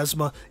Beto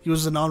Ledesma. He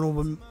was an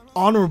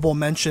honorable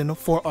mention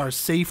for our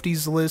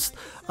safeties list.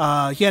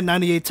 He had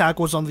 98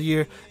 tackles on the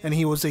year, and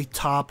he was a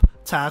top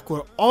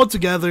tackler.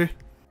 Altogether,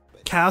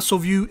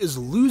 Castleview is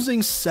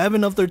losing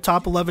 7 of their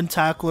top 11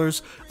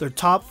 tacklers, their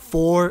top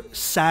 4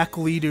 sack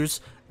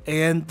leaders,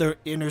 and their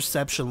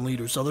interception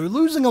leaders. So they're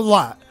losing a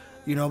lot.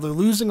 You know, they're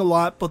losing a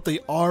lot, but they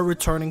are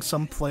returning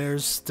some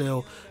players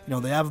still. You know,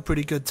 they have a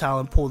pretty good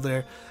talent pool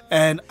there.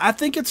 And I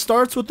think it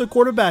starts with their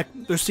quarterback,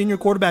 their senior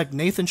quarterback,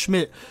 Nathan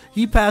Schmidt.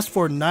 He passed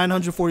for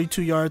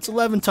 942 yards,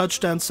 11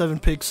 touchdowns, 7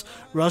 picks,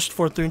 rushed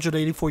for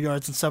 384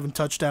 yards and 7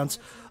 touchdowns.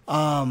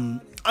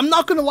 I'm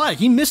not going to lie,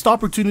 he missed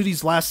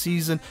opportunities last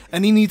season,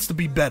 and he needs to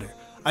be better.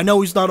 I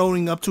know he's not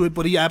owning up to it,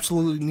 but he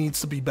absolutely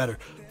needs to be better.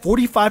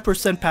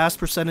 45% pass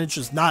percentage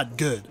is not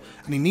good,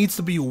 and he needs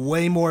to be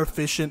way more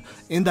efficient.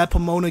 In that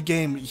Pomona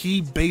game,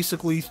 he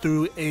basically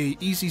threw a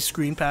easy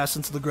screen pass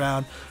into the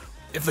ground.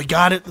 If they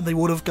got it, they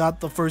would have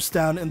got the first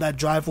down, and that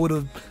drive would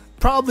have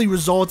probably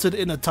resulted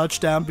in a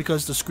touchdown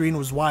because the screen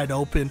was wide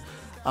open.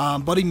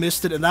 But he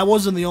missed it, and that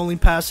wasn't the only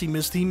pass he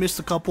missed. He missed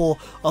a couple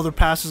other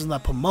passes in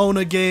that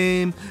Pomona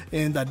game,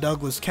 in that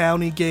Douglas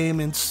County game,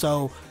 and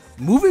so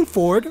moving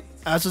forward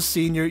as a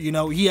senior, you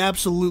know, he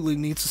absolutely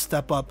needs to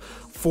step up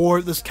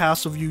for this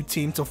Castleview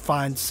team to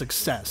find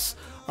success.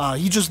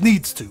 He just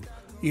needs to.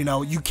 You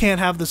know, you can't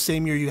have the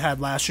same year you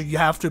had last year. You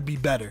have to be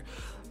better.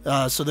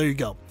 So there you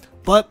go.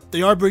 But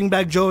they are bringing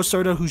back Joe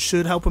Acerta, who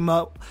should help him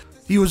out.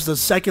 He was the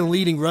second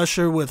leading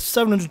rusher with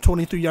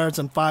 723 yards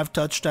and 5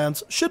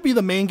 touchdowns. Should be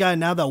the main guy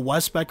now that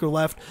Wes Becker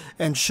left,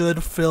 and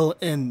should fill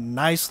in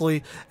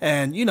nicely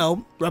and, you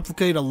know,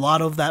 replicate a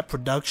lot of that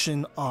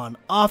production on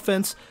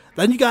offense.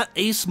 Then you got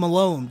Ace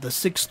Malone, the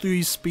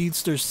 6'3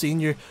 speedster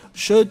senior,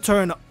 should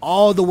turn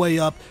all the way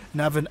up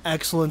and have an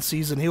excellent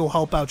season. He'll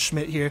help out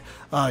Schmidt here.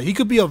 He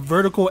could be a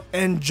vertical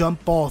and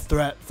jump ball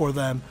threat for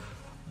them.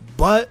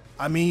 But,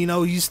 I mean, you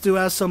know, he still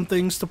has some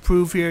things to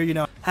prove here, you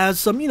know,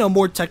 has some, you know,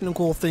 more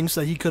technical things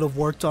that he could have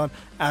worked on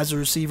as a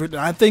receiver. And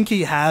I think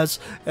he has,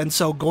 and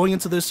so going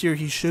into this year,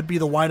 he should be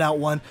the wideout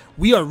one.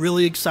 We are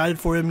really excited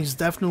for him. He's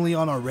definitely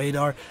on our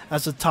radar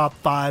as a top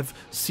 5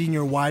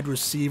 senior wide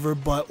receiver,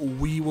 but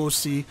we will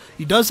see.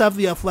 He does have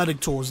the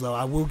athletic tools, though.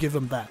 I will give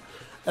him that.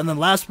 And then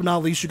last but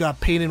not least, you got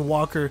Peyton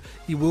Walker.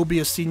 He will be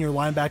a senior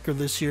linebacker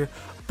this year,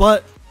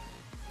 but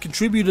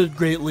contributed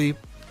greatly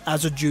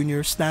as a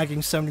junior,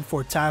 snagging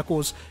 74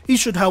 tackles. He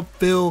should help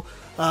fill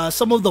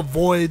some of the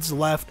voids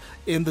left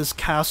in this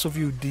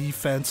Castleview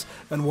defense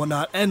and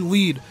whatnot, and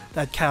lead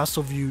that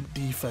Castleview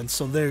defense.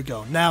 So there you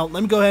go. Now,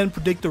 let me go ahead and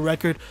predict the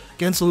record.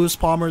 Against Lewis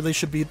Palmer, they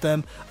should beat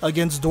them.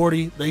 Against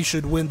Doherty, they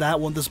should win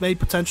that one. This may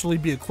potentially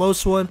be a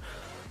close one,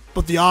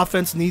 but the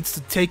offense needs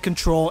to take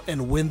control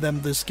and win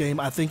them this game.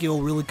 I think it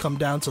will really come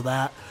down to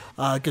that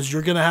because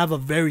you're going to have a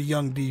very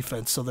young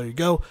defense. So there you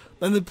go.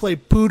 Then they play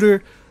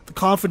Pooter. The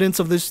confidence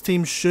of this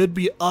team should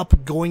be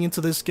up going into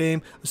this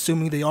game,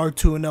 assuming they are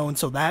 2-0, and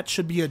so that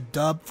should be a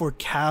dub for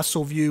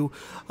Castleview.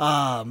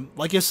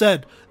 Like I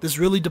said, this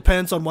really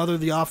depends on whether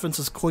the offense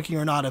is clicking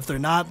or not. If they're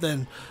not,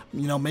 then,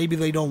 you know, maybe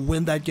they don't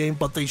win that game,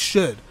 but they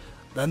should.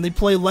 Then they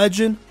play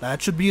Legend.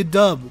 That should be a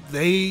dub.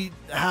 They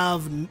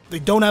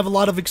don't have a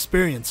lot of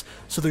experience,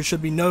 so there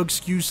should be no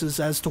excuses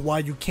as to why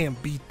you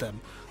can't beat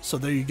them. So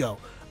there you go.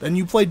 Then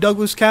you play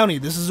Douglas County.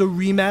 This is a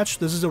rematch.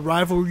 This is a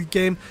rivalry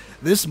game.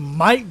 This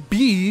might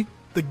be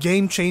the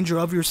game changer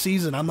of your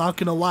season. I'm not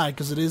going to lie,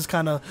 because it is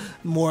kind of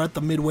more at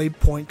the midway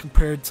point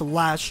compared to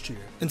last year.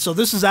 And so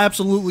this is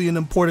absolutely an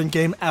important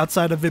game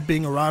outside of it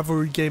being a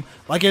rivalry game.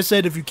 Like I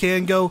said, if you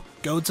can go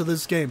to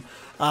this game.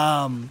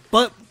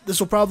 But this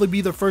will probably be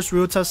their first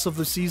real test of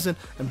the season,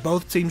 and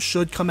both teams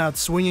should come out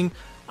swinging.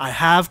 I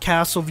have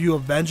Castleview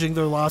avenging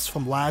their loss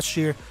from last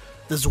year.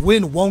 This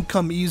win won't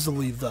come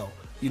easily, though.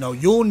 You know,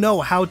 you'll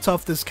know how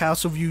tough this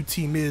Castleview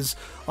team is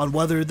on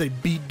whether they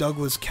beat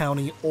Douglas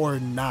County or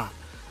not.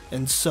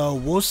 And so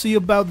we'll see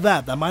about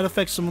that. That might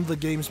affect some of the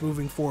games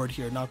moving forward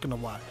here, not going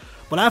to lie.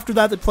 But after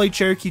that, they play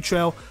Cherokee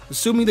Trail.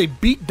 Assuming they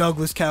beat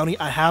Douglas County,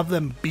 I have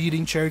them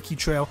beating Cherokee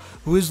Trail,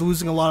 who is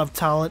losing a lot of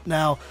talent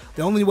now.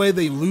 The only way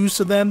they lose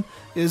to them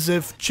is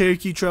if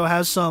Cherokee Trail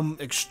has some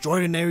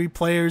extraordinary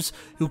players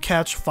who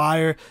catch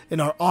fire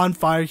and are on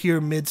fire here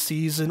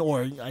mid-season,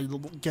 or I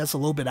guess a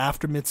little bit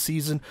after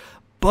mid-season.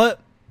 But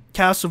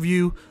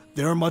Castleview,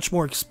 they're much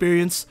more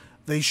experienced.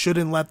 They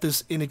shouldn't let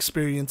this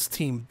inexperienced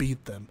team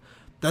beat them.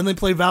 Then they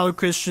play Valor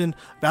Christian.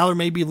 Valor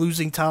may be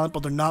losing talent,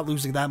 but they're not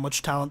losing that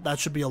much talent. That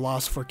should be a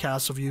loss for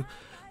Castleview.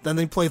 Then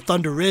they play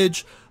Thunder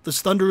Ridge.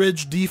 This Thunder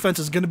Ridge defense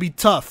is going to be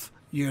tough.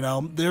 You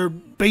know, they're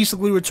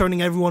basically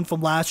returning everyone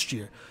from last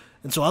year.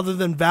 And so other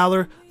than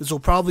Valor, this will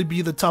probably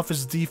be the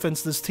toughest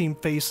defense this team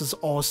faces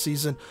all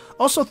season.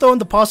 Also throw in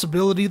the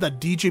possibility that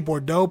DJ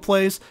Bordeaux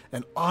plays.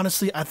 And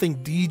honestly, I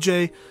think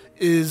DJ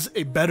is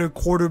a better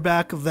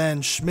quarterback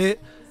than Schmidt.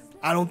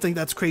 I don't think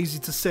that's crazy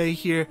to say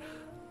here.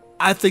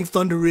 I think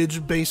Thunder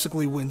Ridge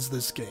basically wins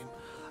this game.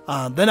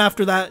 Then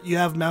after that, you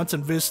have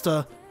Mountain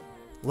Vista.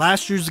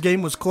 Last year's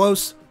game was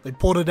close. They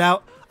pulled it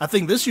out. I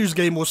think this year's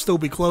game will still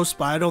be close,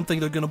 but I don't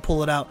think they're going to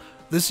pull it out.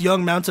 this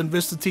young Mountain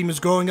Vista team is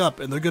growing up,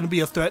 and they're going to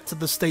be a threat to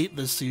the state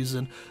this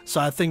season.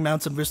 So I think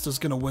Mountain Vista is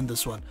going to win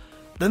this one.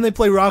 Then they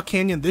play Rock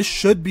Canyon. This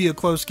should be a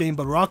close game,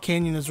 but Rock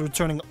Canyon is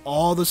returning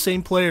all the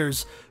same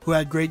players who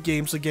had great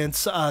games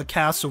against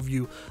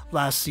Castleview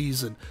last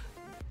season.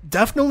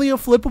 Definitely a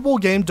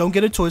flippable game, don't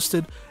get it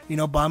twisted,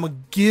 but I'm going to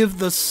give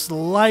the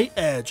slight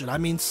edge, and I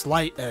mean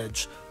slight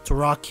edge, to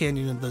Rock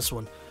Canyon in this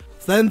one.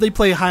 Then they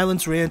play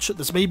Highlands Ranch.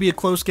 This may be a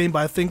close game,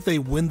 but I think they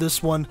win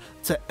this one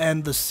to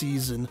end the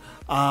season.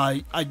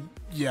 I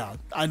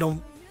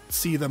don't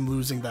see them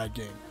losing that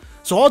game.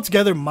 So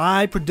altogether,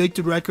 my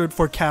predicted record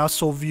for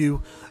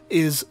Castleview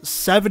is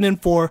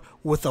 7-4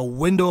 with a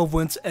window of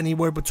wins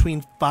anywhere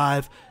between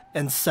 5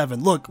 and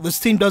 7. Look,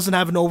 this team doesn't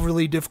have an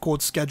overly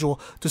difficult schedule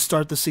to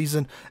start the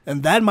season,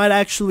 and that might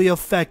actually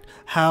affect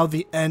how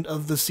the end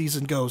of the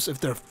season goes. If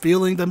they're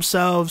feeling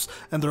themselves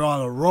and they're on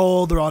a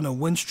roll, they're on a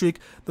win streak,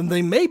 then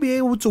they may be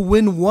able to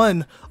win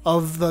one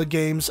of the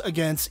games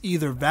against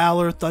either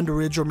Valor, Thunder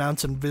Ridge, or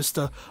Mountain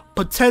Vista.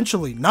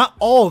 Potentially, not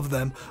all of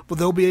them, but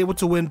they'll be able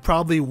to win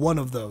probably one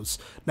of those.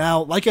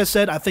 Now, like I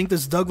said, I think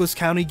this Douglas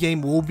County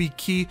game will be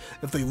key.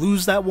 If they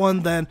lose that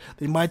one, then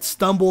they might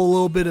stumble a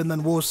little bit, and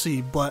then we'll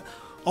see. But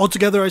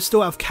altogether, I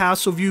still have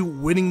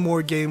Castleview winning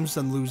more games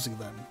than losing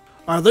them.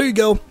 Alright, there you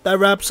go. That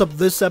wraps up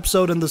this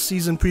episode and the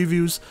season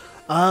previews.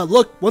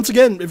 Look, once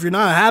again, if you're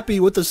not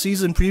happy with the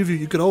season preview,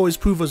 you could always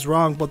prove us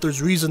wrong, but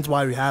there's reasons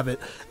why we have it,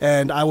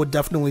 and I would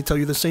definitely tell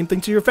you the same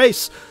thing to your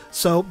face.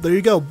 So, there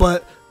you go.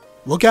 But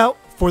look out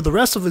for the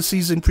rest of the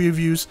season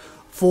previews.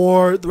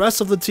 For the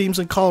rest of the teams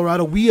in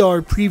Colorado, we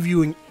are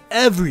previewing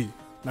every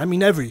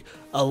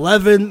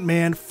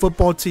 11-man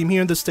football team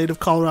here in the state of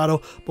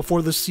Colorado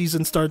before the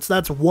season starts.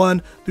 That's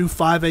 1 through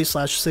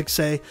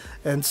 5A/6A.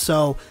 And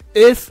so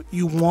if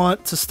you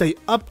want to stay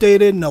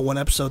updated, know when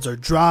episodes are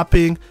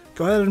dropping,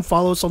 go ahead and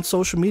follow us on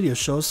social media.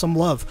 Show us some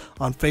love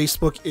on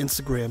Facebook,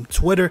 Instagram,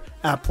 Twitter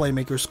at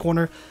Playmakers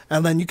Corner.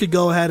 And then you could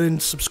go ahead and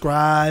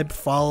subscribe,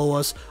 follow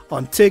us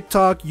on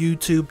TikTok,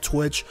 YouTube,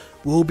 Twitch.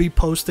 We'll be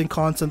posting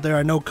content there.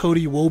 I know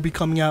Cody will be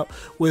coming out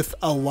with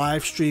a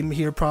live stream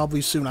here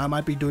probably soon. I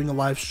might be doing a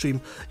live stream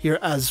here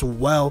as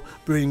well,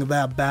 bringing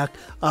that back.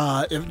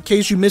 In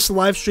case you missed the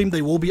live stream,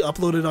 they will be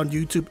uploaded on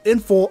YouTube in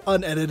full,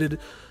 unedited,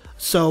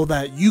 so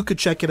that you could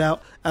check it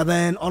out. And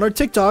then on our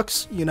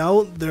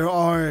TikToks, there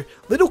are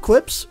little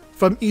clips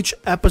from each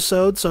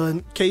episode, so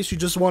in case you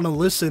just want to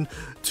listen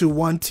to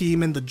one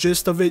team and the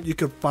gist of it, you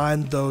can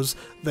find those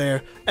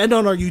there. And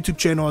on our YouTube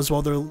channel as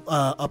well, they're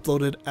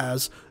uploaded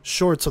as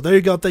shorts. So there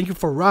you go. Thank you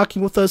for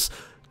rocking with us.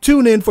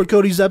 Tune in for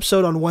Cody's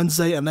episode on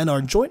Wednesday and then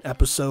our joint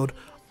episode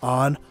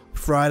on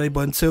Friday.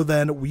 But until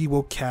then, we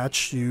will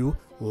catch you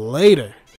later.